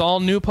intermingling. It's all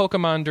new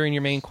Pokemon during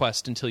your main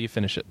quest until you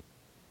finish it.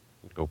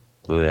 Go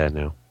do that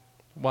now.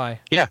 Why?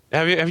 Yeah.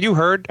 Have you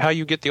heard how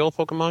you get the old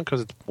Pokemon?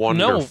 Because it's No.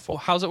 wonderful.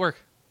 How's it work?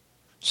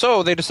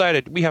 So they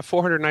decided we have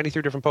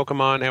 493 different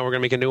Pokemon, and we're going to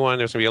make a new one.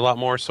 There's going to be a lot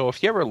more. So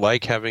if you ever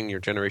like having your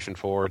Generation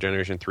 4 or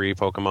Generation 3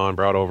 Pokemon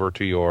brought over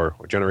to your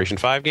Generation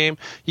 5 game,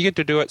 you get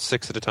to do it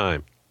 6 at a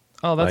time.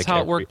 Oh, that's like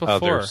how it worked every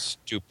before. Other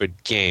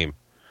stupid game.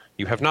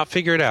 You have not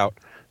figured out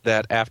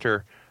that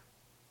after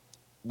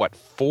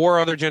 4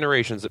 other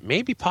generations, that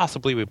maybe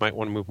possibly we might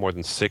want to move more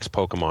than 6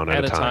 Pokemon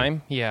at a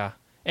time. Yeah.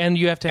 And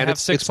you have to And have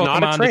 6 it's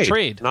not a Pokemon trade. to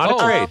trade. Not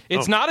a trade.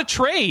 It's No. not a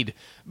trade.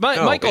 But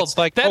No, Michael, it's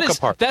like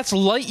that's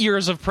light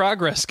years of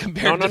progress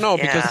compared to... No,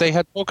 because they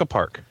had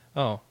Pokepark.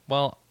 Oh,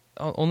 well,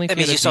 only if That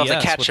you means had you a still have to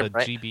DS catch with them, a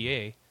right?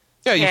 GBA.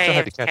 Yeah, you Yeah, still you have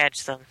have to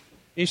catch. them.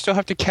 You still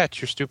have to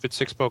catch your stupid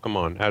 6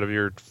 Pokemon out of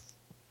your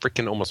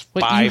freaking almost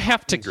Wait, 500. you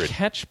have to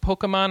catch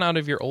Pokemon out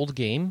of your old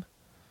game?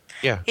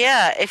 Yeah.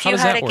 Yeah, if How you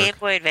does had that a work? Game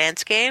Boy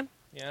Advance game,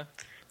 Yeah.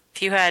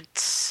 if you had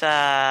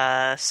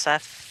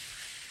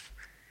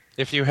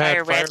If you had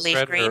Fire Red, Leaf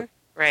or- Green,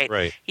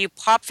 right. you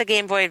pop the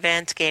Game Boy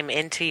Advance game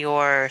into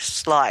your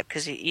slot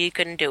because you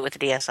couldn't do it with the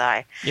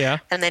DSi, Yeah.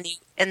 and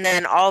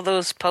then all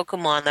those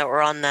Pokemon that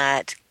were on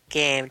that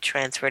game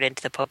transferred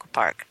into the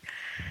Pokepark.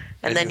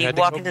 And And then you you had to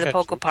walk go into the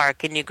catch them.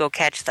 Pokepark and you go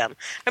catch them.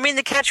 I mean,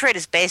 the catch rate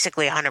is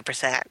basically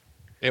 100%.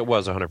 It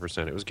was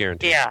 100%. It was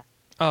guaranteed. Yeah.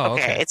 Oh,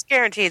 okay. okay. It's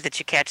guaranteed that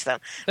you catch them,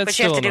 That's but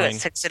you have still to do annoying. it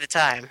 6 at a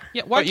time.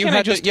 Yeah, why But you can't I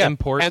had just to,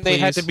 import, and they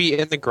had to please? be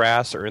in the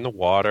grass or in the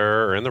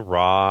water or in the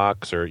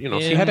rocks or, so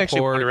you had to actually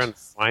Import. run around and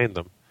find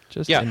them.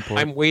 Just Yeah, import.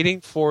 I'm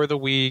waiting for the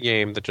Wii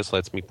game that just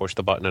lets me push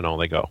the button and all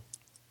they go.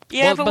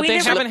 Yeah, but we they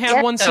never haven't had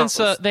get one those.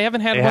 since they haven't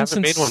had They one haven't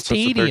since made one since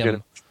the third Stadium.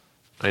 gen.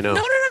 I know.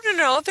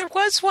 No. There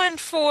was one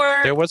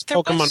for. There was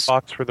Pokemon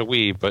Box for the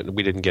Wii, but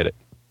we didn't get it.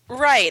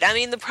 Right. I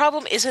mean, the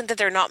problem isn't that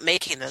they're not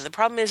making them. The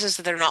problem is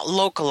that they're not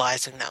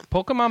localizing them.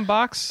 Pokemon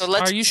Box? So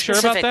let's Are be you sure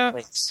about specific, that?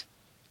 please.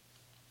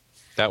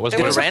 That was There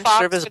Did was a a ranch box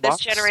service for this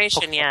box?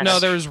 generation, yes. No,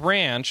 there's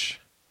Ranch.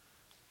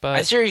 But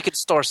I'm sure you could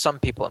store some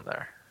people in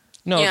there.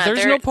 no, Yeah, there's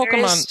there- no there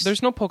Pokemon. is-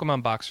 There's no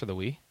Pokemon Box for the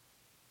Wii.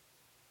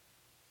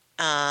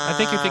 I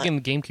think you're thinking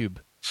the GameCube.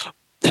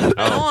 No,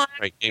 Oh, I'm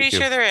right, pretty GameCube.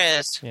 sure there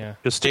is. Yeah.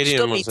 The Still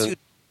Stadium need was in... two.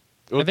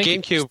 Well, I think-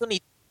 You GameCube... still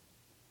need.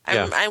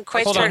 Yeah. I'm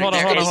quite Hold on, certain hold on,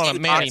 there hold on, is hold two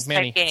on. Manny, box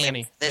Manny, type game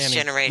Manny, this Manny,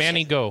 generation.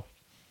 Manny, go.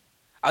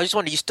 I just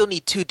wonder. You still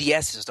need 2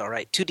 DSs, though,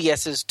 right? 2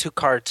 DSs, 2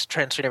 cards,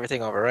 transferring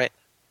everything over, right?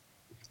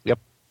 Yep.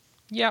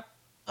 Yep.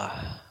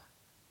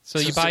 So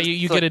you So- buy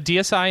you so- get a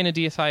DSi and a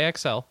DSi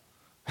XL.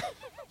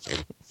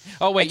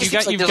 Oh wait, It you just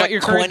got seems like you've there's got like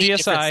your current 20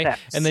 different DSi,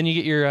 steps. and then you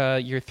get your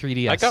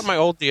 3DS. I got my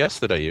old DS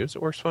that I use.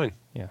 It works fine.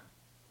 Yeah.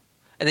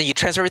 And then you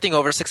transfer everything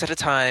over 6 at a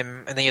time,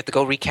 and then you have to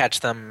go recatch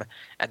them.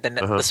 And then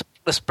Uh-huh.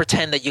 let's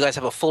pretend that you guys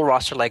have a full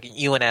roster like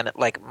you and Anna,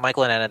 like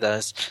Michael and Anna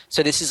does.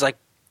 So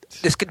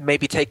this could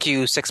maybe take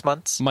you 6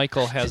 months.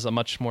 Michael has a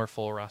much more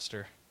full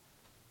roster.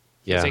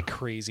 He Yeah. has a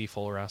crazy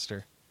full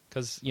roster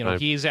because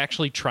I've- he's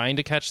actually trying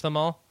to catch them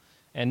all,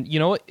 and you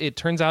know what? It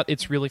turns out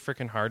it's really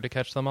freaking hard to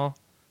catch them all,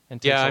 and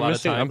takes Yeah, a lot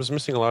of I time. was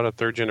missing a lot of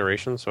 3rd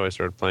generation, so I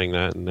started playing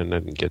that, and then I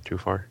didn't get too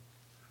far.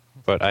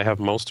 But I have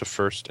most of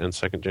 1st and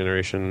 2nd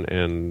generation,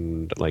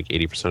 and like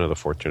 80% of the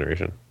 4th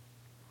generation.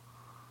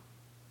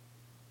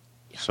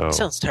 So That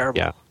sounds terrible.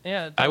 Yeah,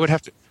 Yeah, it I would does.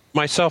 have to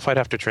myself. I'd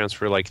have to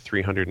transfer like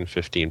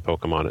 315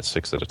 Pokemon at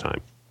 6 at a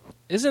time.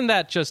 Isn't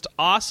that just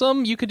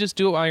awesome? You could just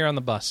do it while you're on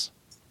the bus.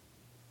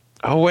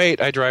 Oh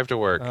wait, I drive to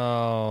work.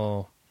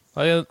 Oh,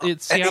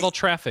 it's Seattle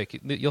traffic.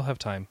 You'll have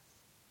time.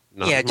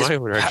 Not Yeah, in just my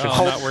direction. Oh,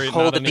 hold, not worried-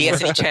 hold not the anymore.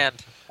 DS in each hand.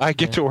 I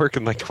get to work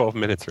in like 12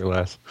 minutes or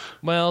less.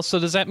 Well, so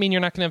does that mean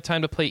you're not going to have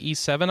time to play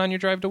E7 on your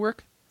drive to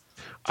work?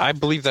 I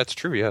believe that's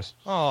true. Yes.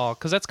 Oh,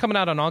 because that's coming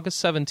out on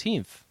August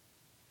 17th.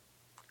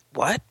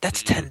 What?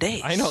 That's 10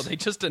 days. I know, they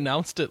just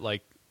announced it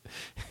like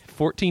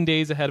 14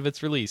 days ahead of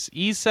its release.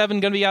 E7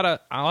 going to be out on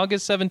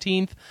August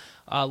 17th.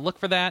 Look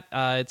for that.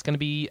 It's going to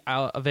be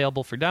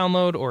available for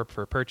download or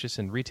for purchase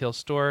in retail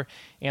store.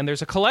 And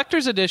there's a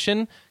collector's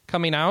edition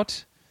coming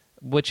out,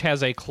 which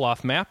has a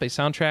cloth map, a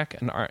soundtrack,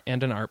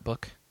 and an art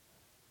book.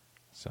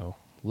 So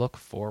look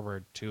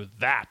forward to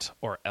that,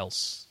 or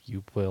else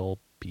you will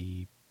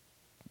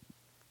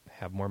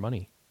have more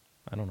money.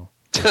 I don't know.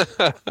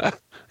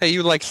 Hey,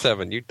 you like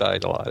 7? You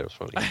died a lot. It was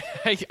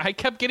funny. I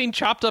kept getting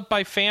chopped up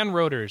by fan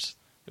rotors.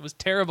 It was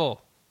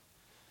terrible.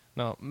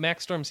 No,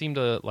 Max Storm seemed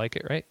to like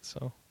it, right?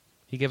 So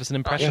he gave us an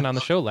impression yeah. on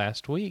the show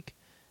last week.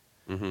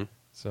 Mm-hmm.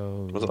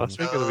 So Was it last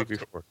week or the week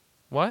before?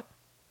 what?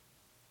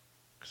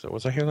 So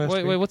was I here last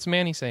week? Wait, what's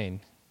Manny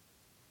saying?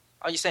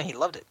 Oh, you're saying he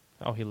loved it?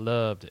 Oh, he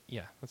loved it.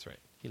 Yeah, that's right.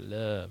 He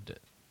loved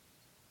it.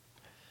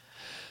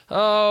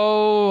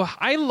 Oh,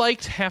 I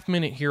liked Half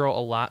Minute Hero a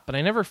lot, but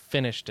I never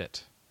finished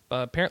it.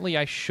 Apparently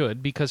I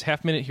should, because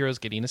Half Minute Hero is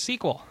getting a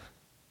sequel.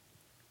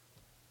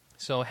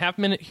 So Half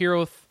Minute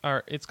Hero,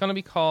 it's going to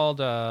be called,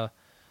 well,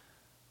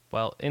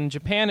 in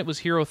Japan it was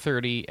Hero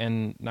 30,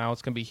 and now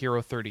it's going to be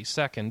Hero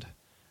 32nd.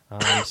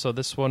 So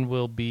this one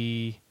will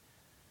be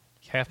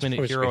Half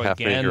Minute Hero Half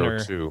Minute again, Hero or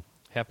 2.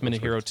 Half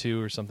Minute Hero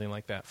 2, or something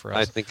like that for us.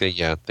 I think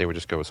they would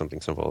just go with something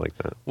simple like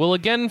that. Will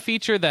again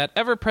feature that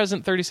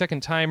ever-present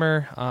 30-second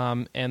timer,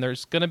 and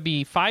there's going to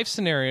be 5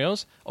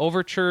 scenarios: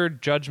 Overture,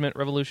 Judgment,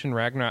 Revolution,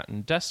 Ragnarok,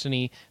 and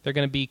Destiny. They're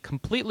going to be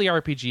completely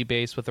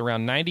RPG-based with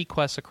around 90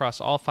 quests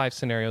across all 5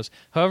 scenarios.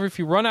 However, if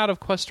you run out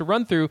of quests to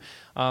run through,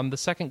 the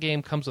second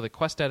game comes with a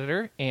quest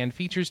editor and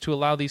features to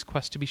allow these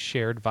quests to be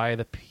shared via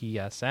the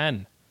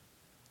PSN.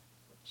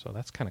 So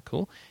that's kind of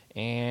cool.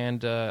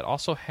 And it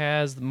also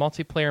has the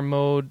multiplayer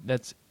mode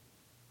that's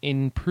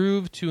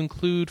improved to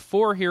include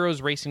 4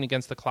 heroes racing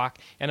against the clock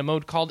and a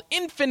mode called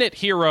Infinite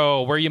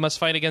Hero, where you must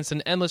fight against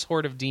an endless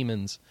horde of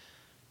demons.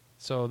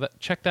 So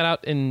check that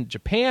out in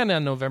Japan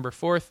on November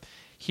 4th.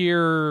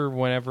 Here,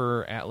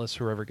 whenever Atlas,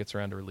 whoever gets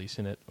around to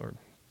releasing it, or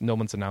no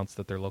one's announced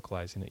that they're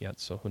localizing it yet,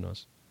 so who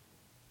knows?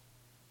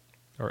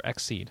 Or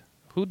Xseed.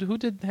 Who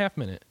did Half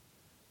Minute?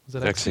 Was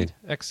it Xseed.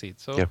 Xseed.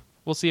 So Yeah.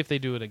 we'll see if they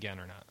do it again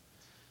or not.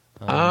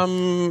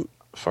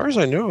 As far as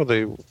I know,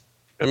 it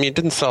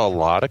didn't sell a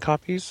lot of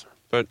copies,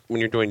 but when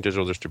you're doing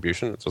digital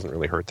distribution, it doesn't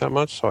really hurt that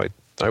much. So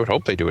I would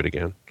hope they do it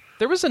again.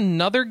 There was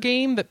another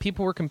game that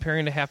people were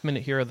comparing to Half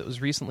Minute Hero that was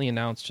recently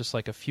announced just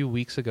like a few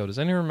weeks ago. Does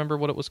anyone remember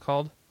what it was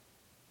called?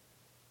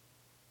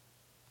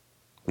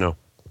 No.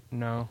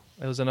 No.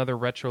 It was another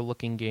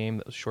retro-looking game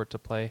that was short to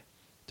play.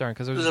 Darn,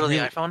 because it was Was it on the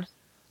really- iPhone?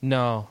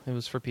 No, it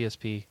was for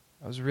PSP.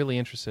 I was really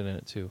interested in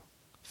it, too.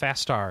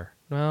 Fast Star.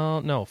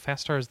 Well, no,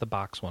 Fast Star is the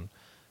box one.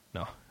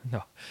 No,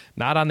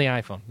 not on the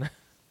iPhone.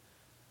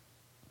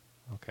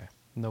 Okay,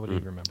 nobody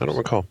remembers. I don't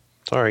recall.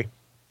 Sorry.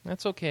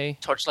 That's okay.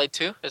 Torchlight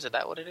 2? Is it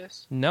that what it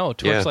is? No,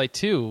 Torchlight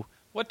 2.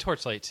 What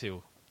Torchlight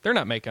 2? They're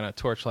not making a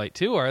Torchlight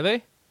 2, are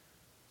they?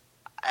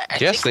 I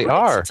Yes, think they we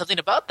are. said something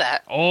about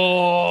that.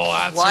 Oh,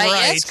 that's Why,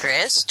 right. yes,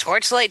 Chris.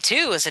 Torchlight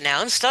 2 was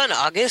announced on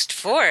August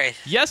 4th.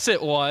 Yes,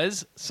 it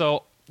was.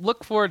 So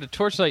look forward to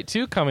Torchlight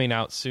 2 coming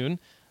out soon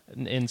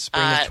in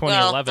spring of 2011.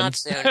 Well, not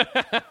soon.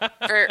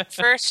 For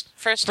first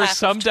For half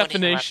some of 2011.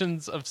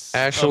 definitions of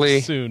Actually,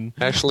 soon.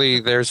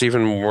 actually, there's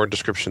even more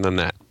description than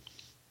that.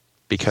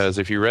 Because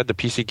if you read the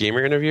PC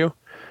Gamer interview,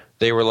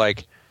 they were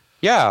like,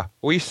 yeah,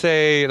 we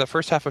say the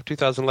first half of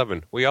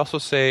 2011. We also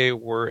say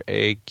we're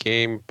a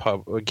game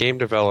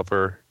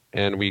developer,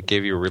 and we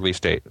gave you a release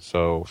date.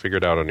 So figure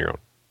it out on your own.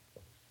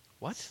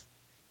 What?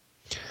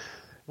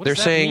 What They're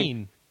does that saying-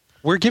 mean?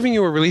 We're giving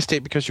you a release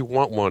date because you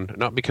want one,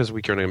 not because we're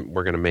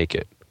gonna make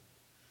it.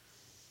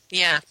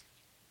 Yeah,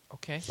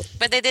 Okay.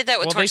 but they did that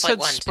with Well, they Torchlight said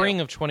 1 spring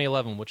too. of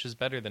 2011, which is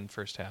better than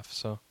first half.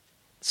 So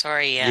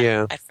Sorry,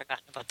 Yeah. I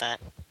forgot about that.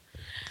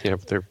 Yeah,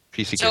 but they're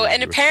PC So, Gamer.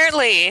 and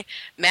apparently,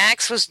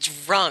 Max was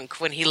drunk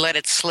when he let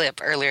it slip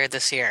earlier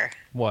this year.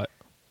 what?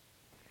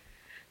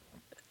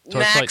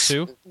 Torchlight Max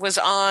 2? was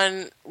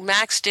on.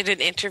 Max did an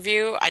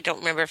interview. I don't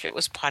remember if it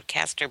was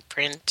podcast or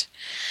print,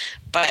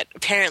 but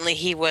apparently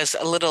he was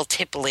a little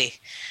tipply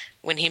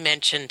when he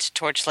mentioned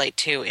Torchlight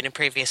 2 in a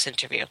previous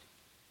interview.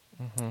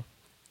 Mm-hmm.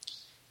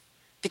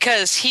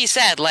 Because he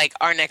said, like,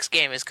 our next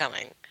game is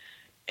coming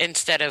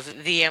instead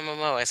of the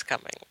MMO is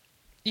coming.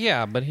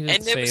 Yeah, but he didn't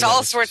And say there was that all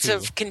was sorts 2.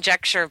 of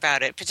conjecture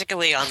about it,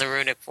 particularly on the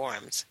Runic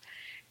forums.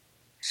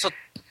 So,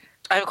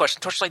 I have a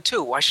question. Torchlight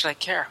 2, why should I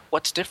care?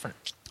 What's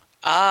different?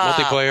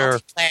 Multiplayer.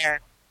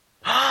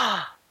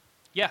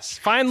 Yes,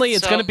 finally,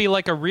 it's So- going to be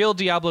like a real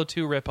Diablo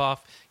 2 ripoff.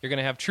 You're going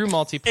to have true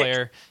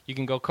multiplayer. You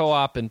can go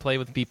co-op and play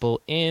with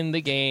people in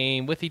the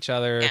game with each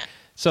other. Yeah.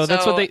 So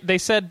that's So- what they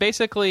said.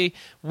 Basically,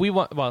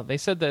 they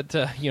said that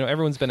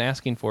everyone's been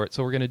asking for it,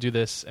 so we're going to do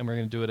this, and we're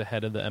going to do it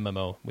ahead of the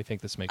MMO. We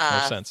think this makes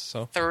more sense.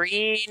 So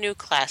 3 new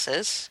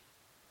classes.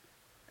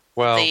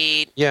 well,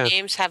 The yeah,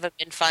 names haven't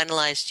been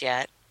finalized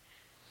yet.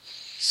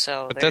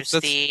 So but there's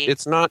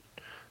it's not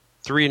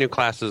 3 new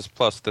classes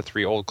plus the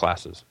 3 old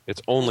classes.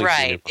 It's only 3 new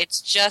right. classes.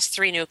 It's just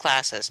 3 new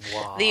classes.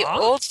 What? The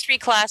old 3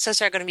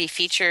 classes are going to be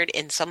featured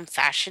in some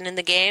fashion in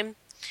the game.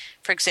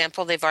 For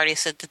example, they've already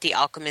said that the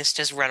alchemist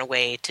has run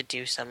away to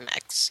do some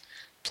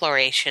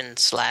exploration /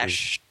 Some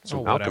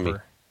whatever. alchemy.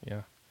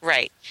 Yeah.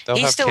 right. They'll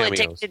He's have still cameos.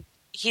 addicted.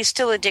 He's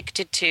still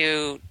addicted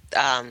to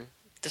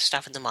the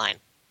stuff in the mine.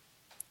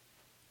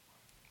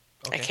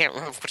 Okay. I can't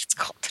remember what it's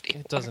called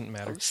anymore. It doesn't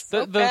matter. I'm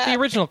so The bad.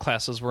 original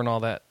classes weren't all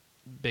that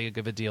big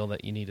of a deal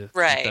that you need to keep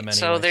them Right. anyway.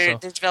 So they're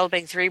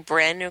developing 3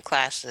 brand new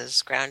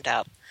classes, ground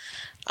up,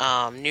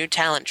 new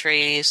talent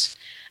trees.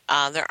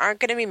 There aren't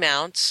going to be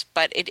mounts,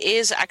 but it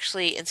is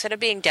actually, instead of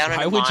being down in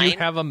why a would mine, you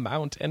have a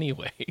mount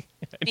anyway?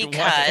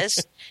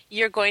 because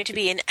you're going to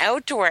be in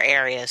outdoor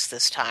areas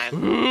this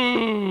time.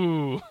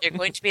 Ooh, You're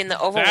going to be in the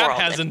overworld. that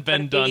and hasn't it's gonna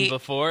been done be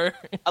before.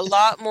 A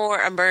lot more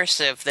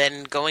immersive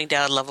than going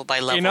down level by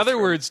level. In other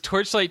through- words,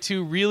 Torchlight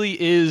 2 really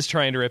is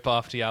trying to rip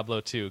off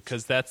Diablo 2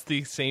 because that's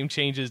the same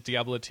changes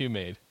Diablo 2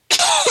 made.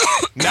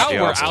 Now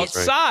Yeah, we're that's right.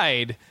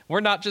 outside.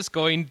 We're not just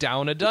going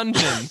down a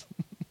dungeon.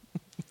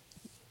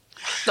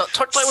 No,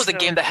 Torchlight was a So-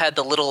 game that had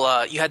the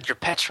little, you had your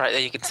pets, right,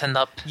 that you could send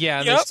up.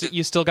 Yeah, Yep.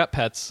 you still got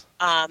pets.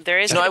 there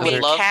is You know, going I to be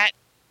would a love- cat.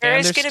 There And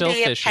is there's going to still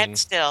be a fishing. pet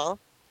still.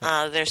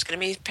 There's going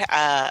to be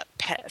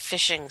pet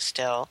fishing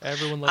still.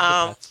 Everyone loves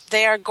the pets.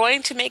 They are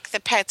going to make the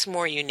pets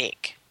more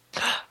unique.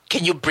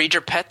 Can you breed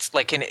your pets?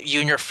 Like, can you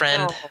and your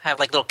friend No. have,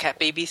 like, little cat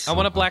babies? I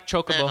want a black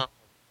chocobo. No.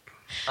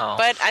 Oh.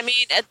 But I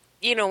mean,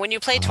 when you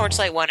play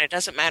Torchlight 1, it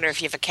doesn't matter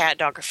if you have a cat,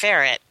 dog, or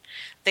ferret.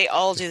 They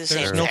all do the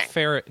There's same no thing.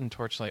 ferret in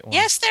Torchlight 1.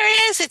 Yes,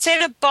 there is. It's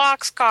in a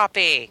box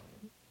copy.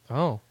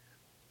 Oh,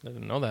 I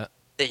didn't know that.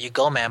 There you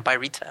go, man. Buy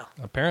retail.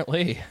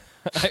 Apparently.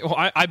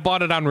 I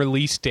bought it on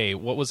release day.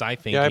 What was I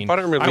thinking? Yeah, I bought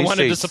it on release I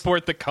wanted to day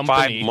support the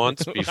company. 5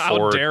 months How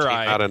before it dare came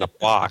I? out in a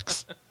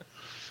box.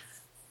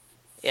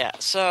 Yeah,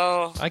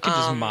 so I could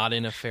just mod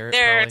in a ferret.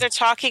 they're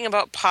talking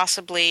about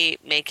possibly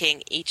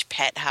making each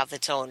pet have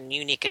its own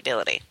unique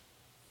ability.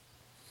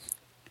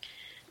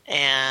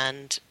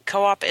 And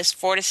co-op is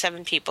 4 to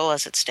 7 people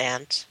as it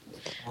stands,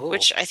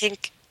 which I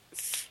think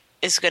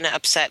is going to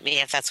upset me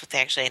if that's what they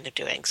actually end up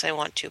doing, because I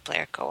want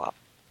 2-player co-op.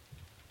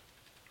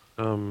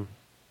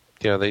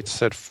 Yeah, they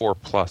said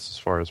 4+ as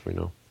far as we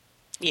know.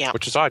 Yeah.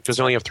 Which is odd, because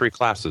they only have 3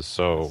 classes,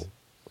 so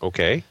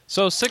okay.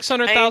 So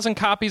 600,000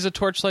 copies of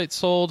Torchlight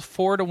sold,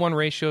 4-to-1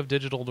 ratio of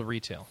digital to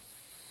retail.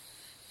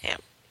 Yeah.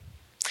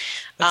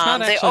 That's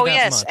not actually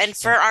that much. And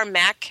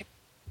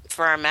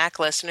for our Mac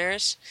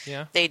listeners,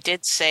 they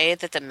did say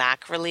that the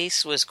Mac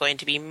release was going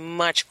to be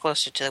much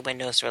closer to the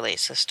Windows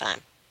release this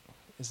time.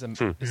 Is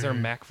there a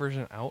Mac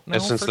version out now?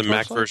 Since the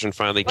Mac version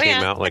finally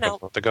came out like a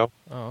month ago.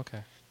 Oh, okay.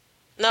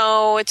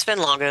 No, it's been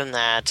longer than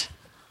that.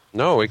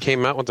 No, it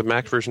came out with the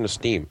Mac version of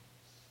Steam.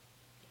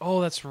 Oh,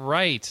 that's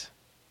right.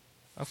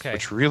 Okay.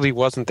 Which really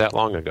wasn't that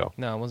long ago.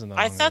 No, it wasn't that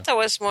long ago. I thought that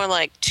was more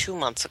like 2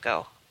 months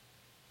ago.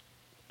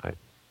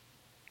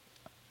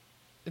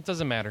 It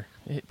doesn't matter.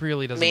 It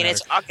really doesn't matter.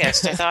 It's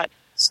August. I thought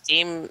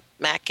Steam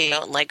Mac came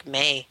out in like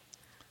May.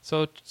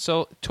 So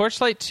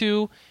Torchlight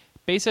 2,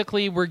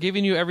 basically we're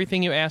giving you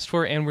everything you asked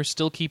for, and we're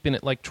still keeping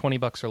it like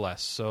 $20 or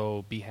less.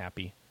 So be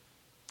happy.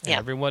 And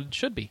everyone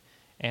should be.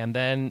 And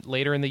then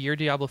later in the year,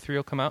 Diablo 3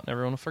 will come out, and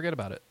everyone will forget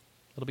about it.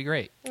 It'll be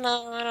great.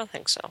 No, I don't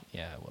think so.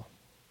 Yeah, it will.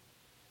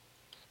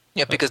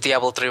 Yeah, because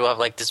Diablo 3 will have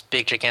like this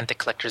big, gigantic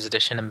collector's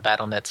edition and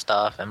BattleNet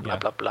stuff and blah,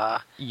 blah,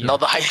 blah. Yeah. No,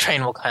 the hype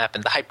train will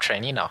happen. The hype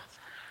train,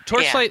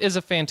 Torchlight is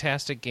a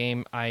fantastic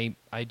game. I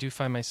do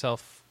find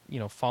myself,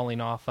 falling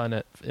off on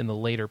it in the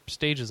later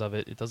stages of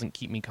it. It doesn't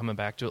keep me coming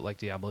back to it like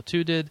Diablo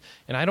 2 did.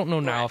 And I don't know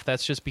now if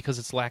that's just because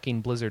it's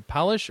lacking Blizzard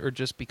polish or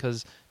just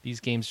because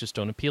these games just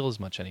don't appeal as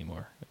much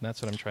anymore. And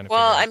that's what I'm trying to figure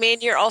out. Well, I mean,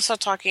 you're also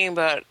talking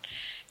about...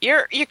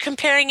 You're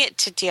comparing it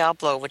to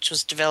Diablo, which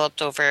was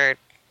developed over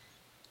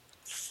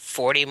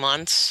 40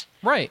 months.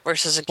 Right.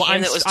 Versus a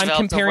game that was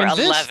developed over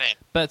 11.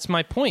 That's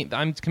my point.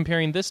 I'm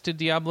comparing this to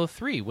Diablo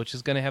 3, which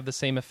is going to have the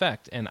same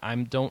effect. And I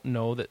don't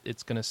know that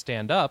it's going to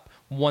stand up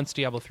once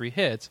Diablo 3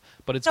 hits,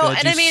 but it's going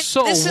to do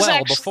so well before. This is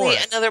actually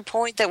another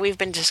point that we've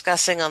been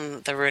discussing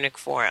on the Runic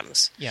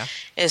forums. Yeah.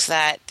 Is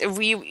that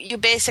you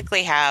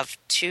basically have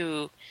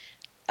 2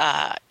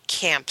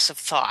 camps of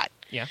thought.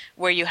 Yeah.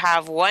 Where you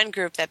have one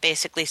group that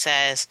basically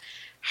says,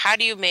 how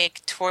do you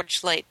make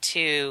Torchlight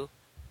 2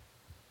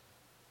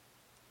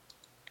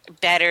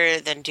 better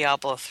than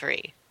Diablo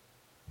 3?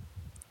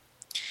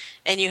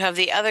 And you have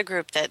the other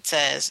group that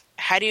says,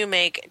 how do you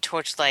make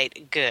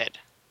Torchlight good?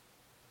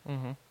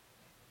 Mm-hmm.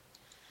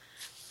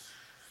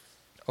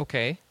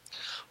 Okay.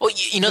 Well,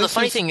 the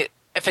funny thing,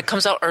 if it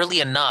comes out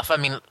early enough, I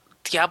mean,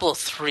 Diablo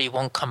 3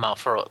 won't come out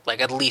for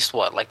like at least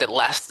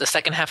the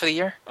second half of the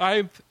year?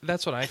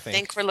 That's what I think. I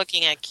think we're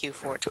looking at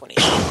Q4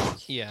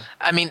 2020. Yeah.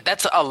 I mean,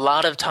 that's a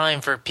lot of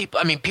time for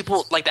people. I mean,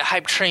 people like the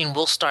hype train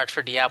will start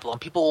for Diablo,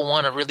 and people will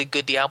want a really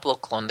good Diablo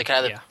clone. They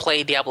can either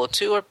play Diablo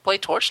 2 or play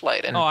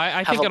Torchlight. And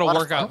I think it'll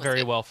work out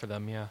very well for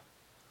them, yeah.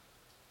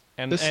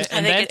 And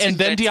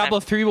then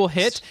Diablo 3 will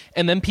hit,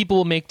 and then people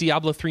will make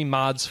Diablo 3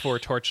 mods for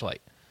Torchlight.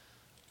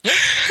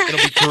 It'll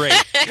be great.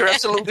 You're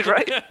absolutely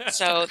right.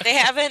 So they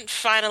haven't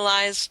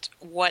finalized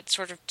what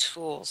sort of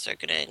tools they're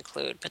going to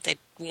include, but they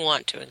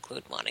want to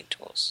include modding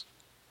tools.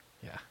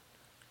 Yeah.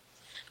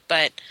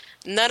 But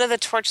none of the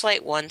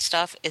Torchlight 1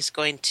 stuff is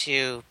going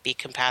to be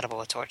compatible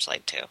with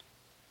Torchlight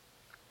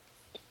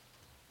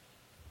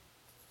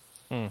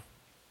 2.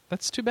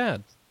 That's too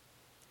bad.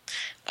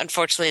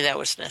 Unfortunately, that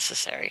was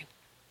necessary.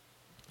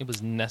 It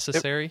was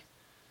necessary?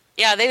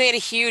 Yeah, they made a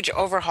huge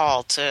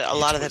overhaul to a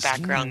lot of the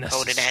background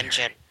code and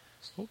engine.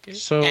 Okay.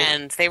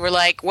 And they were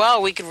like,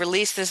 well, we could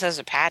release this as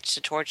a patch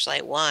to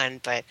Torchlight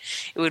 1, but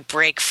it would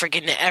break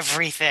friggin'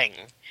 everything.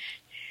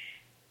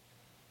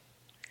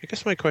 I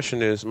guess my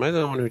question is, am I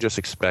the one who just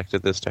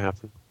expected this to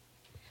happen?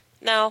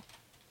 No.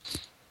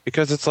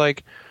 Because it's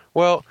like,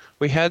 well,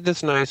 we had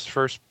this nice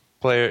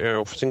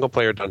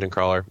single-player dungeon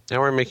crawler, now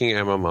we're making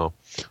an MMO.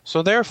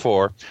 So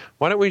therefore,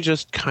 why don't we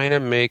just kind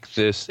of make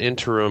this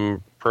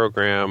interim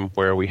program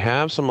where we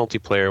have some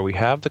multiplayer, we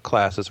have the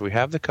classes, we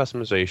have the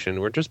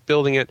customization, we're just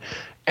building it,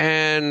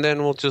 and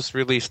then we'll just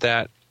release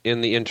that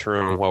in the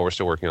interim while we're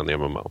still working on the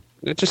MMO.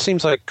 It just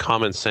seems like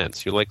common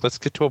sense. You're like, let's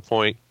get to a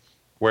point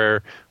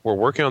where we're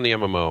working on the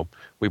MMO,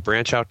 we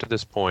branch out to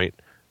this point,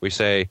 we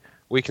say,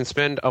 we can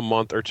spend a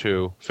month or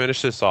 2,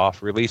 finish this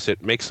off, release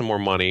it, make some more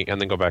money, and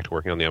then go back to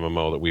working on the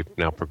MMO that we've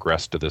now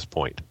progressed to this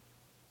point.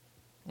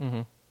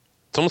 Mm-hmm.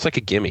 It's almost like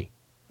a gimme.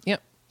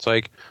 Yep. It's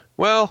like,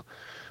 well,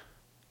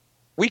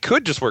 we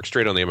could just work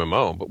straight on the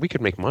MMO, but we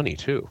could make money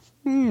too.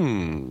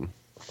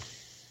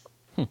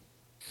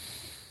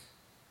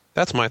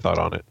 That's my thought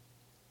on it.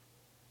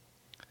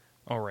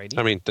 Alrighty.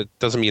 I mean, that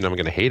doesn't mean I'm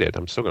going to hate it.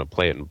 I'm still going to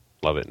play it and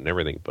love it and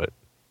everything, but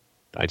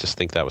I just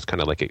think that was kind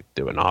of like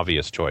an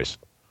obvious choice.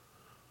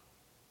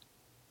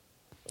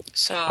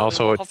 So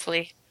also,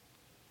 hopefully...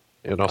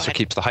 It also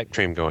keeps the hype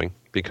train going.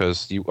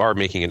 because you are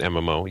making an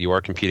MMO. You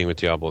are competing with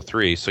Diablo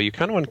 3, so you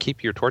kind of want to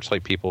keep your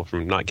Torchlight people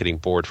from not getting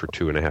bored for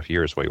 2.5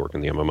 years while you work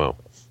in the MMO.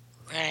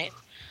 Right.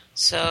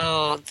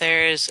 So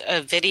there's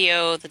a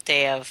video that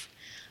they have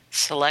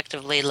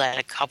selectively let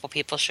a couple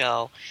people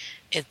show.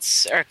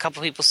 Or a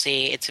couple people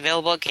see. It's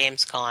available at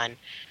Gamescom.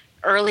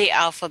 Early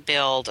alpha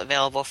build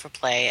available for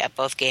play at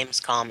both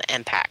Gamescom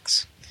and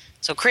PAX.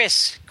 So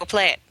Chris, go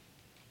play it.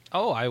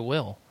 Oh, I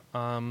will.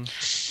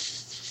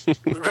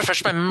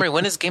 Refresh my memory.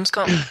 When is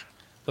Gamescom?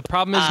 The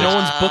problem is no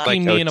one's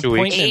booking me an 2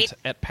 weeks. appointment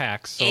at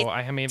PAX, so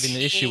I am having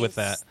an issue with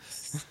that.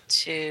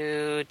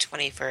 To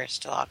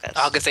 21st of August.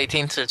 August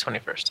 18th to the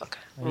 21st. Okay.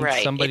 I need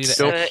Right. somebody It's,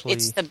 to actually...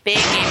 it's the big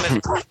game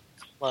of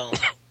Cologne.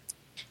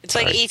 It's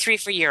like E3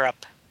 for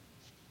Europe.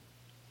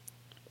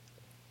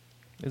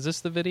 Is this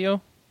the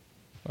video?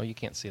 Oh, you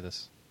can't see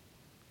this.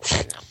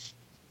 There's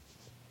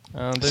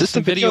this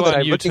some the video video that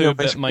on I'm looking YouTube at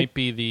my that screen? might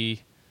be the...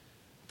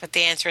 But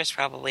the answer is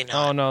probably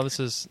not. Oh, no,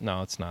 it's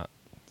not.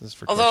 This is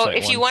for Although, Torchlight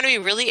if you 1. want to be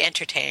really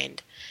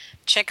entertained,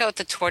 check out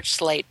the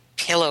Torchlight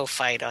pillow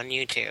fight on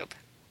YouTube.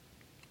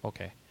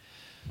 Okay.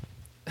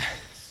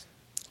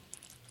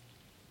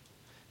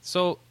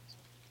 So,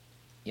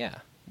 yeah,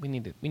 we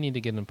need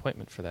to get an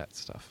appointment for that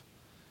stuff.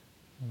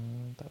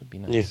 That would be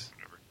nice.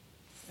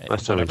 Yeah.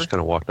 Last time I just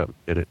kind of walked up and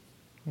did it.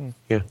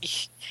 Yeah.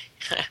 It's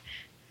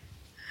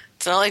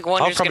not like I'll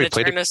Wonder's going probably to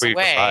play turn it us for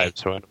away. 5,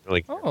 so I don't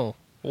really... Oh,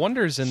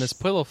 Wonder's in this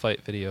pillow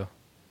fight video.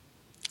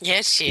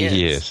 Yes, she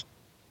is.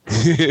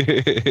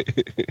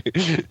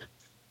 Yes.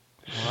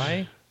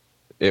 Why?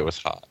 It was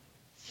hot.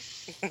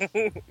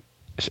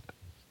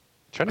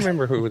 Trying to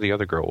remember who the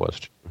other girl was.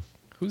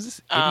 Who's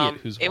this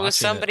idiot who's It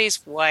was watching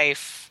somebody's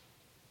wife.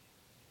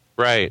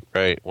 Right.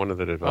 One of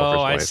the developers'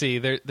 Oh, I wives. see.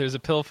 There's a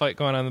pillow fight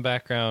going on in the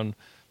background,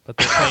 but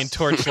they're playing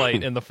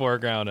Torchlight in the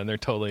foreground, and they're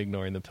totally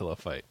ignoring the pillow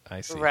fight.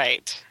 I see.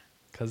 Right.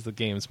 Because the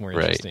game's more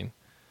Right. interesting.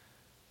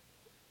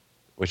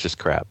 Which is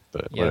crap,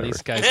 but Yeah, whatever.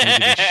 these guys need to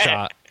get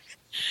shot.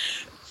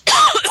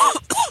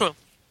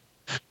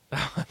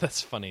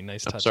 That's funny.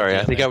 Nice touch. I'm sorry,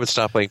 I think I would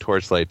stop playing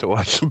Torchlight to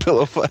watch some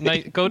pillow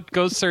fight.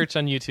 Go search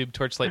on YouTube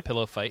Torchlight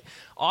Pillow Fight.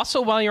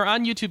 Also, while you're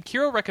on YouTube,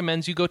 Kiro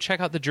recommends you go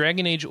check out the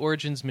Dragon Age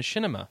Origins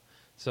Machinima.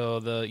 So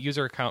the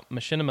user account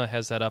Machinima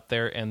has that up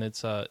there, and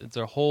it's a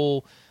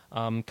whole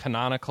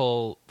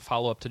canonical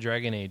follow-up to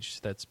Dragon Age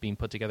that's being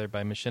put together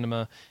by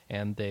Machinima,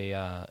 and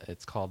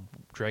it's called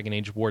Dragon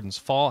Age Warden's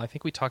Fall. I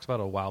think we talked about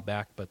it a while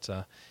back, but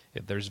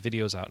there's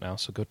videos out now,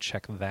 so go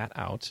check that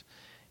out.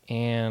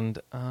 And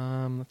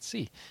let's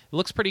see. It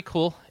looks pretty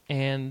cool.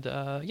 And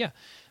yeah.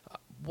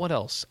 What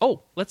else?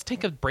 Oh, let's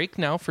take a break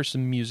now for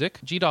some music.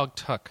 G-Dog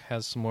Tuck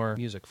has some more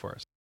music for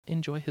us.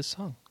 Enjoy his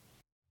song.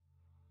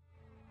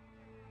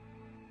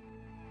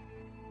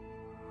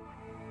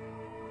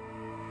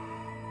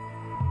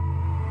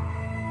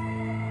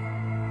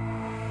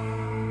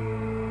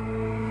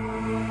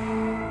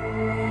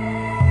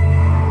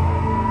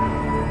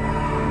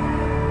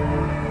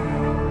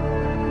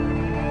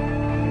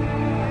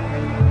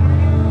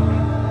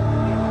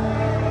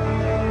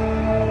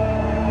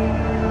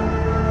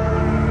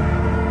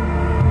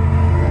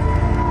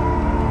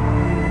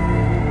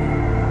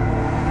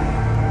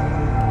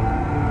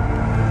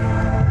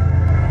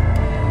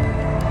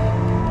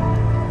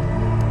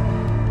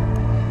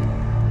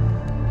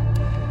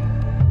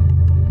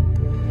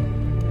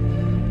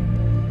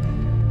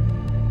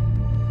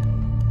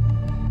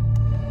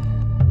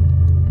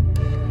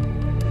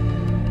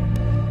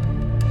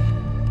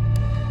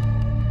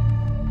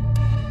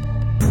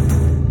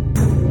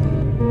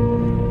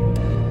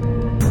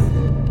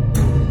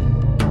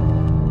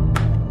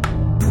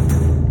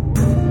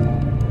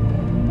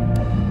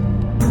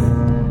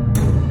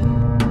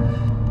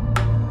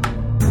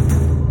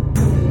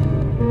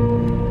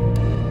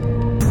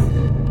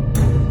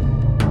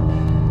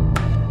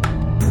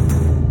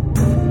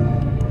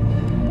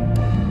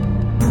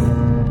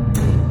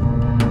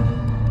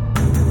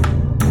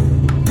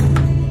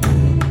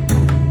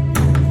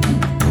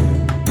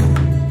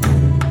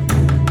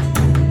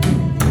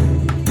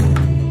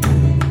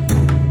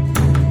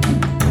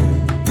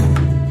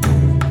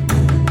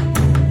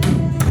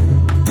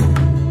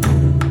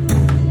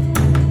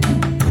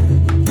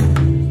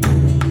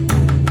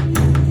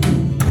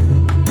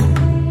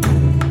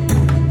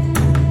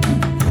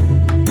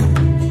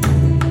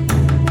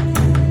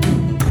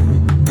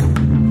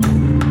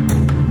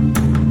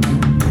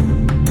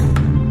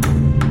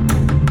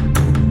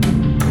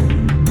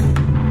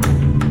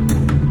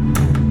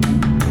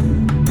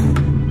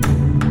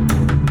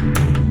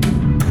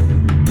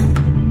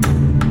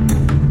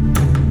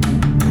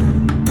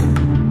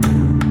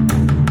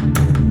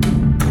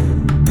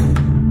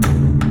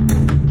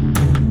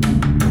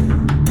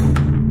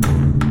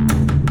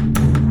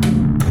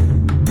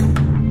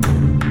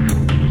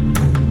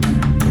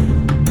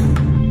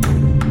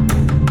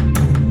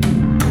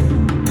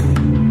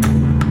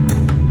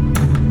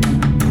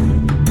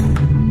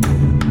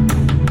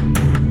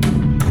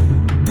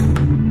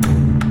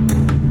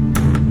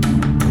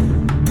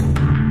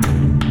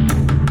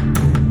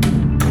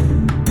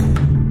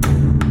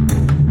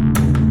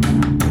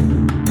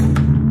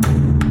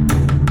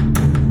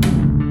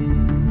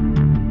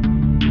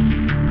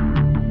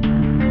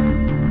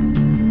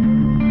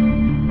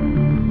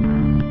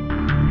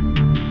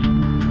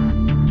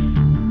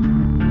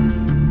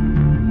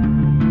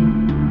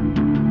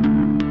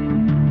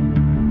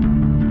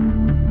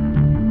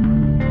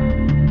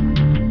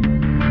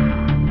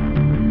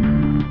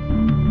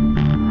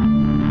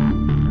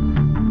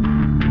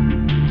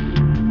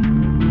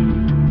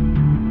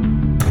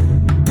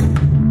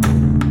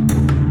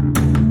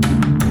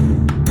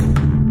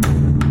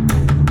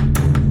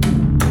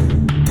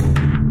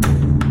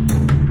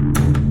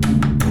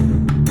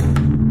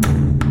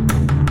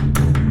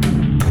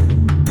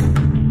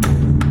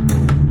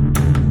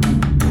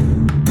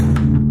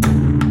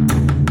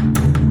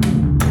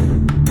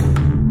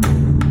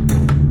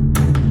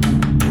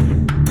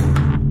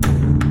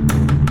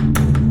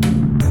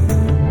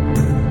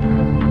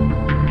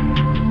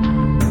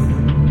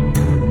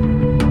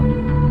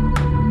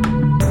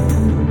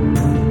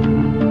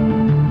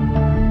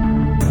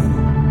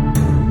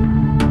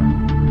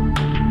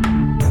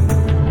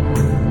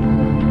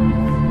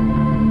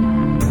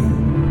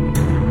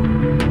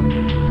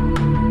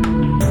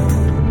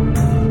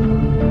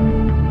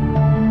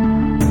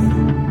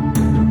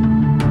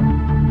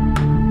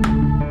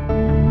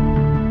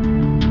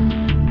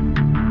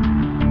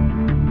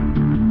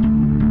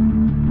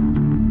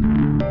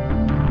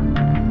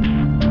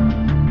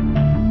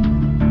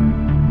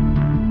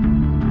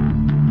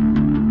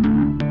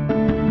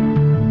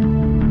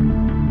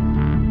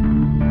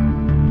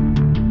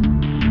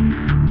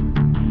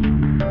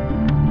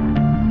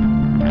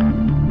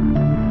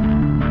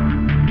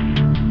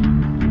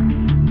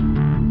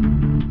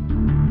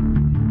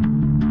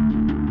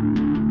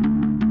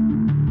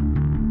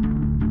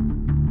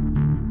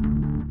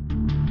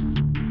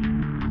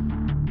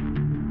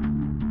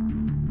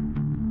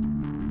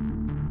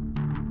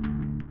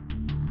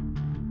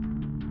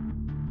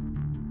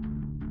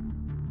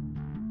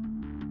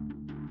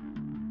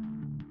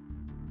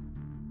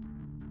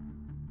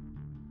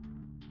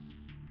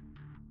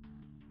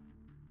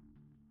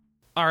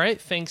 All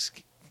right, thanks,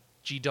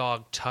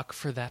 G-Dog Tuck,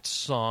 for that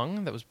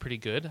song. That was pretty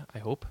good, I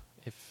hope.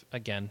 If,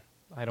 again,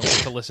 I don't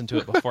get to listen to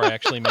it before I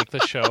actually make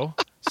the show.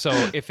 So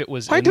if it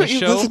was Why in the don't you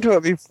show... listen to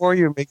it before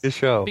you make the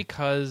show?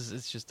 Because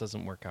it just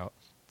doesn't work out.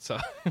 So,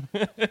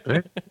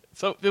 Right?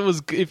 so it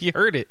was. If you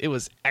heard it, it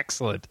was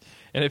excellent.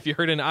 And if you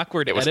heard an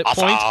awkward It was edit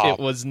awesome. point,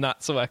 it was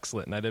not so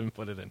excellent, and I didn't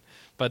put it in.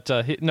 But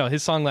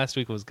his song last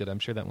week was good. I'm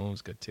sure that one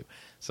was good too.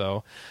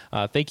 So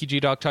thank you,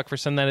 G-Dog Tuck, for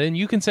sending that in.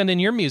 You can send in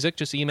your music.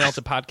 Just email it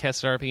to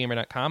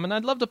podcast@rpgamer.com, and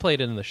I'd love to play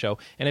it in the show.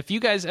 And if you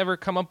guys ever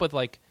come up with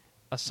like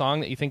a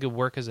song that you think would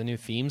work as a new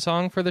theme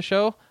song for the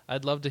show,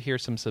 I'd love to hear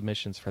some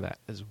submissions for that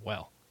as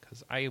well,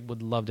 because I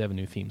would love to have a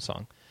new theme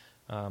song.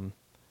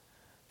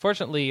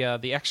 Fortunately,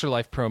 the Extra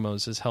Life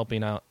promos is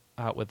helping out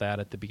with that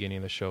at the beginning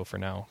of the show for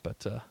now.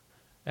 But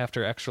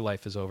after Extra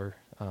Life is over,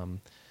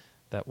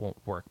 that won't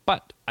work.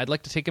 But I'd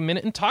like to take a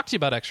minute and talk to you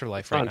about Extra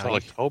Life Not right until now.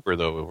 October,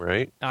 though,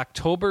 right?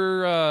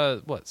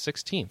 October,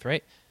 16th,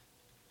 right?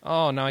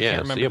 Oh, now I Yeah, can't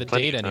so remember you have the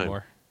plenty date of time.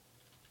 anymore.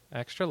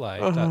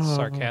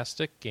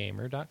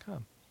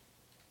 extralife.sarcasticgamer.com.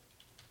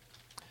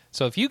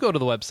 So if you go to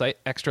the website,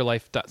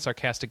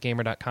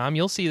 extralife.sarcasticgamer.com,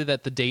 you'll see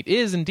that the date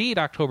is indeed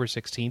October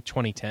 16th,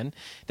 2010,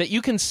 that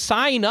you can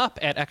sign up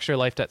at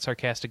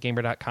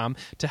extralife.sarcasticgamer.com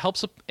to help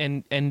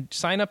and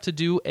sign up to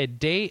do a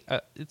day.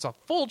 It's a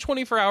full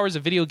 24 hours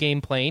of video game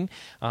playing,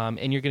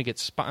 and you're going to get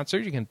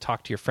sponsored. You're going to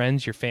talk to your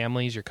friends, your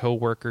families, your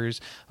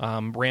coworkers,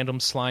 random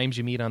slimes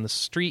you meet on the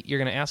street. You're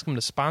going to ask them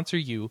to sponsor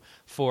you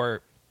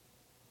for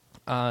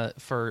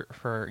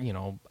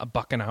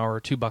 $1 an hour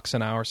or $2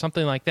 an hour,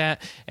 something like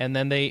that, and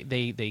then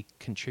they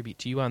contribute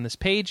to you on this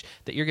page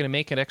that you're going to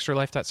make at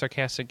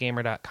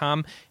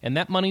extralife.sarcasticgamer.com, and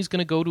that money's going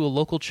to go to a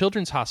local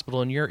children's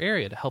hospital in your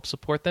area to help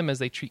support them as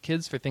they treat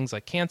kids for things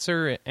like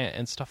cancer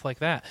and stuff like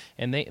that.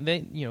 And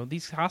they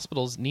these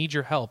hospitals need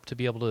your help to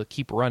be able to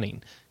keep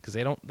running, because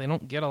they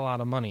don't get a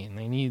lot of money, and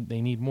they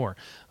need more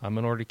in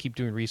order to keep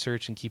doing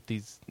research and keep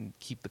the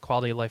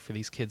quality of life for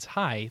these kids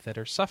high that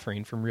are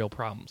suffering from real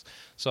problems.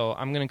 So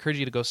I'm going to encourage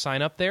you to go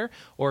sign up there,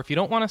 or if you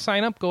don't want to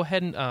sign up, go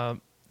ahead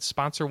and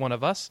sponsor one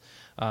of us.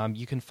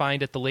 You can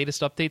find at the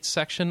latest updates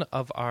section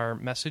of our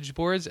message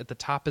boards. At the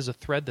top is a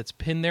thread that's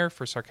pinned there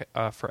for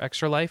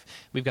Extra Life.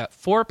 We've got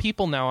 4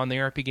 people now on the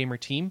RP Gamer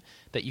team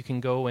that you can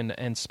go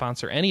and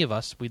sponsor any of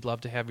us. We'd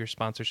love to have your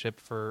sponsorship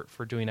for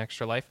doing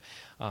Extra Life.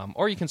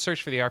 Or you can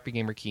search for the RP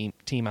Gamer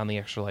team on the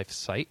Extra Life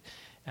site.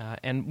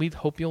 And we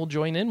hope you'll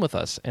join in with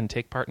us and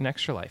take part in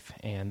Extra Life.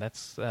 And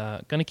that's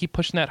going to keep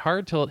pushing that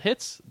hard till it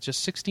hits.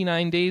 Just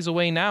 69 days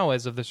away now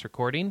as of this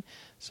recording.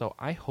 So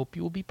I hope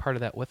you will be part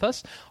of that with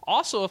us.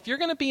 Also, if you're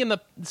going to be in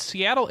the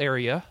Seattle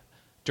area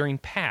during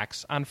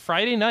PAX, on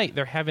Friday night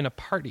they're having a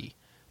party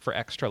for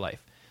Extra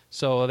Life.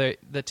 So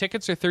the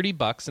tickets are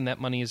 $30, and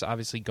that money is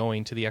obviously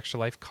going to the Extra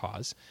Life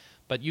cause.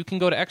 But you can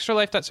go to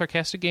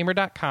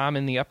extralife.sarcasticgamer.com.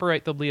 In the upper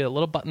right, there'll be a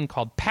little button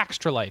called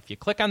Paxtra Life. You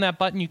click on that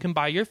button, you can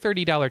buy your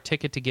 $30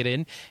 ticket to get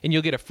in, and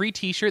you'll get a free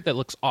T-shirt that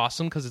looks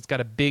awesome because it's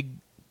got a big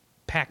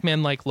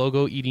Pac-Man-like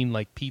logo eating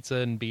like pizza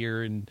and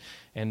beer and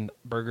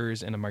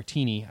burgers and a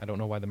martini. I don't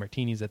know why the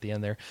martini's at the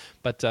end there,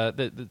 but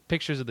the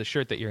pictures of the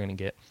shirt that you're going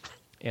to get.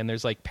 And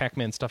there's like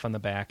Pac-Man stuff on the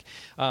back.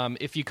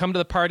 If you come to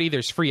the party,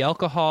 there's free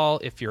alcohol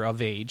if you're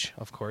of age,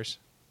 of course.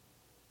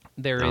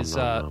 There is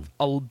a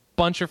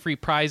bunch of free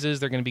prizes.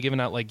 They're going to be giving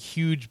out like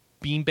huge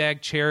beanbag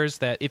chairs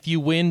that if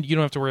you win, you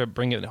don't have to worry about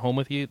bringing it home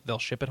with you. They'll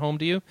ship it home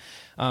to you.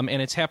 And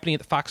it's happening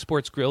at the Fox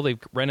Sports Grill. They've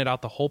rented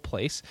out the whole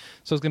place.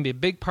 So it's going to be a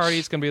big party.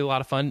 It's going to be a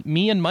lot of fun.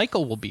 Me and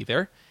Michael will be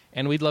there,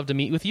 and we'd love to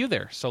meet with you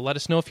there. So let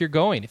us know if you're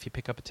going. If you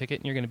pick up a ticket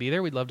and you're going to be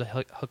there, we'd love to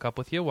hook up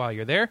with you while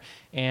you're there.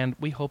 And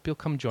we hope you'll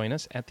come join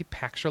us at the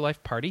Paxtra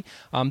Life party.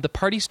 The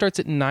party starts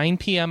at 9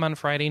 p.m. on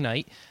Friday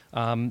night.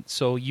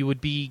 So you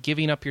would be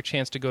giving up your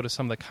chance to go to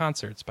some of the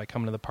concerts by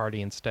coming to the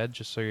party instead,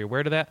 just so you're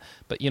aware of that.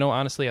 But,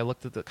 honestly, I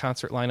looked at the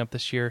concert lineup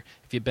this year.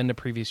 If you've been to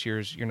previous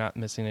years, you're not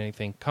missing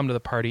anything. Come to the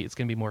party. It's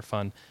going to be more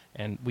fun,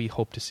 and we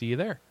hope to see you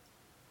there.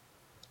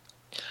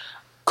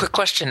 Quick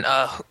question.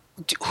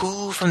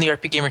 Who from the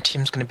RP Gamer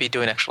team is going to be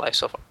doing Extra Life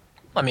so far?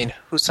 I mean,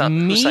 who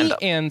signed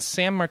up? Me and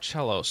Sam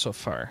Marcello so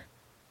far.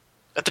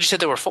 I thought you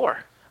said there were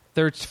 4.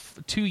 There's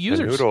 2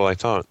 users. Noodle, I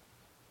thought.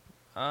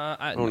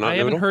 I Noodle?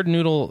 haven't heard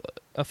Noodle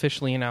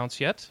officially announced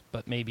yet,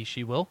 but maybe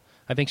she will.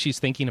 I think she's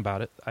thinking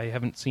about it. I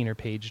haven't seen her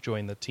page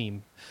join the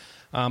team.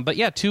 But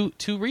yeah, two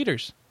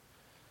readers.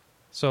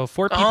 So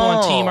 4 people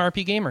on Team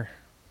RP Gamer.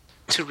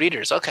 2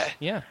 readers, okay.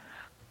 Yeah.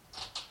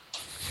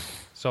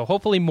 So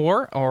hopefully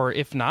more, or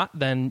if not,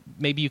 then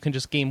maybe you can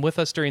just game with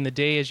us during the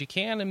day as you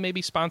can and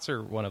maybe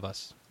sponsor one of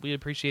us. We'd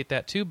appreciate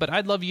that too, but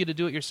I'd love you to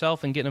do it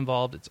yourself and get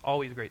involved. It's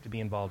always great to be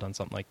involved on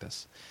something like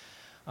this.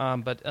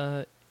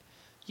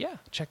 Yeah,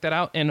 check that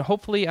out. And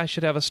hopefully I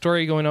should have a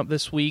story going up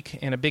this week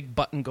and a big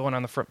button going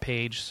on the front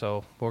page,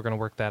 so we're going to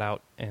work that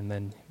out, and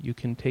then you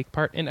can take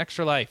part in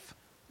Extra Life.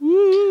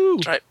 Woo!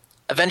 That's right.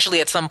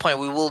 Eventually, at some point,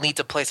 we will need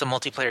to play some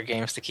multiplayer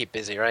games to keep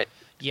busy, right?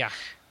 Yeah.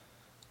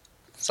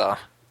 So,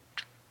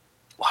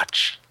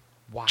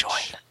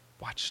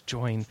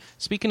 join.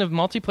 Speaking of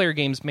multiplayer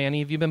games, Manny,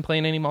 have you been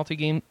playing any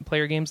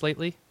multiplayer games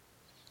lately?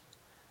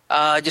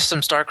 Just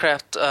some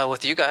StarCraft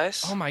with you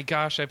guys. Oh my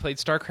gosh, I played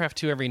StarCraft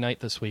 2 every night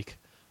this week.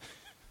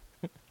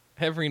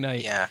 Every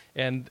night. Yeah.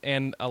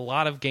 And a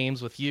lot of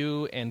games with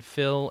you and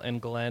Phil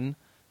and Glenn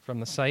from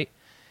the site.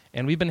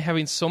 And we've been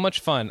having so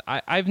much fun.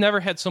 I've never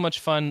had so much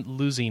fun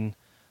losing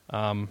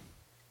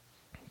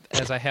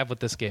as I have with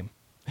this game.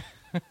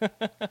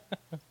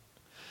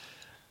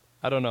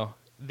 I don't know.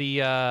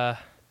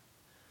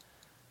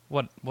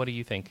 What do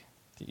you think?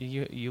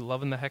 You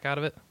loving the heck out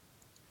of it?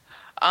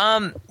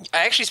 I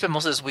actually spent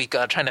most of this week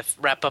trying to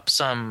wrap up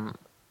some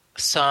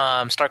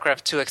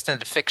StarCraft 2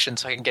 extended fiction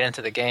so I can get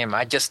into the game.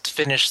 I just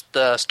finished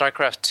the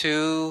StarCraft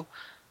 2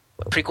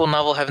 prequel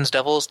novel, Heaven's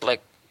Devils,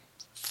 like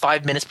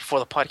 5 minutes before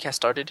the podcast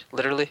started,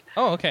 literally.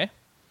 Oh, okay.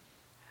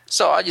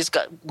 So I just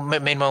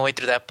made my way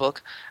through that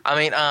book. I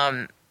mean,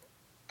 I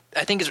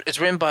think it's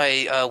written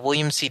by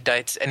William C.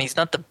 Dietz, and he's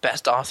not the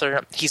best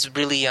author. He's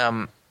really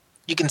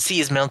you can see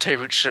his military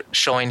roots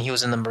showing. He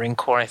was in the Marine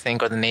Corps, I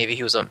think, or the Navy.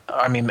 He was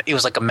he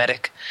was like a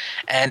medic,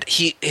 and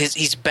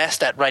he's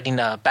best at writing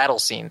battle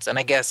scenes. And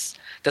I guess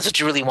that's what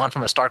you really want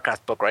from a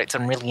StarCraft book, right?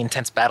 Some really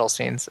intense battle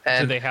scenes.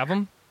 And, do they have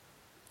them?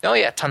 Oh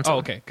yeah, tons. Oh,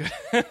 of them. okay,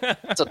 good.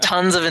 So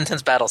tons of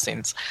intense battle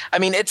scenes. I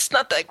mean, it's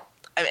not that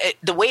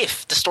the way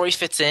the story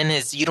fits in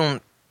is you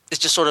don't. It's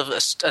just sort of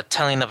a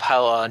telling of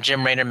how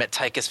Jim Raynor met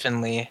Tychus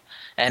Finley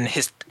and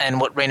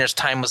what Raynor's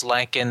time was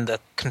like in the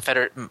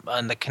Confederate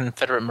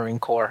Marine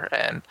Corps,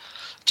 and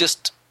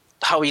just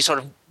how he sort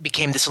of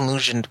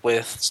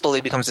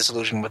slowly becomes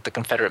disillusioned with the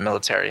Confederate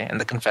military and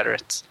the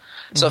Confederates.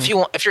 So if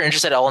you're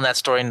interested at all in that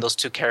story and those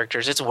two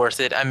characters, it's worth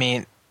it. I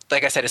mean,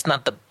 like I said, it's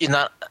not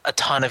a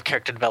ton of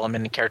character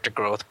development and character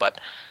growth,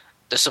 but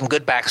there's some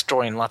good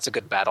backstory and lots of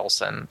good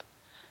battles, and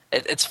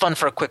it's fun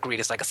for a quick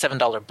read. It's like a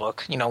 $7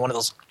 book, one of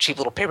those cheap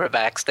little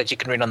paperbacks that you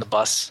can read on the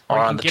bus or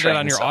on the train. Get it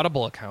on your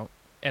Audible account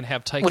and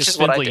have Tychus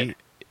Finley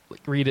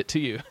read it to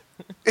you.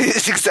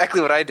 It's exactly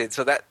what I did.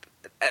 So that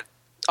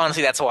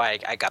honestly, that's why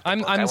I got the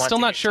book. I'm still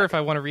not sure if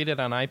I want to read it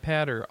on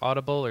iPad or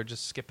Audible or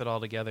just skip it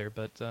all together.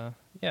 But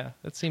yeah,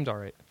 it seemed all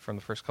right from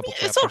the first couple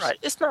chapters. It's all right.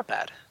 It's not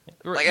bad.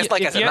 Like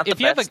I said, not the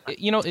best.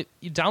 You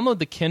download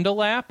the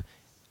Kindle app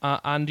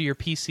onto your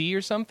PC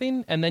or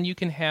something, and then you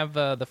can have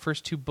the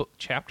first two book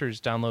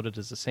chapters downloaded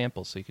as a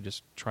sample, so you can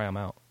just try them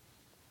out.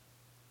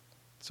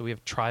 So we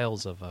have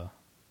trials of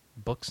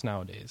books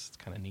nowadays. It's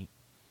kind of neat.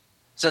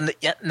 So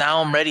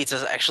now I'm ready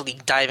to actually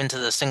dive into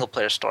the single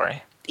player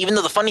story. Even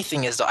though the funny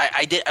thing is, though,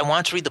 I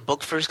wanted to read the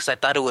book first because I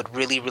thought it would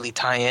really, really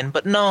tie in.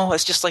 But no,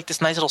 it's just like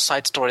this nice little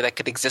side story that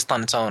could exist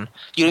on its own.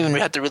 You don't even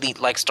have to really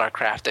like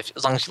StarCraft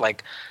as long as you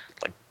like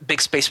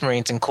big space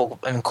marines and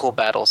cool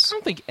battles. I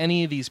don't think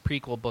any of these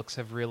prequel books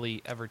have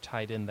really ever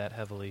tied in that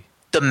heavily.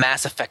 The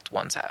Mass Effect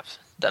ones have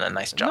done a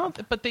nice job.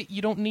 No, but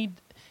you don't need.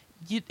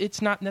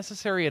 It's not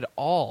necessary at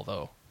all,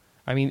 though.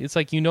 I mean, it's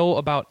like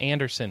about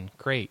Anderson.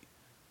 Great.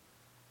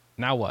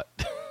 Now what?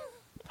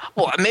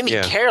 Well, it made me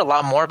care a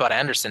lot more about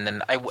Anderson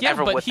than I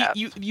ever would have.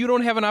 You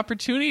don't have an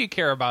opportunity to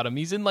care about him.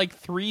 He's in like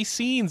 3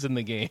 scenes in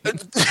the game. Well,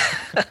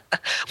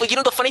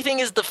 the funny thing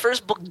is the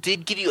first book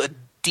did give you a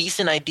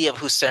decent idea of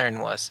who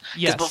Saren was.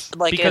 Yes,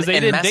 because they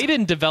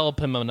didn't develop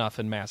him enough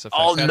in Mass Effect.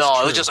 Oh,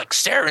 no, it was just like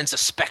Saren's a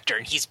Spectre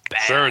and he's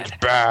bad. Saren's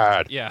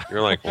bad. Yeah.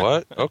 You're like,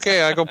 what?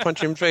 Okay, I go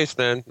punch him in the face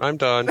then. I'm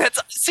done.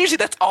 Seriously,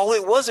 that's all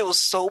it was. It was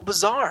so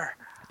bizarre.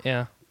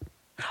 Yeah.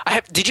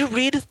 Did you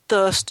read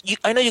the?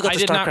 I know you got the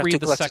StarCraft 2 Collector's Edition. I did not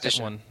read the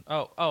second one.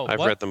 Oh,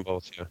 I've read them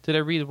both. Yeah. Did I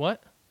read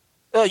what?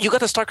 Oh, you got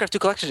the StarCraft 2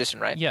 Collector's Edition,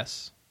 right?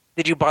 Yes.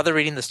 Did you bother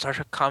reading the Star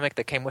Trek comic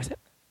that came with it?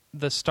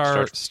 The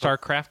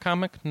StarCraft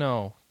comic?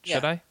 No. Yeah.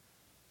 Should I?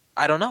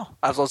 I don't know.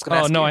 I was going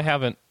to ask. Oh no, you. I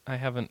haven't. I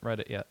haven't read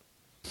it yet.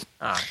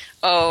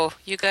 Oh,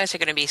 you guys are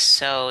going to be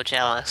so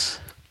jealous.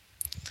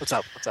 What's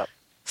up?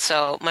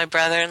 So my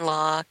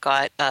brother-in-law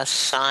got a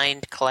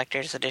signed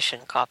collector's edition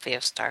copy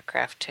of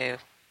StarCraft 2.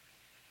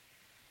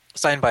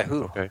 Signed by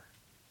who? Okay.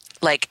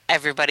 Like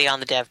everybody on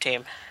the dev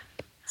team.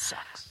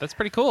 Sucks. That's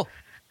pretty cool.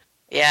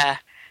 Yeah.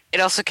 It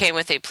also came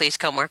with a "Please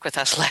come work with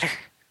us" letter.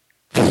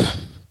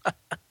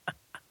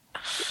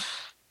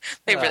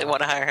 They really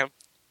want to hire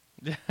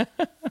him.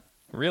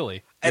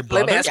 Really?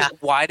 Let me ask you,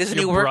 why doesn't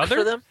he work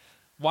for them?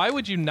 Why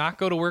would you not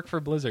go to work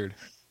for Blizzard?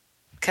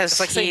 Because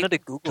like he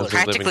Google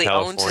practically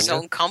owns his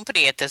own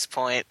company at this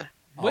point.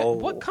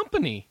 What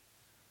company?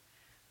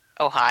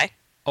 Oh, hi.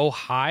 Oh,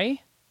 hi?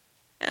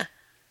 Yeah.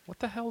 What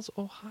the hell's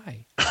Oh,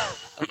 hi?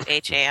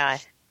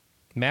 HAI.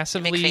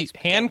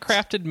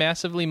 Handcrafted,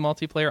 massively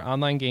multiplayer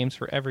online games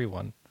for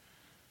everyone.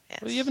 Yes.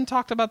 Well, you haven't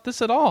talked about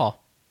this at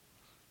all.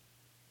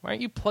 Why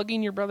aren't you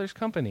plugging your brother's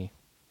company?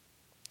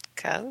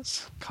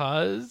 Because?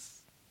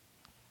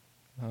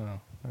 Oh,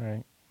 all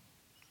right.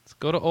 Let's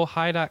go to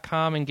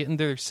ohio.com and get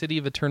into their City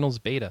of Eternals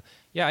beta.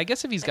 Yeah, I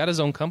guess if he's got his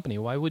own company,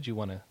 why would you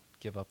want to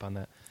give up on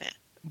that? Yeah.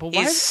 But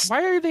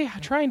why are they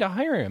trying to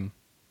hire him?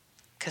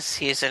 Because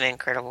he's an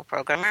incredible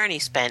programmer and he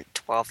spent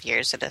 12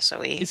 years at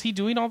SOE. Is he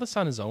doing all this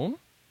on his own?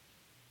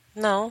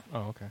 No.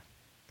 Oh, okay.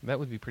 That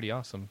would be pretty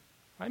awesome.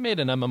 I made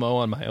an MMO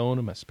on my own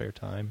in my spare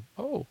time.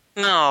 Oh.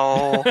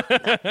 No.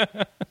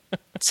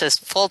 It's his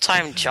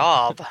full-time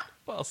job.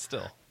 Well,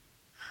 still.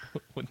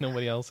 with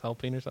nobody else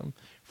helping or something.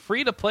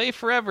 Free to play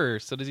forever.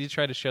 So does he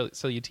try to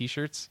sell you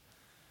T-shirts?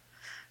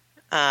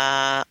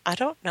 I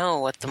don't know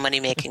what the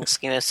money-making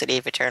scheme of City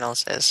of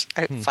Eternals is.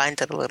 I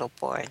find it a little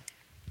boring.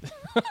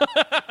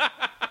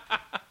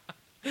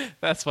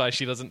 That's why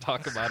she doesn't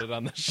talk about it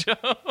on the show.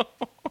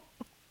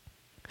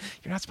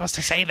 You're not supposed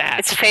to say that.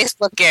 It's a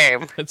Facebook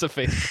game. It's a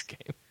Facebook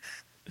game.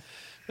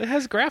 It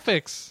has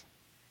graphics.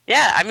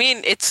 Yeah, I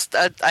mean, it's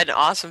an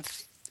awesome...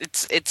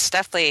 It's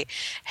definitely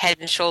head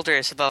and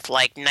shoulders above,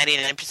 like,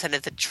 99%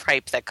 of the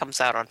tripe that comes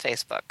out on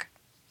Facebook.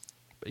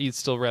 But you'd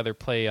still rather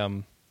play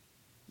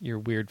your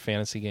weird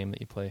fantasy game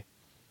that you play.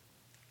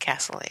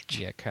 Castle Age.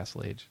 Yeah,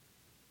 Castle Age.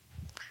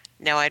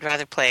 No, I'd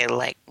rather play,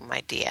 like,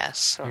 my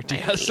DS or Your my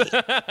DS.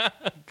 Wii.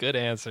 Good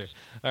answer.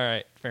 All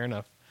right, fair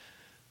enough.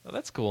 Well,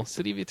 that's cool.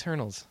 City of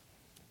Eternals.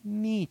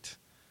 Neat.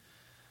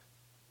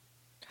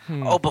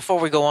 Oh, before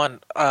we go on,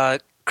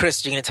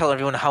 Chris, you're going to tell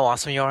everyone how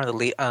awesome you are in the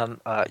league.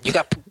 You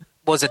got,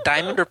 was it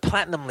Diamond or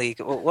Platinum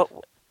League? What?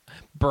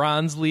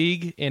 Bronze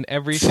League in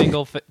every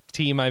single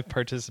team I've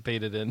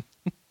participated in.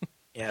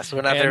 Yeah, so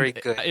we're not very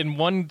good. In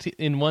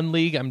one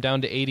league, I'm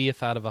down to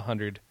 80th out of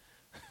 100.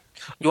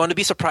 You want to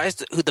be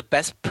surprised who the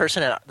best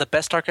person, the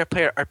best StarCraft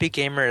player, RP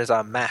gamer is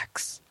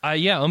Max.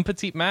 Yeah,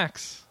 Petit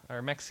Max,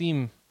 or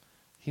Maxime.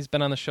 He's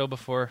been on the show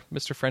before.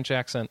 Mr. French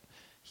accent.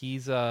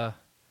 He's apparently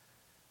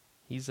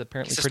He's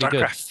pretty a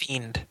good. StarCraft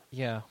fiend.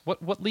 Yeah.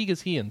 What league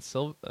is he in? He's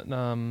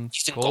in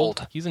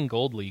gold. He's in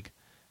gold league.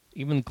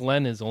 Even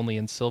Glenn is only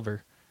in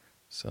silver.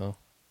 So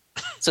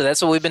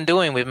that's what we've been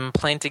doing. We've been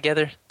playing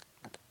together,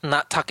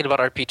 not talking about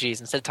RPGs.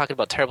 Instead of talking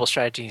about terrible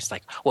strategies,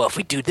 like, well, if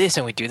we do this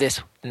and we do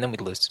this, and then we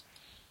lose.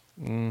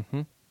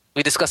 Mm-hmm.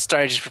 We discuss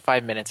strategies for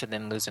 5 minutes and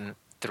then lose in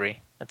 3.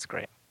 That's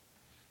great.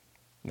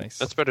 Nice.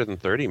 That's better than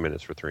 30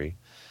 minutes for 3.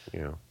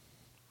 Yeah.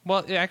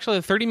 Well, actually,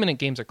 the 30-minute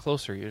games are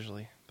closer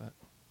usually, but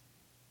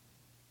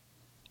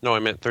No, I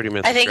meant 30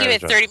 minutes. I think of you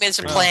meant 30 strategy. minutes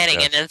of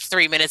planning and then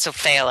 3 minutes of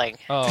failing.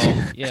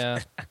 oh yeah.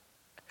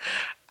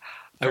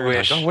 I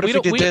wish. Like, oh, what if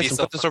we did this and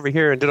so put this over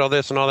here and did all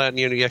this and all that, and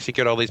you actually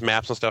get all these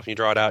maps and stuff, and you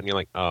draw it out, and you're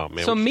like, oh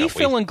man. So we me, just got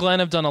Phil, wasted. and Glenn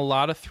have done a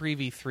lot of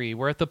 3v3.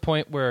 We're at the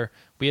point where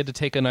we had to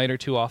take a night or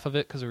two off of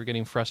it because we were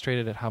getting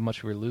frustrated at how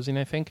much we were losing.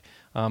 I think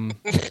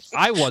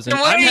I wasn't.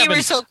 No wonder you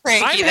were so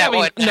cranky that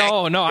one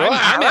night. No,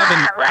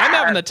 I'm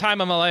having the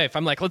time of my life.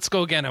 I'm like, let's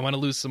go again. I want to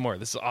lose some more.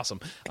 This is awesome.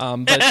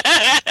 But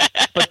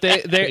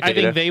I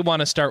think they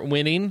want to start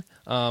winning.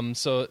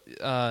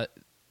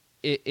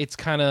 It's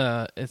kind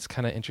of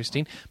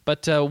interesting,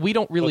 but we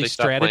don't really they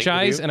stopped playing with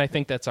strategize, you? and I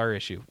think that's our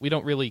issue. We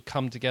don't really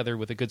come together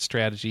with a good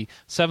strategy.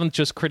 Seventh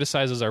just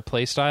criticizes our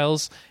play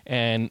styles,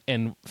 and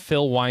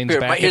Phil whines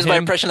back Here's at my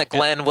him. impression of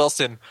Glenn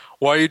Wilson.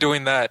 Why are you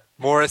doing that?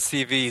 More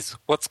SCVs.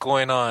 What's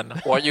going on?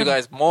 Why are you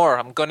guys more?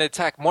 I'm going to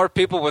attack more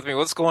people with me.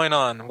 What's going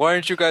on? Why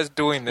aren't you guys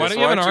doing this? Why don't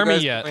you have an aren't army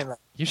guys yet? doing that?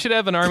 You should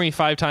have an army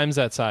 5 times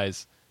that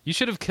size. You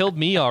should have killed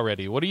me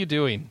already. What are you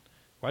doing?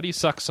 Why do you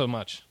suck so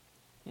much?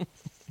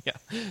 Yeah,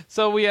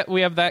 so we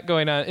have that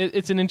going on.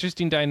 It's an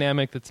interesting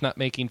dynamic that's not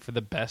making for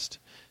the best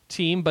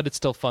team, but it's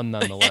still fun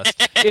nonetheless.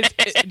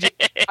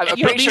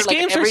 These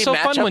games are so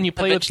fun when you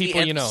play with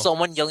people you know.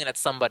 Someone yelling at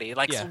somebody,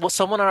 like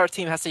someone on our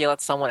team has to yell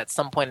at someone at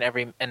some point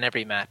in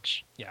every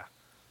match. Yeah,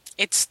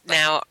 It's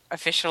now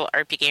official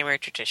RP Gamer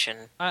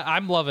tradition.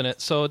 I'm loving it,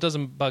 so it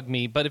doesn't bug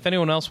me. But if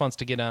anyone else wants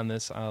to get on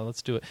this,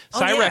 let's do it. Oh,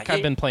 Cyrec, yeah.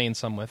 I've been playing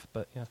some with,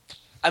 but yeah.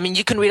 I mean,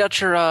 you can read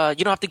out your.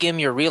 You don't have to give them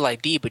your real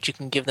ID, but you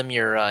can give them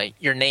your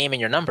name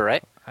and your number,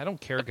 right? I don't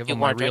care. Give You them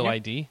my want to real join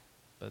ID.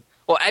 But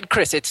Well, add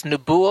Chris. It's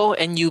Nubuo,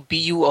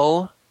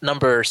 Nubuo,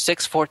 number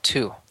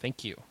 642,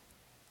 thank you.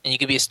 and you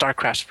can be a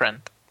StarCraft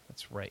friend.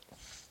 That's right.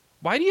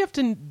 Why do you have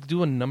to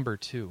do a number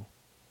 2?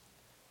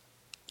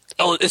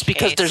 Oh, it's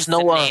because In there's case no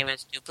the name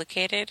is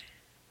duplicated.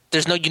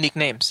 there's no unique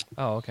names.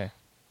 Oh, okay.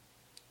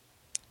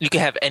 You can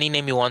have any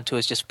name you want to.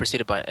 It's just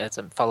preceded by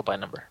followed by a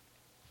number.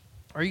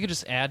 Or you could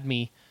just add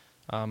me.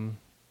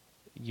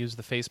 Use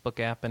the Facebook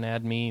app and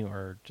add me,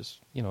 or just,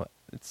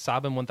 it's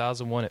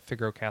Sabin1001 at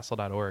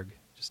figarocastle.org.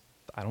 Just,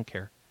 I don't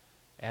care.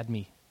 Add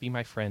me. Be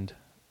my friend.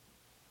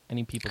 I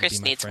need people Chris to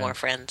be my needs friend. more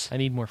friends. I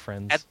need more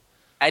friends.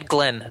 Add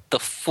Glenn, the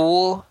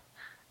full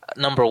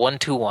number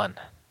 121.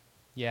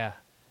 Yeah.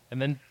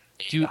 And then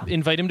do you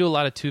invite him to a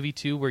lot of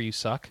 2v2 where you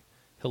suck?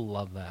 He'll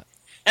love that.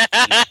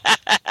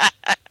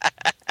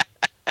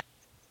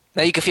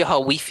 Now you can feel how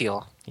we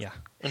feel Yeah.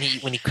 when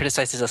he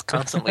criticizes us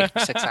constantly for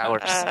 6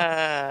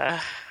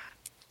 hours.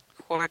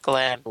 Poor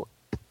Glenn.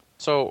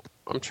 So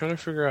I'm trying to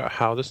figure out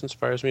how this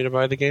inspires me to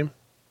buy the game.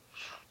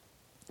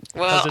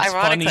 Well, 'Cause it's fun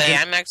ironically, even-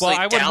 I'm actually Well,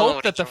 I would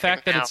hope that the downloading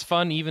fact it that right it's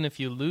fun, even if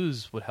you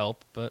lose, would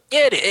help. But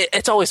Yeah,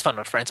 it's always fun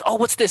with friends. Oh,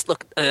 what's this?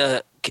 Look,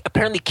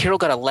 apparently Kirill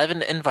got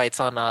 11 invites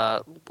on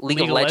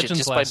League of Legends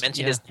just by last-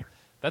 mentioning yeah. his.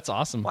 That's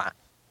awesome. Wow.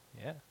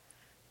 Yeah.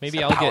 Maybe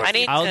It's a I'll power. get I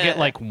need I'll to- get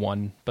like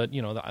 1, but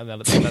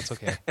that's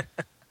okay.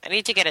 I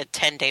need to get a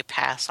 10-day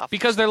pass off.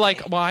 Because of they're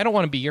somebody. like, well, I don't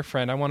want to be your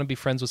friend. I want to be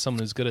friends with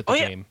someone who's good at the Oh,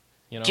 yeah. game.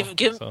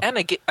 Give So-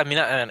 Anna. Not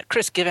Anna.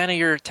 Chris, give Anna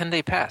your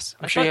 10-day pass.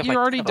 I thought you were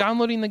already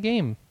downloading the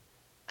game.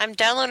 I'm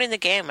downloading the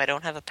game. I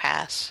don't have a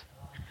pass.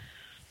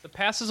 The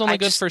pass is only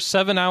good for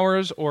 7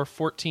 hours or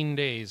 14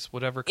 days,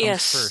 whatever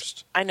comes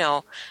first. I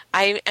know.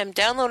 I am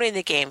downloading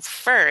the game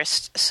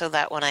first so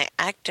that when I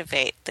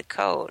activate the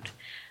code,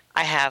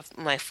 I have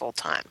my full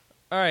time.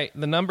 All right,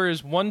 the number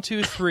is 1,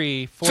 2,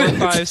 3, 4,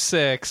 5,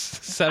 6,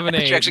 7,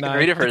 8, You actually 9. can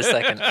read it for a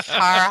second. Har,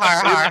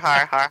 har, har,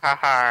 har, har, har,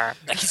 har.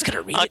 Like he's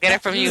gonna read I'll get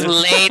it from you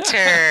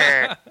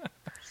later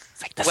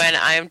when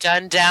I'm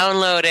done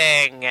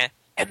downloading.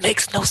 It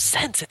makes no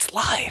sense. It's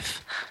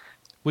live.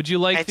 Would you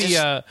like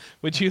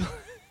would you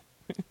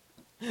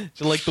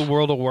like the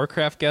World of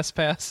Warcraft guest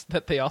pass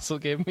that they also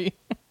gave me?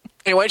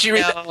 Hey, why don't you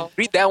read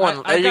that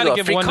one? I there you gotta go.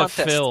 give Free one contest.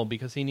 to Phil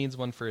because he needs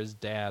one for his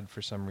dad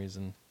for some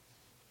reason.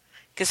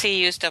 Because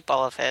he used up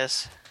all of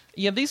his.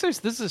 Yeah, this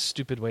is a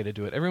stupid way to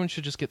do it. Everyone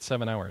should just get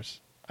 7 hours.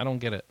 I don't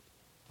get it.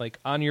 Like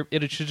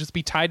it should just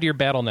be tied to your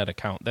Battle.net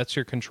account. That's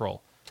your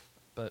control.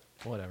 But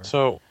whatever.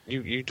 So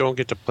you don't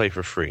get to play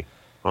for free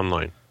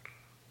online.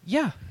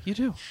 Yeah, you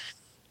do.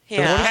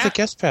 Then what does the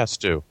guest pass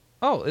do?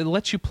 Oh, it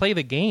lets you play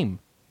the game.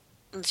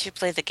 Let you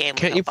play the game.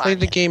 Can't you play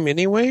the game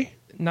anyway?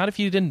 Not if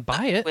you didn't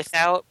buy it.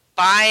 without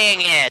buying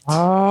it?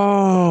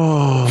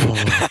 Oh,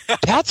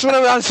 that's what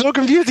I'm so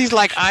confused. He's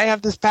like, I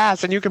have this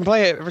pass and you can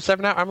play it for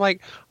 7 hours. I'm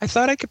like, I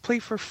thought I could play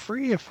for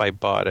free if I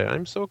bought it.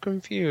 I'm so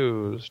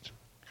confused.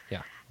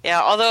 Yeah,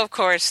 although, of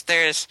course,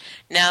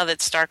 now that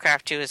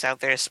StarCraft 2 is out,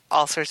 there's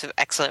all sorts of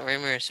excellent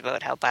rumors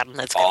about how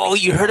Battle.net's going to Oh,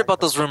 you heard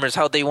about those rumors,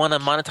 how they want to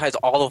monetize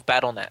all of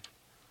Battle.net.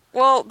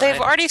 Well, they've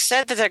already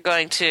said that they're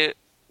going to.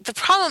 The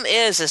problem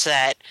is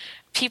that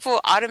people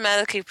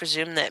automatically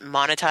presume that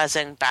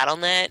monetizing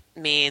Battle.net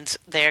means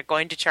they're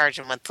going to charge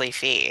a monthly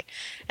fee.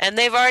 And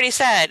they've already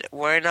said,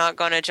 we're not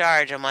going to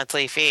charge a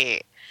monthly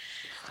fee.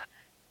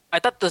 I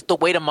thought the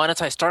way to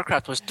monetize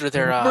StarCraft was through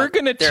their We're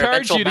going to their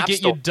charge eventual you to map get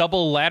store. you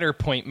double ladder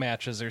point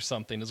matches or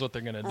something is what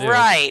they're going to do.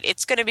 Right.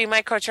 It's going to be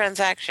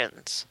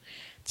microtransactions.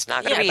 It's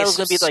not going to I be thought it was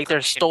going to be like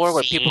their store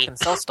where people fee. can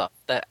sell stuff,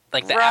 that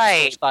like the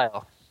Right. actual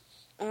style.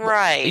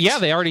 Right. Yeah,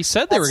 they already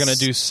said they were going to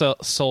do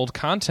sold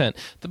content.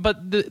 But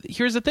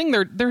here's the thing: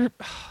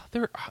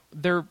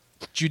 they're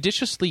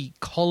judiciously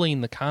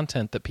culling the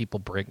content that people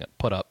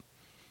put up.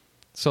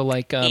 So,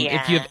 like,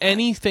 if you have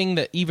anything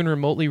that even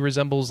remotely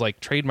resembles like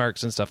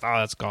trademarks and stuff,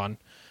 that's gone.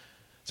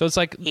 So it's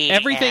like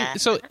everything.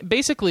 So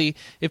basically,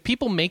 if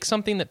people make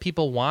something that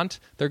people want,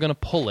 they're going to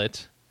pull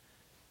it,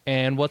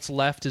 and what's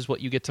left is what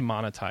you get to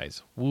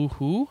monetize.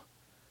 Woohoo!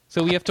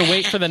 So we have to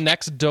wait for the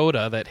next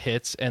Dota that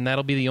hits, and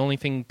that'll be the only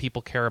thing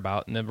people care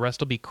about, and the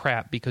rest will be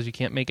crap because you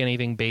can't make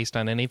anything based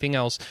on anything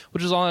else,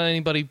 which is all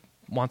anybody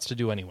wants to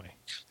do anyway.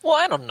 Well,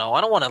 I don't know.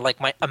 I don't want to like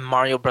a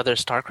Mario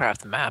Brothers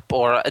StarCraft map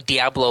or a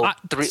Diablo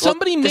 3.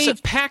 Somebody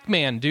made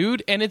Pac-Man,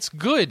 dude, and it's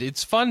good.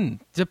 It's fun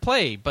to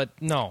play, but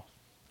no,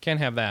 can't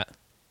have that.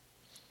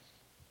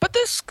 But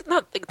that's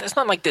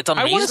not like it's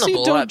I want to see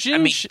unreasonable.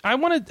 Dojin.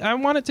 I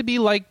want it to be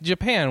like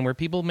Japan, where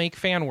people make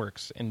fan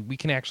works, and we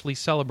can actually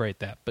celebrate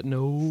that. But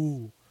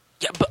no.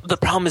 Yeah, but the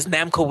problem is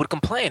Namco would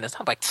complain. It's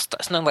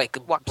not like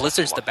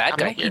Blizzard's the bad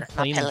guy here.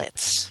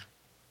 Pellets.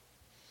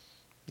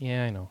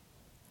 Yeah, I know.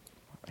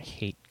 I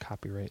hate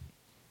copyright.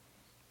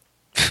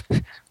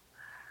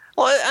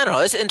 Well, I don't know.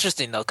 It's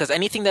interesting, though, because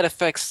anything that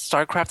affects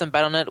StarCraft and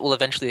Battle.net will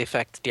eventually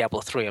affect Diablo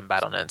 3 and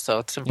Battle.net, so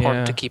it's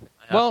important to keep an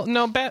eye out. Well,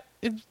 no,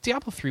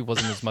 Diablo 3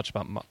 wasn't as much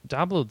about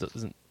Diablo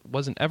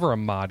wasn't ever a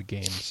mod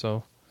game,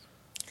 so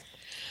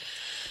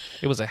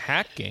it was a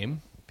hack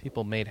game.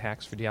 People made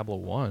hacks for Diablo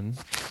 1.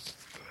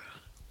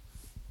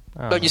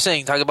 But you're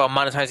saying, talk about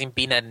monetizing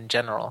BNet in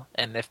general,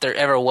 and if there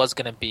ever was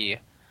going to be...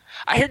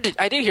 I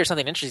did hear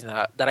something interesting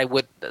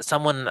that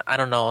someone, I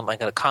don't know,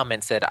 like a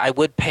comment said, I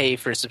would pay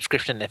for a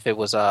subscription if it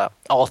was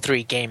all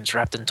three games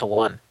wrapped into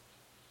one.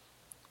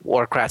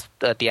 Warcraft,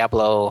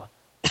 Diablo,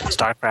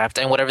 StarCraft,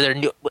 and whatever their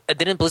new...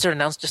 Didn't Blizzard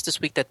announce just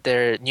this week that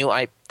the new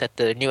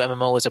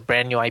MMO was a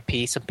brand new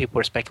IP? Some people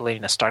were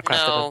speculating a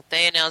StarCraft. No,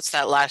 they announced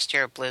that last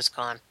year at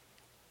BlizzCon.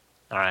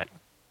 All right.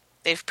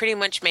 They've pretty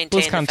much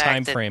maintained BlizzCon the fact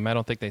time that frame. I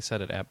don't think they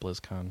said it at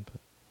BlizzCon.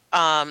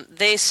 But.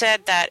 They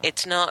said that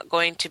it's not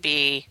going to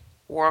be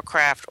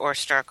Warcraft or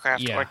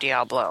StarCraft or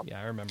Diablo.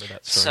 Yeah, I remember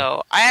that story.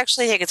 So I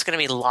actually think it's going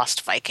to be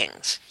Lost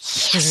Vikings.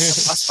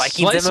 Lost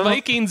Vikings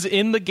Vikings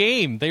in the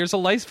game. There's a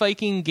Lost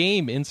Viking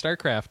game in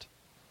StarCraft.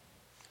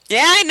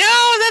 Yeah, I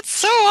know. That's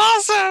so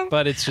awesome.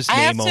 But it's just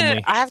name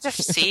only. I have to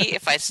see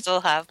if I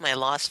still have my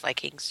Lost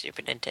Vikings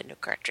Super Nintendo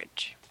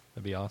cartridge.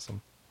 That'd be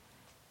awesome.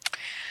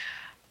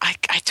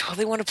 I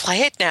totally want to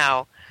play it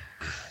now.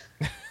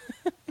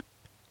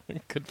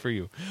 Good for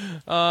you.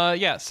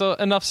 Yeah, so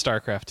enough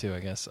StarCraft 2, I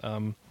guess.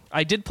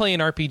 I did play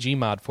an RPG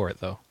mod for it,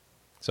 though.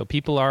 So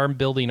people are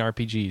building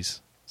RPGs.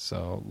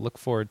 So look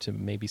forward to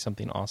maybe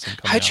something awesome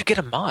coming How'd out. you get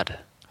a mod?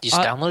 You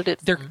just downloaded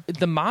it?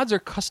 The mods are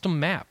custom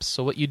maps.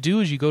 So what you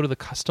do is you go to the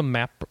custom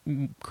map,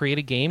 create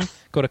a game,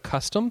 go to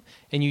custom,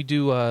 and you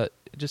do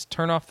just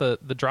turn off the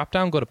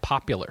drop-down, go to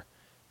popular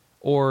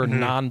or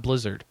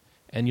non-Blizzard.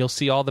 And you'll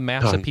see all the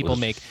maps that people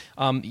make.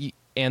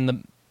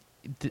 And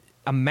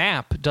a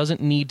map doesn't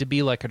need to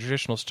be like a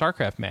traditional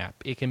StarCraft map.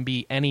 It can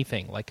be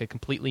anything, like a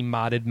completely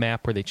modded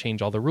map where they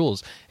change all the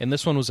rules. And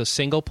this one was a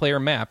single-player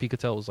map. You could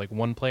tell it was like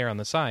one player on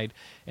the side,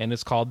 and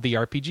it's called the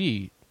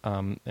RPG.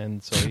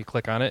 And so you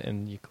click on it,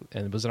 and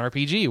it was an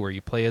RPG where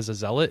you play as a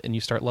zealot, and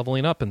you start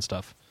leveling up and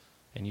stuff.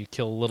 And you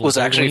kill little Was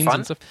it actually fun?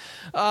 and stuff.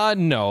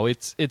 No,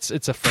 it's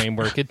a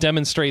framework. It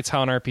demonstrates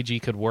how an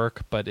RPG could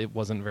work, but it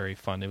wasn't very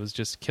fun. It was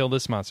just kill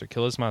this monster,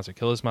 kill this monster,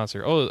 kill this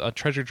monster. Oh, a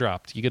treasure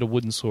dropped. You get a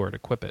wooden sword,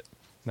 equip it.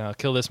 Now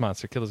kill this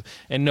monster, kill this.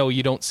 And no,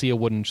 you don't see a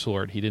wooden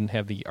sword. He didn't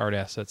have the art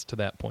assets to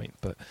that point,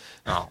 but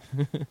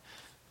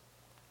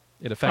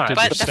it affected.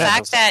 But the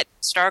fact that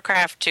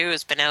StarCraft 2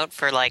 has been out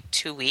for like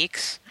 2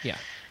 weeks, yeah,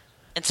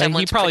 and he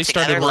someone's probably put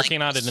together, started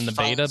working like, on it in the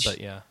beta, but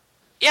yeah.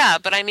 Yeah,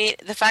 but I mean,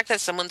 the fact that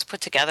someone's put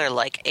together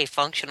like a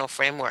functional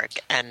framework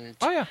and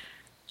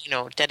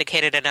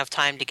dedicated enough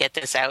time to get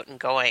this out and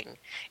going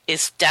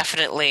is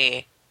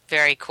definitely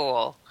very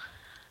cool.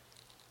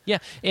 Yeah,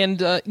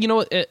 and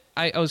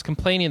I was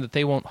complaining that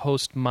they won't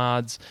host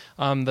mods.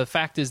 The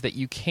fact is that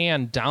you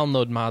can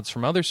download mods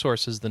from other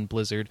sources than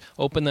Blizzard,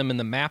 open them in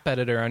the map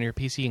editor on your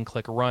PC, and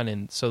click run,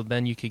 and so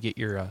then you could get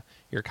your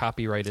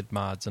copyrighted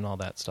mods and all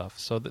that stuff.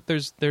 So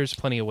there's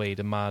plenty of way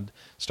to mod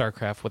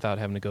StarCraft without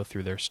having to go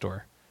through their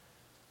store.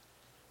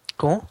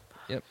 Cool.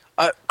 Yep.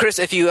 Chris,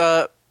 if you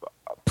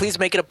please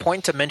make it a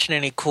point to mention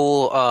any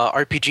cool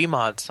RPG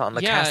mods on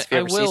the cast. Yeah,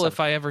 I will if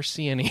I ever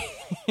see any.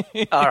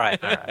 All right.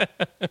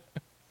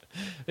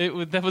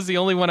 That was the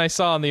only one I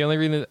saw, and the only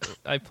reason that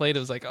I played it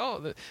was like,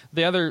 oh,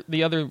 the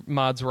other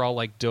mods were all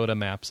like Dota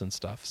maps and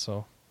stuff.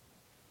 So,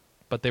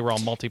 but they were all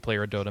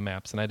multiplayer Dota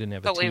maps, and I didn't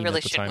have a team at the time. But we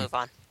really should move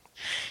on.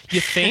 You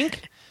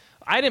think?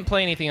 I didn't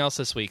play anything else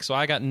this week, so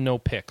I got no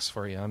picks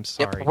for you. I'm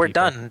sorry. Yep, we're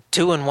people. done.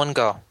 2 in 1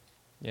 go.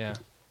 Yeah.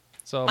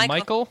 So,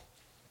 Michael?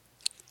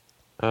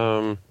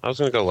 I was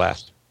going to go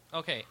last.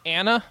 Okay,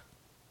 Anna?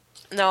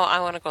 No,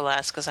 I want to go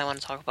last because I want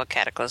to talk about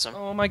Cataclysm.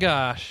 Oh my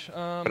gosh.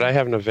 But I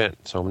have an event,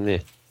 so meh.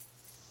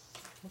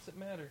 What's it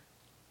matter?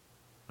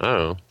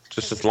 Oh,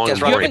 just as long Guess as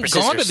You Rock, haven't paper,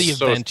 gone to the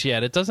scissors. event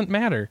yet. It doesn't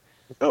matter.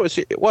 No, it's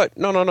what?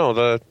 No.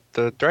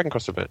 The Dragon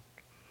Quest event.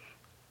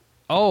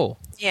 Oh,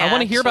 Yeah, I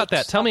want to hear so about that.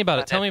 just Tell me talk about it.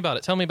 about Tell it. me about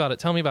it. Tell me about it.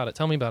 Tell me about it.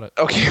 Tell me about it.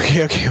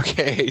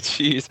 Okay.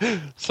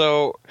 Jeez.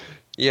 So,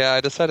 yeah,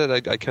 I decided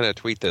I'd kind of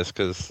tweet this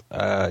because,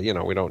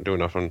 we don't do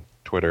enough on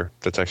Twitter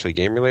that's actually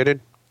game related.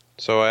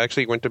 So I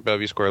actually went to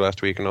Bellevue Square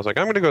last week, and I was like,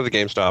 I'm going to go to the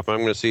GameStop. I'm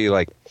going to see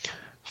like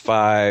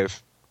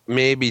 5,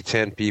 maybe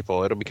 10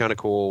 people. It'll be kind of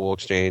cool. We'll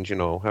exchange,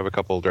 have a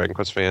couple of Dragon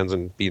Quest fans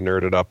and be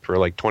nerded up for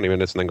like 20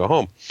 minutes and then go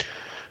home.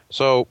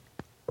 So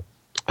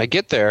I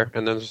get there,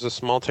 and then there's a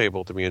small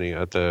table at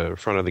the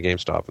front of the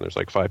GameStop, and there's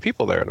like 5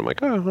 people there. And I'm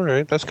like, oh, all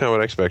right, that's kind of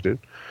what I expected.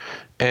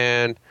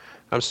 And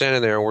I'm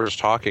standing there, and we're just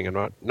talking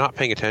and not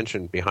paying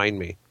attention behind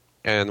me.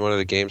 And one of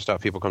the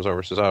GameStop people comes over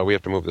and says, oh, we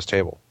have to move this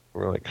table.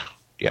 And we're like,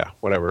 yeah,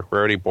 whatever. We're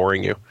already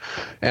boring you.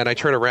 And I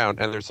turn around,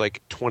 and there's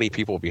like 20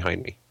 people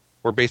behind me.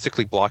 We're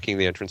basically blocking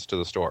the entrance to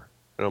the store.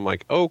 And I'm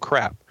like, oh,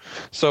 crap.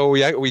 So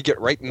we get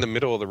right in the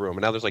middle of the room.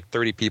 And now there's like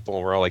 30 people,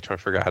 and we're all like trying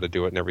to figure out how to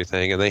do it and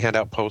everything. And they hand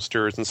out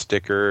posters and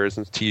stickers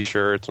and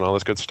T-shirts and all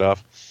this good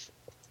stuff.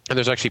 And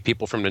there's actually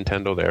people from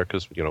Nintendo there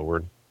because,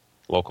 we're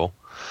local.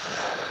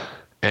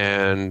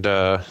 And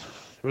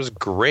it was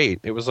great.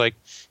 It was like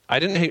I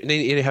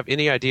didn't have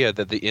any idea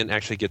that the inn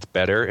actually gets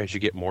better as you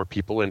get more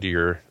people into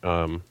your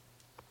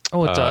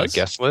It does?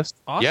 guest list.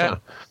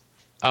 Awesome.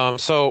 Yeah.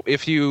 So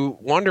if you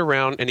wander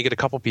around and you get a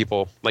couple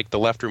people, like the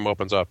left room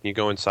opens up, and you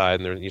go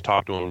inside and you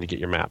talk to them and you get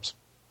your maps.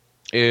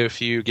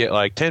 If you get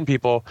like 10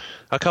 people,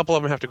 a couple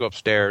of them have to go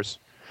upstairs.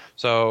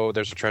 So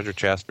there's a treasure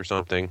chest or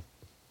something,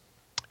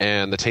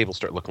 and the tables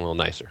start looking a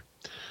little nicer.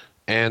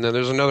 And then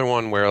there's another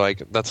one where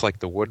that's like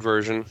the wood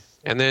version.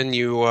 And then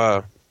you,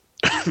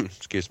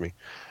 excuse me,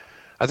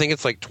 I think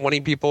it's like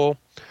 20 people.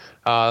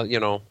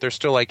 There's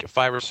still like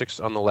 5 or 6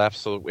 on the left.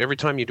 So every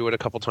time you do it a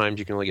couple times,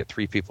 you can only get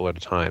 3 people at a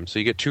time. So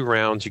you get 2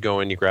 rounds. You go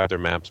in, you grab their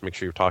maps, make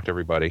sure you talk to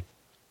everybody.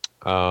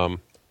 And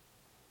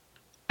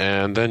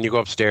then you go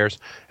upstairs.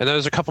 And then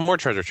there's a couple more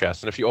treasure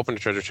chests. And if you open a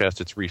treasure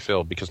chest, it's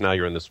refilled because now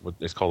you're in this, what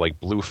is called like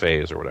blue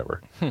phase or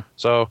whatever.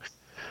 So,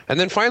 and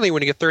then finally,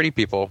 when you get 30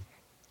 people,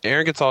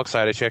 Erin gets all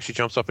excited. She actually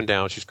jumps up and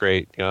down. She's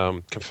great.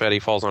 Confetti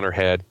falls on her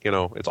head.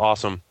 It's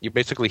awesome. You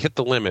basically hit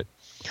the limit.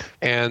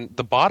 And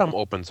the bottom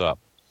opens up.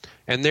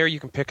 And there you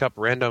can pick up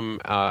random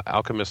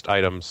alchemist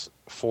items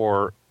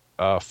for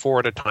 4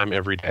 at a time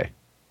every day.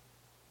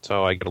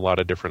 So I get a lot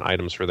of different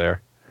items for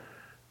there.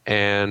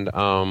 And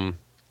the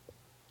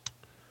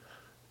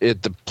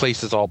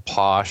place is all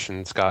posh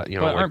and it's got,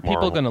 But aren't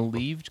people going to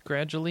leave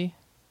gradually?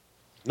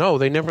 No,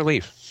 they never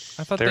leave.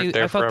 I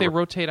thought they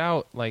rotate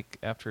out like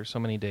after so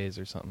many days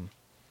or something.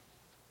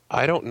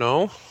 I don't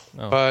know,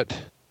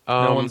 but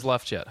no one's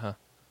left yet, huh?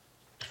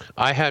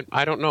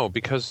 I don't know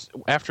because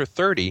after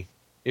 30,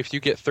 if you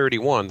get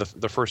 31,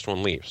 the first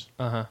one leaves.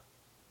 Uh-huh.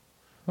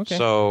 Okay.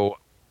 So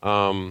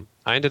I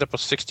ended up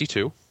with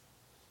 62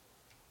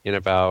 in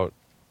about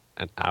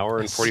an hour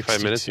and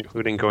 45 minutes,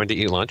 including going to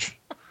eat lunch.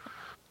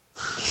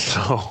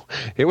 So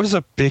it was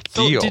a big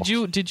deal.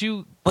 Did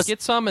you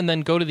get some and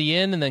then go to the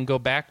inn and then go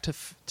back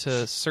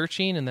to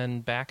searching and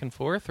then back and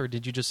forth, or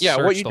did you just Yeah,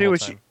 search what you the do whole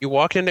is time? you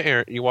walk into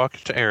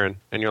Aaron,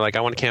 and you're like,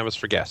 I want a canvas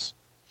for guests.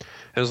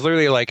 And it was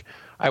literally like,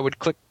 I would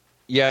click,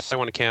 yes, I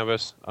want a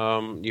canvas.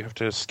 You have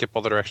to skip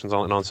all the directions,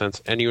 all that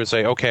nonsense. And you would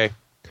say, okay.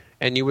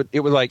 And it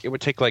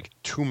would take like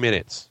 2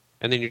 minutes.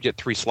 And then you'd get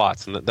 3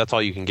 slots, and that's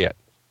all you can get.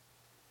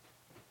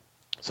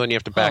 So then you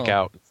have to back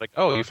out. It's like,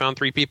 oh, you found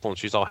 3 people, and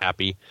she's all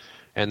happy.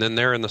 And then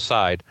they're in the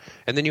side.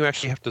 And then you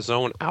actually have to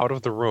zone out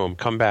of the room,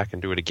 come back,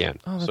 and do it again.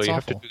 Oh, that's so you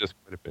awful. have to do this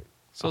quite a bit.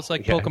 So it's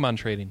like Pokemon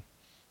trading.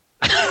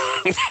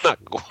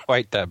 Not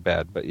quite that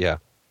bad, but yeah.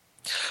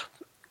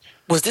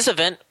 Was this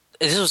event?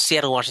 This was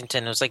Seattle,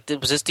 Washington. It was like,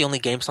 was this the only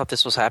GameStop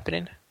this was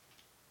happening?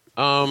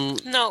 No,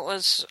 it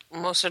was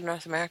most of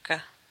North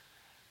America.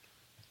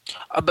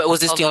 But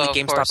was this the Although,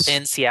 only of GameStop course-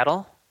 in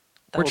Seattle?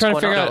 that We're was trying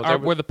to going figure on?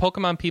 out, were the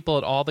Pokemon people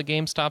at all the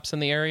GameStops in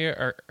the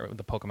area, or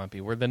the Pokemon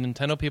people, were the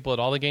Nintendo people at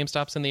all the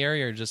GameStops in the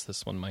area, or just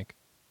this one, Mike?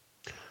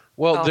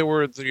 Well, there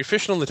were the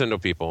official Nintendo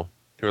people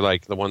who were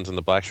like the ones in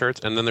the black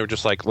shirts, and then they were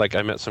just like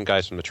I met some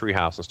guys from the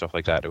Treehouse and stuff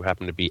like that who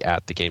happened to be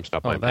at the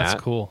GameStop Oh, I'm that's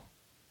at. cool.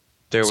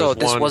 There So was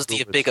this one was who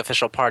the big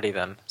official party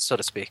then, so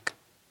to speak.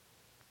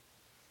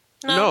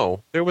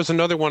 No, there was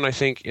another one I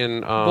think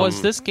in.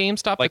 Was this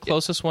GameStop like the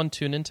closest one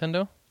to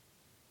Nintendo?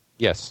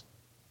 Yes,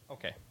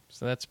 Okay,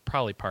 so that's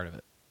probably part of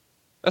it.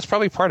 that's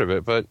probably part of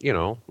it, but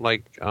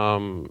like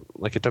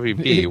at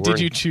WB. Did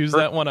you choose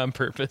that one on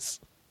purpose?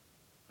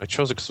 I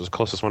chose it because it was the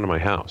closest one to my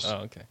house. Oh,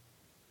 okay.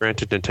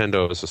 Granted,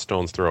 Nintendo is a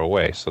stone's throw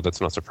away, so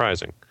that's not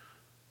surprising.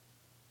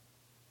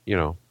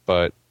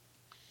 But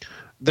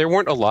there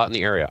weren't a lot in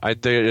the area. I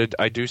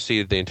do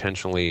see they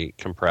intentionally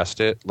compressed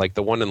it. Like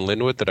the one in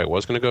Linwood that I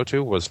was going to go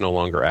to was no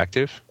longer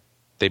active.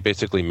 They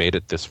basically made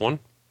it this one.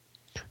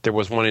 There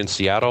was one in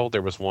Seattle,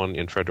 there was one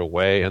in Federal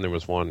Way, and there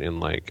was one in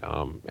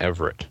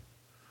Everett.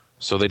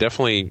 So they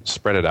definitely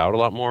spread it out a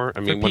lot more. I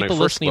For mean, when I people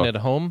first listening looked,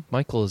 at home,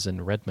 Michael is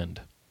in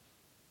Redmond.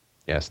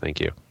 yes, thank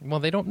you.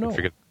 Well, they don't know.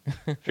 Figured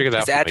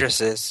that His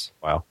address is.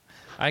 Wow.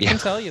 I can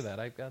tell you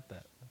that. I've got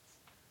that.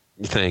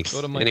 Thanks.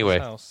 Go to Michael's Anyway,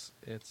 house.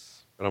 go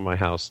to my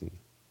house and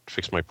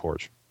fix my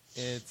porch.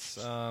 It's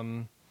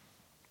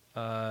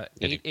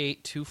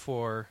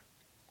 8824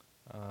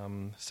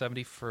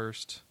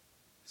 71st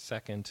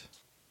 2nd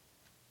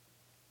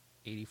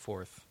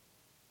 84th.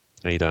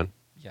 Are you done?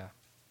 Yeah,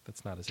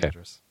 that's not his Okay.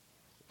 address.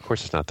 Of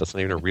course it's not. That's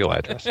not even a real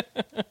address.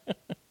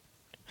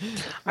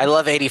 I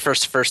love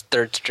 81st First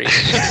 3rd Street.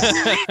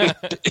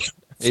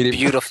 It's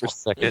beautiful.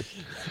 Second.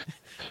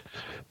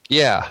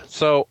 Yeah,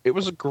 so it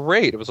was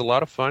great. It was a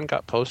lot of fun.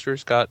 Got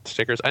posters, got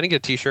stickers. I didn't get a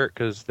T-shirt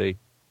because they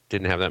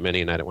didn't have that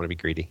many, and I didn't want to be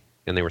greedy.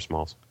 And they were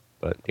smalls.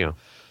 But,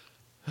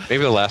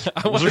 maybe the last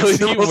I was want really to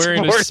see the you most wearing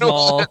a important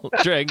small one.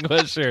 Dragon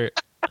Quest shirt.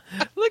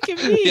 Look at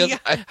me. Yes,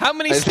 How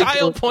many I think style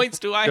it'll points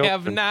do I go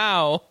have for-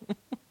 now?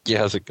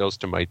 Yes, it goes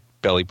to my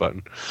belly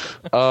button.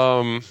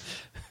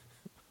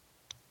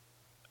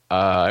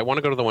 I want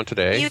to go to the one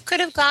today. You could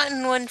have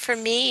gotten one for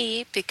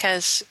me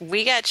because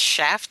we got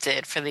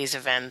shafted for these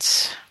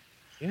events.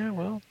 Yeah,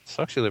 well,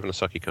 sucks you live in a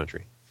sucky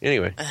country.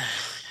 Anyway.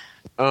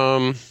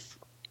 So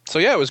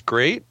yeah, it was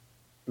great.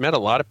 Met a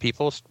lot of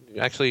people.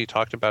 Actually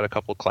talked about a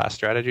couple class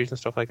strategies and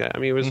stuff like that. I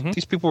mean, it was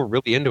these people were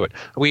really into it.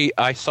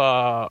 I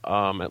saw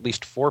at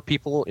least 4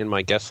 people in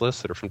my guest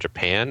list that are from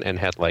Japan and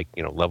had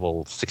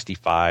level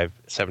 65,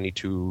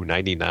 72,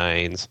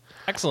 99s.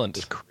 Excellent.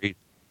 It was great.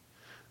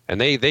 And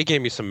they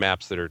gave me some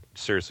maps that are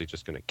seriously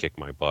just going to kick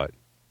my butt.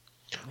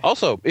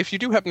 Also, if you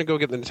do happen to go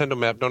get the Nintendo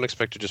map, don't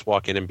expect to just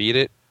walk in and beat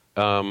it.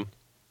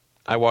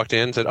 I walked in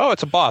and said, oh,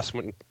 it's a boss.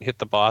 Went and hit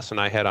the boss, and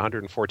I had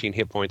 114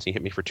 hit points, and he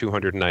hit me for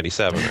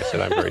 297. I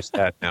said, I'm very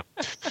sad now.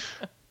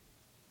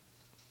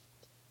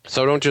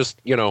 So don't just,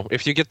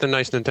 if you get the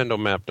nice Nintendo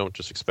map, don't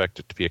just expect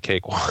it to be a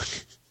cakewalk.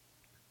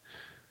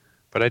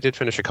 But I did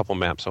finish a couple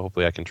maps, so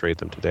hopefully I can trade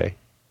them today.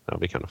 That'll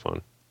be kind of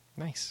fun.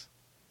 Nice.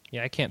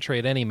 Yeah, I can't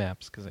trade any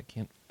maps because I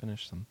can't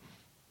finish them.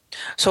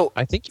 So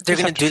I think you they're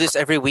just going have to do this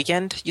every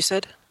weekend, you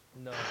said?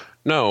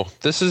 No,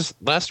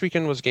 last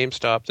weekend was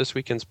GameStop. This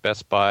weekend's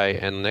Best Buy,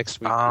 and next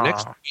week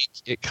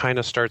it kind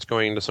of starts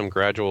going into some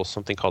gradual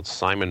something called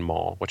Simon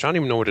Mall, which I don't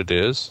even know what it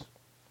is,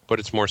 but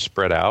it's more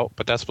spread out.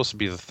 But that's supposed to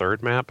be the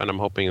third map, and I'm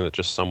hoping that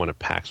just someone at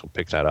PAX will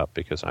pick that up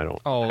because I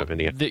don't have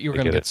any. You're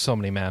going to get so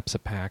many maps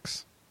at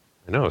PAX.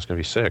 I know it's going to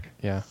be sick.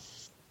 Yeah.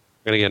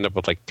 I'm going to end up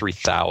with like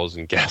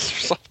 3,000 guests or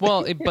something.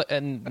 Well,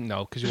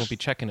 no, because you won't be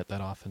checking it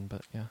that often.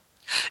 But yeah.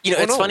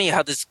 It's funny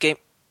how this game.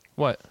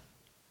 What?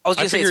 I was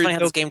going to say it's figured funny how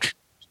this game.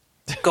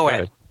 Go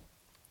ahead.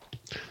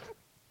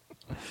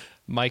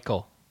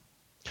 Michael.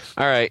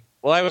 All right.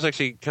 Well, I was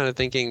actually kind of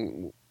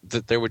thinking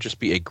that there would just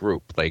be a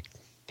group. Like,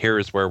 here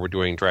is where we're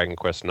doing Dragon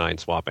Quest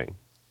IX swapping,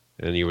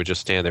 and you would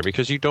just stand there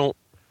because you don't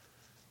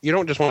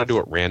just want to do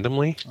it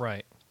randomly,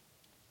 Right.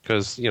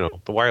 because the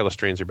wireless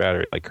drains your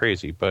battery like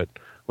crazy. But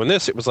when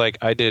it was like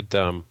I did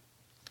it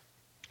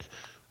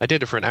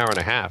for an hour and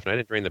a half, and I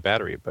didn't drain the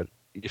battery. But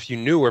if you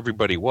knew where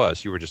everybody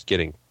was, you were just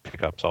getting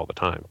pickups all the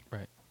time.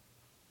 Right.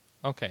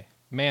 Okay.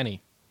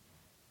 Manny.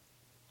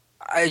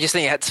 I just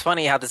think it's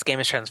funny how this game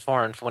is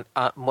transformed from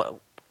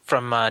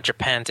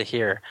Japan to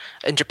here.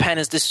 In Japan,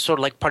 this is sort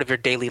of like part of your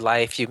daily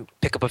life. You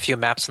pick up a few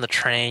maps on the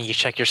train, you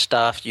check your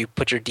stuff, you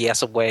put your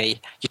DS away,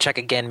 you check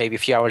again maybe a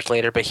few hours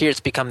later. But here it's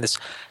become this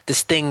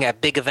thing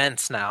at big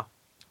events now.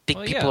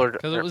 People are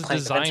because it was playing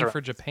designed events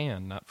for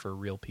Japan, not for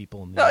real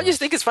people. In the No, I US. just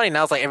think it's funny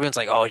now. It's like everyone's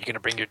like, "Oh, you're gonna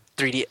bring your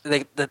 3D."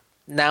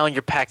 Now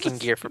you're packing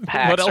gear for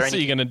PAX. What else are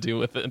you gonna do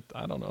with it?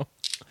 I don't know.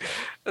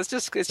 It's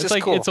just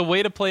like cool. it's a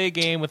way to play a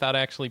game without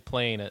actually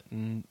playing it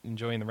and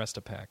enjoying the rest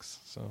of PAX.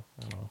 So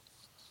I don't know.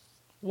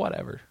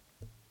 Whatever.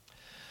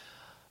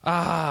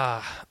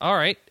 All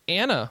right,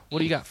 Anna, what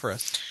do you got for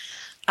us?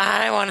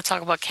 I want to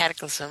talk about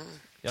Cataclysm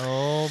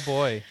Oh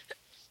boy,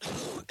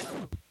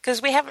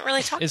 because we haven't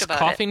really talked is about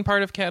coughing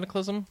part of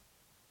Cataclysm?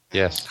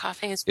 Yes.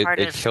 Coughing is It- part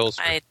it of. kills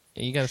me.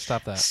 Yeah, you got to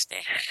stop that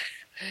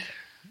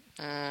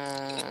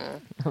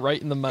Mm,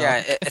 right in the mouth.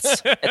 Yeah,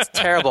 it's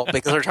terrible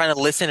because we're trying to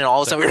listen and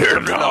all of a sudden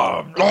we're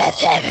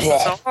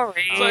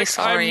sorry,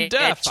 sorry. I'm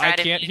deaf. I tried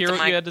to can't mute hear the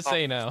what you had to microphone.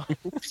 say now.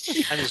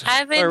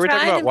 I've been Sorry, we're talking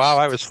trying about to while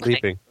I was mute the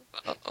sleeping.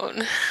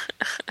 microphone.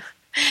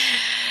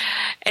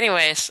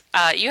 Anyways,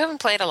 you haven't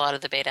played a lot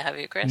of the beta, have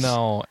you, Chris?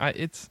 No,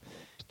 it's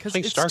because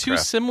Playing it's too StarCraft.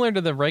 similar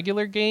to the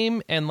regular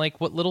game, and like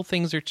what little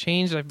things are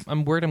changed,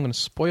 I'm worried I'm going to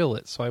spoil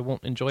it, so I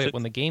won't enjoy it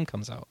when the game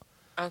comes out.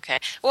 Okay.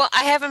 Well,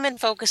 I haven't been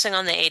focusing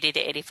on the 80 to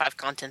 85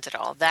 content at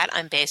all. That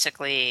I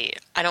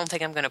don't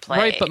think I'm going to play.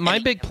 Right, but my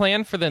any- big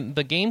plan for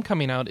the game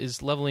coming out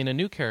is leveling a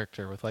new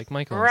character with like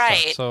Michael and Right,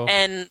 stuff. So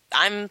and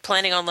I'm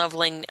planning on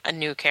leveling a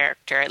new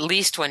character, at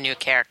least one new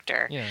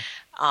character. yeah,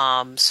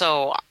 And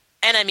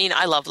I mean,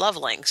 I love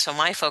leveling, so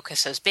my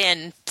focus has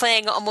been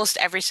playing almost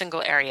every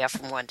single area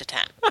from 1 to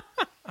 10.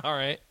 all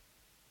right.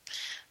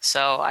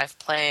 So I've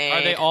played...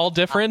 Are they all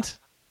different,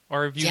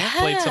 or have you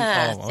played some?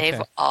 Oh, okay.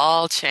 They've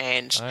all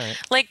changed. All right.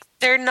 Like,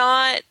 they're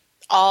not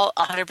all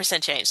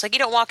 100% changed. Like, you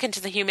don't walk into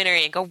the human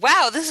area and go,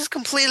 wow, this is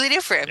completely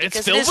different. It's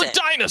Because filled it with isn't.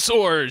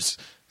 dinosaurs.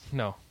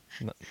 No.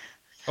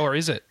 Or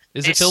is it?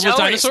 Is it It filled with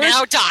so is dinosaurs?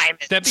 now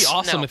diamonds. That'd be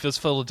awesome No. if it was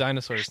filled with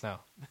dinosaurs now.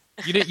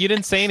 You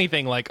didn't say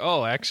anything like,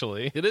 oh,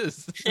 actually, it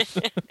is.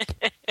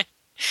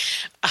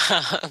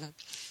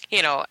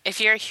 If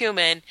you're a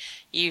human,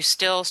 you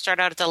still start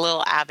out at the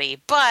little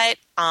abbey, but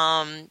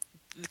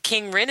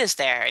King Rin is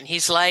there, and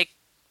he's like,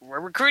 we're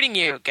recruiting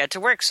you. Get to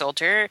work,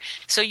 soldier.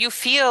 So you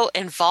feel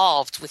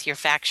involved with your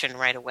faction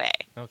right away.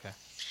 Okay.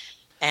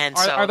 And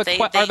Are so the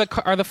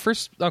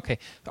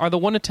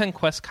 1 to 10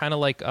 quests kind of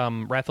like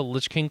Wrath of the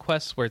Lich King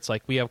quests, where it's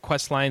like we have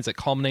quest lines that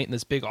culminate in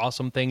this big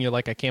awesome thing? You're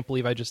like, I can't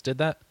believe I just did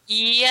that.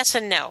 Yes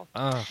and no.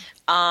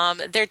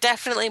 They're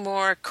definitely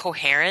more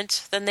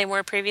coherent than they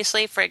were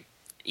previously.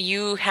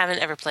 You haven't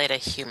ever played a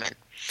human.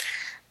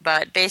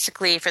 But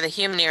basically, for the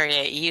human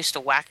area, you used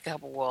to whack a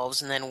couple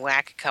wolves and then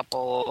whack a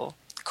couple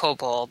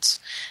kobolds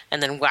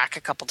and then whack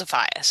a couple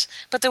Defias.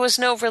 But there was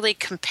no really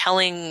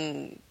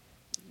compelling,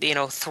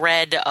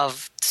 thread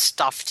of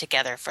stuff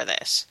together for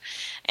this.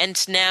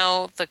 And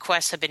now the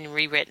quests have been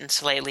rewritten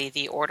slightly.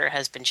 The order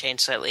has been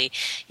changed slightly.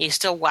 You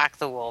still whack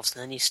the wolves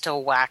and then you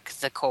still whack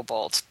the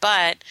kobolds.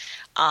 But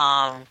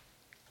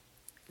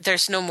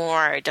there's no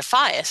more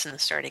Defias in the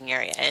starting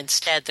area.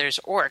 Instead, there's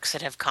orcs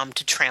that have come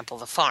to trample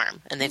the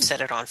farm, and they've set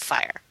it on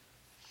fire.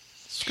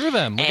 Screw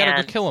them. We gotta go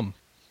And- kill them.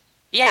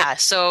 Yeah,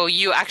 so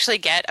you actually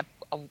get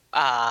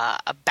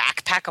a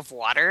backpack of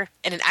water,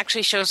 and it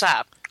actually shows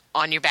up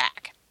on your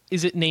back.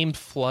 Is it named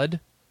Flood?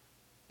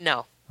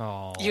 No.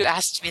 Oh, You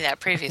asked me that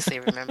previously,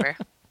 remember?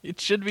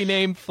 it should be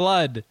named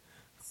Flood.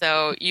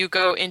 So you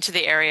go into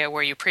the area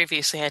where you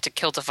previously had to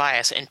kill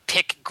Defias and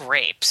pick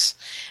grapes,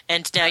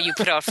 and now you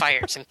put out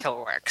fires and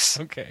kill orcs.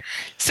 Okay.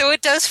 So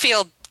it does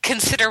feel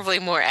considerably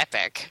more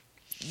epic.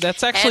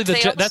 That's actually And they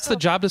that's the also-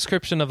 job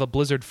description of a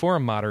Blizzard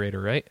forum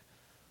moderator, right?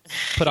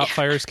 Put out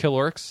fires, kill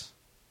orcs.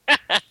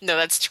 No,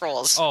 that's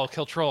trolls. Oh,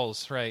 kill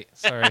trolls. Right.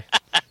 Sorry.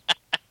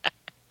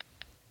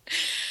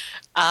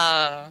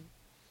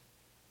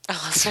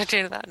 Let's not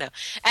do that now.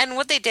 And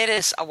what they did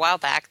is, a while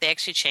back, they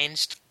actually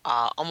changed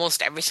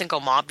almost every single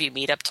mob you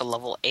meet up to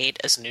level 8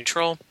 as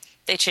neutral.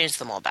 They changed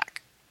them all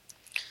back.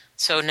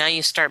 So now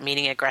you start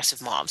meeting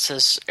aggressive mobs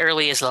as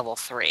early as level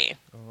 3.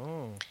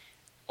 Oh.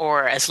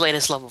 Or as late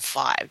as level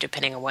 5,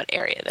 depending on what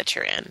area that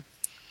you're in.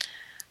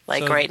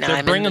 Like So right now, they're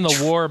I'm bringing in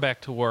the war back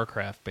to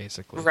Warcraft,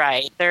 basically.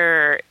 Right.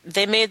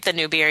 They made the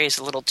newbie areas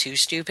a little too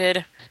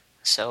stupid,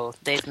 so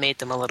they've made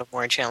them a little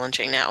more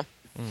challenging now.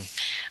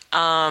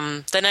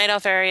 The Night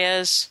Elf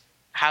areas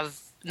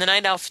the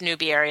Night Elf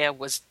newbie area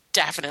was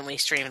definitely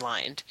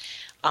streamlined.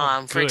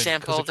 For Good,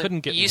 example, 'cause it couldn't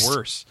get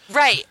worse.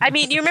 Right. I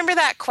mean, you remember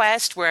that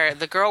quest where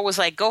the girl was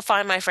like, go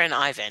find my friend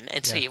Ivan.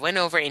 And so Yeah. you went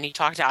over and you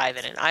talked to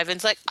Ivan. And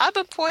Ivan's like, I've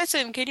been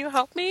poisoned. Can you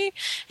help me?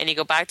 And you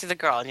go back to the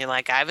girl and you're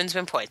like, Ivan's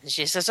been poisoned.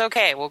 She says,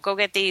 okay, we'll go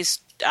get these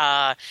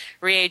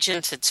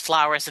reagents, it's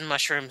flowers and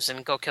mushrooms,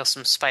 and go kill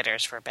some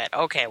spiders for a bit.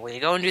 Okay, well, you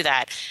go and do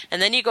that.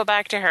 And then you go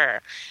back to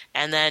her.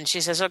 And then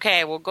she says,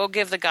 okay, well, go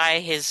give the guy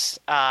his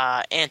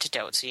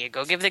antidote. So you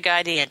go give the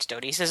guy the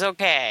antidote. He says,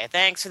 okay,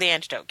 thanks for the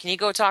antidote. Can you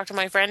go talk to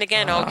my friend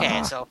again?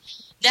 Okay, so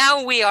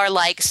now we are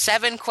like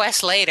 7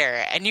 quests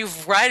later, and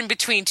you've run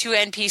between 2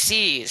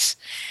 NPCs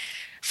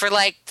for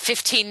like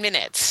 15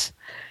 minutes.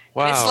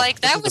 Wow, It's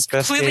like, that was the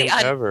best completely game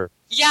ever.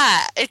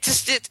 Yeah,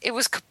 it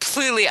was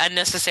completely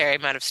unnecessary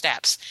amount of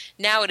steps.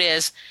 Now it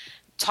is,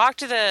 talk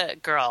to the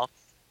girl.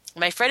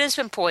 My friend has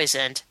been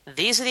poisoned.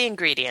 These are the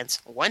ingredients.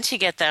 Once you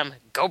get them,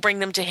 go bring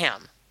them to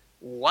him.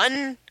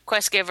 1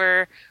 quest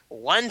giver,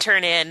 1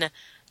 turn in,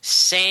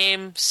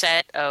 same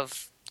set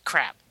of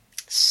crap.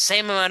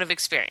 Same amount of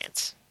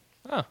experience.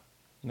 Oh,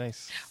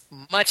 nice.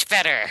 Much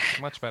better.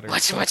 Much better.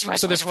 Much So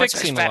they're much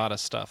fixing a better. lot of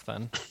stuff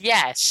then.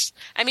 Yes.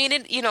 I mean,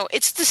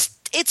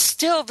 it's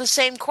still the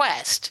same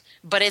quest,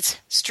 but it's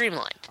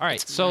streamlined. All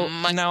right. It's So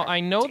much now more I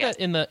know together.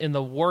 that in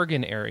the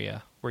Worgen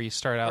area where you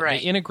start out, Right.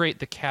 they integrate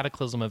the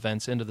Cataclysm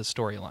events into the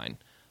storyline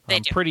They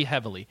do. pretty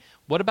heavily.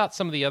 What about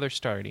some of the other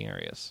starting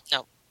areas?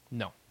 No,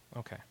 No.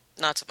 Okay.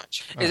 not so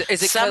much.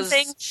 Is it Some 'cause-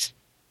 things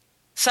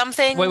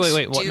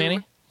Wait. What, do Manny?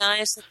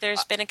 recognize that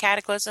there's been a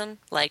cataclysm,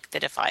 like the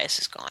Defias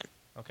is gone.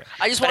 Okay.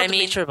 I just But wanted I to mean-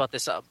 make sure about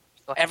this.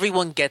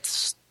 Everyone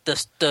gets the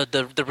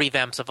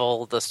revamps of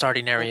all the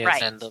starting areas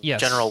Right. and the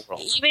Yes. general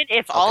world. Even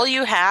if all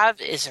you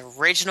have is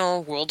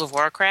original World of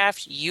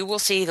Warcraft, you will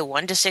see the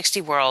 1 to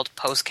 60 world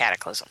post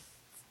cataclysm.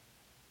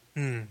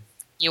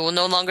 You will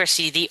no longer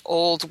see the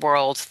old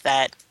world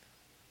that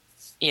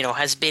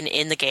has been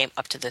in the game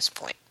up to this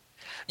point.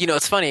 You know,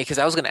 it's funny because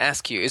I was going to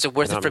ask you, is it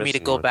worth You're it not for me to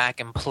missing go much. back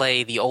and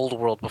play the old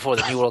world before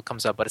the new world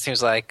comes up? But it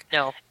seems like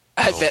No,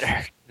 I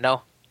better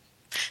no.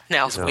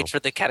 no, Just wait for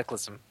the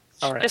cataclysm.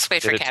 All right. just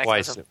wait for Did it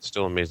twice. cataclysm. It's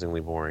still amazingly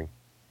boring.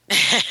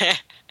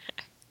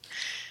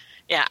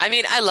 Yeah, I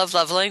mean, I love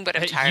leveling, but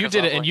I'm tired You of did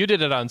it, leveling. and you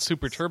did it on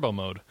Super Turbo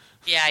mode,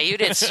 Yeah, you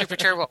did Super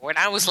Turbo when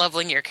I was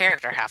leveling your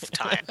character half the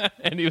time.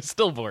 and he was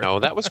still bored. No,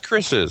 that was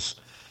Chris's.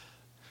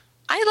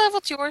 I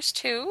leveled yours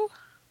too.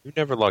 You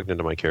never logged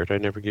into my character. I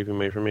never gave you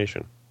my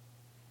information.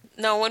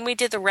 No, when we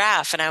did the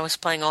RAF and I was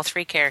playing all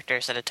 3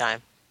 characters at a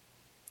time.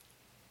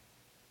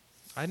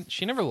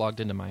 She never logged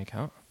into my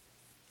account.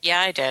 Yeah,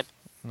 I did.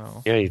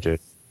 No. Yeah, you did.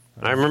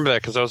 I remember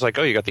that because I was like,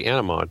 "Oh, you got the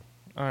Animod."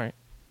 All right.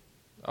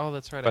 Oh,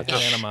 that's right. But I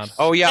had Animod.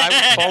 Oh yeah, I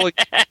would follow.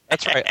 You.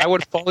 That's right. I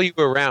would follow you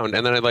around,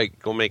 and then I'd like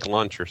go make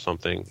lunch or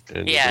something, and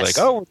you'd be Yes.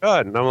 like, "Oh, we're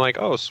done." And I'm like,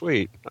 "Oh,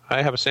 sweet.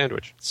 I have a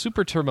sandwich."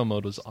 Super Turbo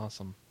mode was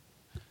awesome.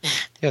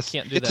 Yes,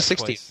 Can't do get that to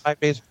 60 twice. 5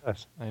 days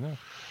less. I know.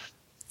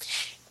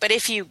 But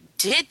if you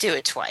did do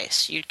it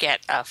twice, you'd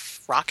get a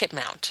rocket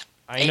mount.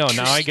 I know.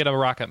 Now I get a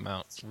rocket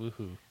mount.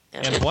 Woohoo.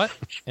 Yeah. And what?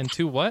 And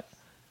 2 what?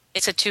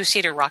 It's a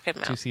 2-seater rocket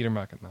mount. 2-seater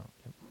rocket mount.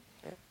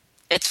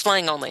 It's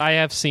flying only. I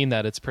have seen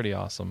that. It's pretty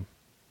awesome.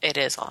 It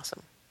is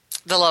awesome.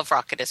 The Love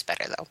Rocket is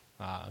better though.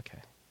 Ah, okay.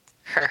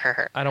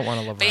 But I don't want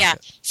to love yeah,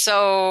 rocket.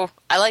 so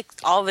I like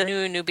all the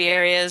new newbie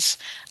areas.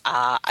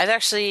 I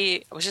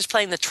was just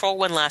playing the troll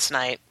one last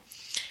night,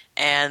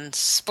 and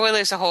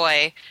spoilers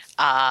ahoy,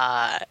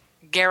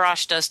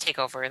 Garrosh does take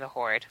over the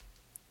Horde.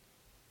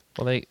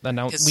 Well, they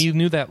announced. 'Cause- We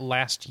knew that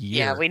last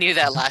year. Yeah, we knew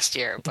that last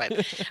year, but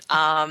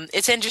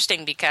it's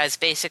interesting because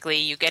basically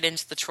you get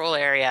into the troll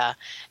area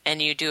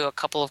and you do a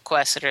couple of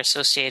quests that are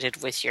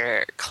associated with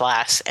your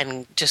class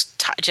and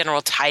just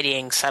general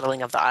tidying,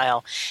 settling of the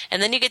Isle. And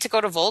then you get to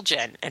go to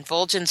Vol'jin, and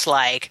Vol'jin's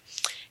like,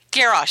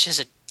 Garrosh is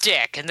a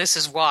dick, and this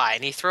is why.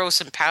 And he throws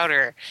some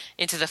powder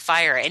into the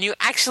fire, and you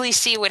actually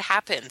see what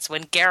happens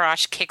when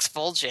Garrosh kicks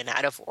Vol'jin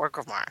out of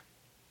Orgrimmar.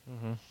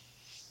 Mm-hmm.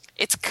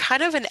 It's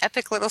kind of an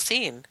epic little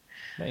scene.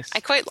 Nice.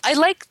 I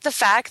like the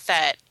fact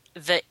that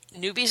the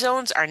newbie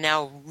zones are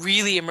now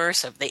really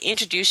immersive. They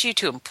introduce you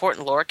to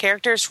important lore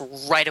characters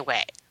right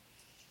away.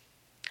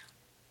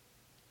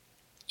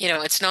 You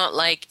know, it's not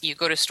like you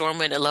go to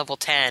Stormwind at level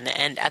 10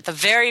 and at the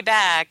very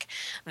back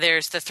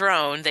there's the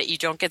throne that you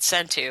don't get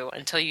sent to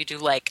until you do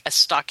like a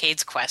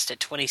Stockades quest at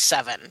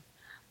 27.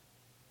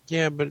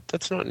 Yeah, but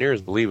that's not near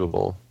as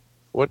believable.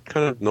 What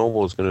kind of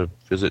noble is going to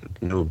visit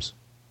noobs?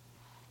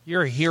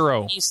 You're a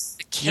hero. He's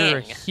the king. You're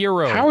a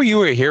hero. How are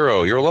you a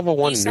hero? You're a level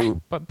 1 He's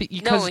noob. But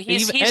because No,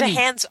 he's a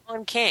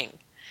hands-on king.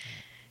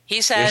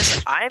 He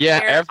says, "I'm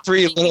Yeah, here,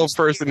 every I'm little used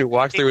to person who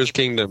walks through his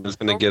being- kingdom is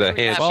going to get a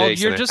handshake. Well, and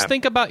you're a just half-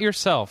 think about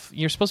yourself.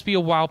 You're supposed to be a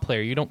WoW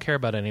player. You don't care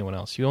about anyone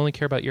else. You only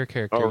care about your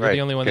character. Oh, You're right.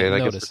 the only one Okay, that I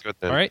guess notice. we're good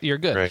then. All right, you're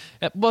good. Right.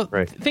 Well,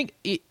 Right.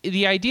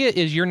 the idea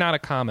is you're not a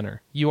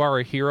commoner. You are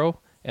a hero,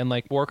 and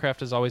like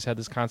Warcraft has always had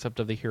this concept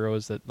of the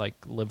heroes that like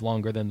live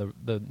longer than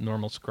the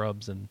normal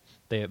scrubs, and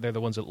they're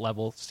the ones that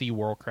level. See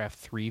Warcraft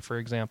 3, for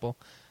example.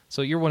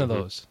 So you're one of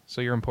those.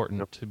 So you're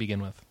important to begin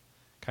with,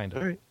 kind of.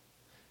 All right.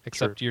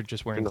 Except Sure. you're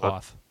just wearing You're not.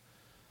 cloth.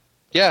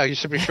 Yeah, you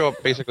simply show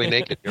up basically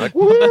naked. You're like,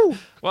 woo!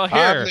 Well, I'm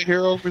here. the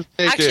hero who's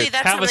naked. Actually,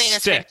 that's Have a something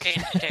that's been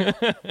stick.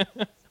 changed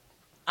too.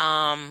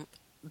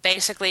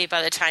 Basically,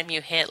 by the time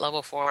you hit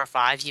level 4 or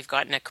 5, you've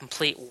gotten a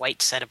complete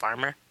white set of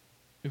armor,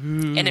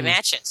 Ooh. and it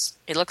matches.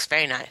 It looks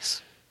very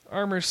nice.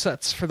 Armor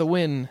sets for the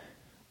win.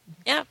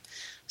 Yeah.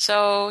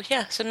 So,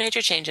 yeah, some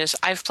major changes.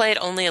 I've played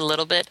only a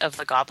little bit of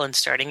the Goblin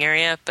starting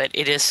area, but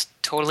it is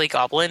totally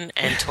Goblin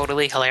and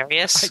totally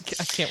hilarious.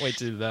 I can't wait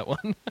to do that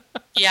one.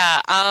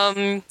 Yeah.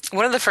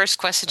 One of the first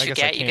quests that I you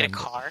guess I get, you get a can, but-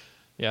 car.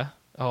 Yeah?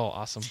 Oh,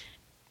 awesome.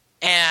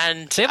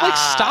 And They have, like,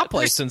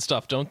 stoplights and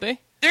stuff, don't they?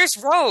 There's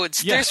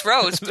roads. Yeah. There's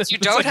roads, but you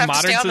It's don't like have to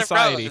modern stay on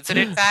society. the roads. And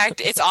in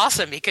fact, it's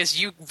awesome because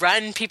you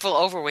run people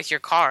over with your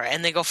car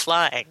and they go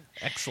flying.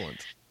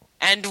 Excellent.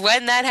 And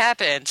when that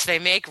happens, they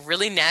make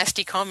really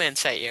nasty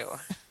comments at you.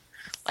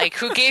 Like,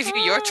 who gave you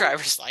your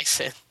driver's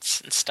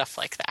license and stuff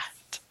like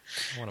that.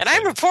 And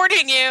I'm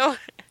reporting you.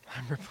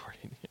 I'm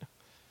reporting you.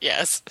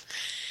 Yes.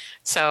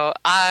 So,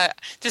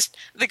 just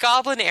the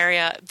Goblin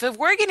area, the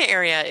Worgen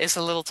area is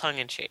a little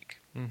tongue-in-cheek.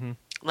 Mm-hmm.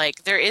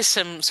 Like, there is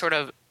some sort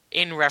of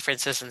in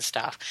references and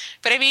stuff.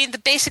 But I mean,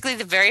 basically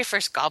the very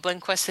first Goblin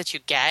quest that you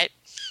get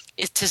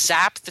is to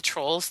zap the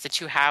trolls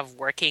that you have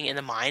working in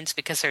the mines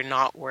because they're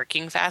not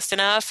working fast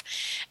enough.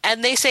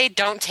 And they say,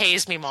 don't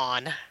tase me,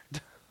 mon.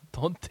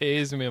 Don't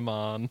tase me,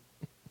 man.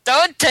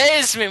 Don't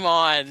tase me,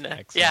 mon.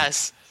 Excellent.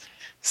 Yes.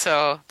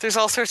 So there's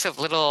all sorts of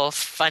little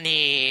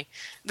funny...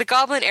 The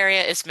Goblin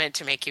area is meant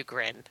to make you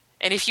grin.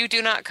 And if you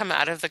do not come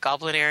out of the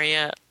Goblin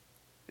area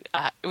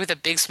with a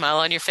big smile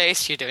on your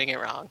face, you're doing it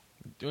wrong.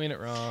 Doing it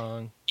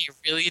wrong. You're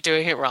really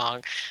doing it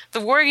wrong. The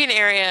Worgen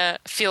area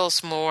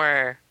feels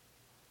more...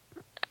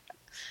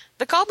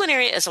 The Goblin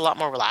area is a lot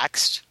more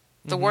relaxed.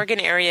 The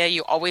Worgen area,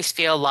 you always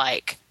feel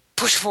like,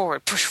 push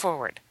forward, push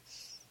forward.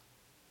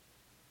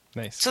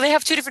 Nice. So they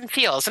have two different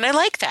feels, and I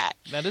like that.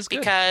 That is good.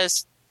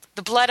 Because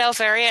the Blood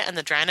Elf area and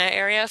the Drana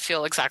area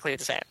feel exactly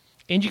the same.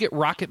 And you get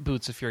rocket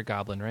boots if you're a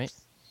goblin, right?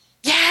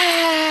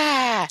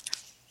 Yeah!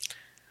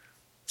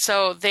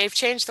 So they've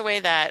changed the way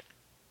that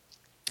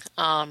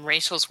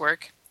racials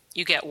work.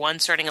 You get one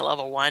starting at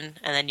level 1,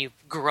 and then you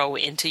grow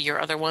into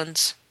your other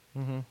ones.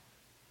 Mm-hmm.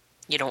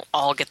 You don't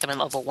all get them at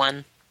level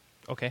 1.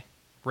 Okay.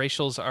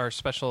 Racials are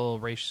special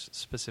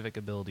race-specific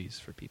abilities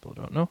for people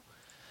who don't know.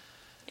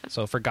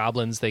 So for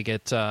goblins, they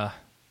get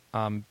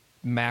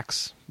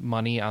max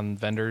money on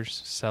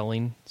vendors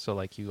selling. So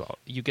like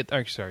you get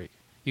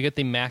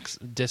the max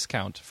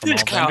discount from all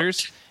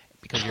vendors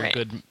because you're a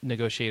good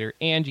negotiator,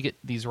 and you get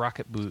these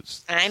rocket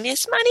boots. I'm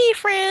his money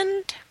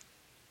friend.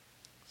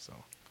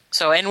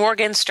 So and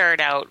Worgen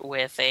started out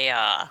with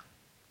a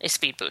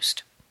speed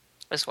boost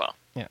as well.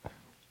 Yeah.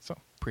 So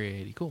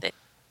pretty cool.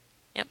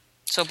 Yep.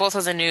 So both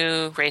of the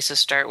new races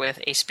start with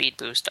a speed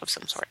boost of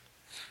some sort.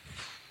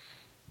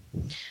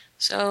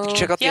 So Did you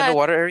check out the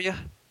underwater area?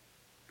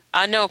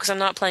 No, because I'm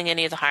not playing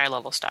any of the higher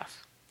level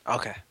stuff.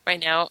 Okay. Right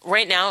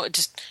now,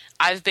 just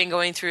I've been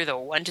going through the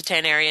 1 to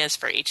 10 areas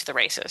for each of the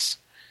races.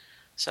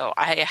 So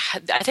I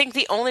think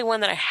the only one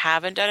that I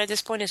haven't done at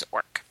this point is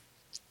Orc.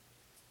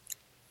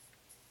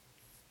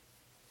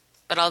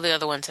 But all the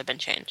other ones have been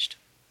changed.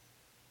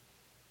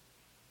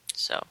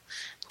 So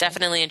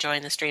definitely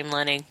enjoying the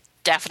streamlining.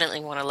 Definitely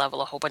want to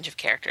level a whole bunch of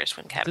characters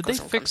when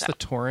Cataclysm Did they fix comes the out.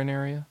 Tauren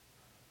area?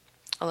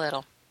 A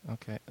little.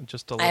 Okay,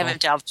 just a little.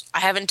 I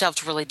haven't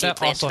delved really deeply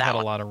That also into that had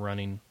one. a lot of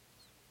running.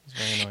 It was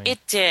very annoying. It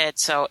did.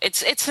 So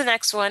it's the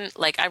next one.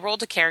 Like I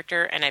rolled a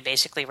character and I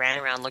basically ran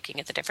around looking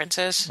at the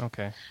differences.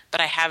 Okay.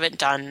 But I haven't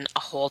done a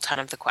whole ton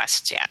of the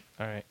quests yet.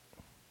 All right.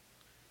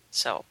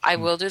 So I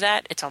will do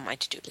that. It's on my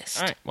to-do list.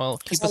 All right. Well,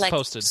 keep I us like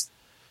posted. those.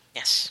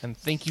 Yes. And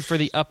thank you for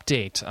the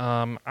update.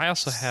 I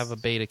also have a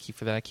beta key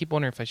for that. I keep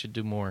wondering if I should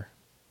do more.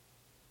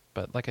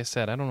 But like I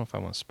said, I don't know if I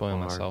want to spoil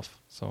myself.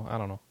 So I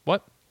don't know.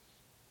 What?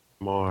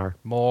 More.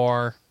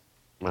 More.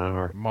 All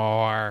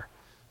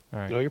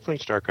right. No, you're playing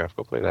StarCraft.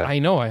 Go play that. I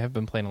know I have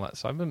been playing a lot.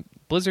 So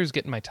Blizzard's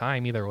getting my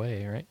time either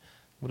way, right?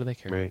 What do they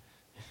care? Right.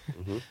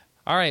 Mm-hmm.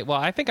 All right. Well,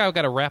 I think I've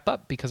got to wrap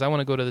up because I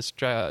want to go to this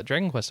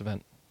Dragon Quest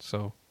event.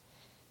 So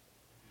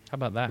how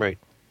about that? Right.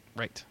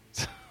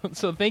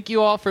 So thank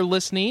you all for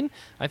listening.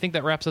 I think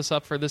that wraps us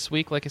up for this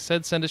week. Like I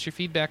said, send us your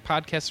feedback,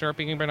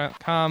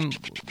 podcast@rpgamer.com.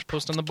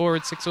 Post on the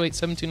board,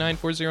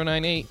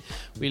 608-729-4098.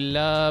 We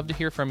love to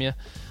hear from you.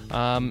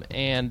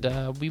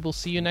 And we will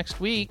see you next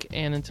week.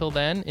 And until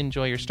then,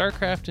 enjoy your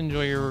StarCraft,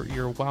 enjoy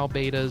your WoW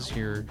betas,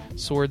 your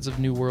Swords of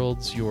New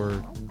Worlds, your...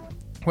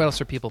 What else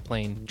are people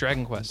playing?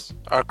 Dragon Quest.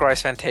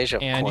 Arcrise Fantasia,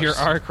 of And course. your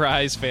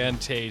Arcrise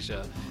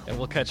Fantasia. And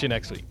we'll catch you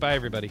next week. Bye,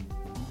 everybody.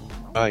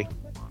 Bye.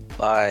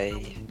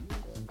 Bye.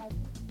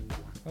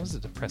 That was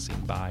a depressing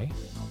bye.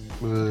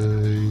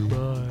 Bye.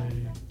 Bye.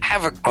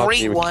 Have a I don't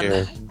great even one.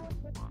 care.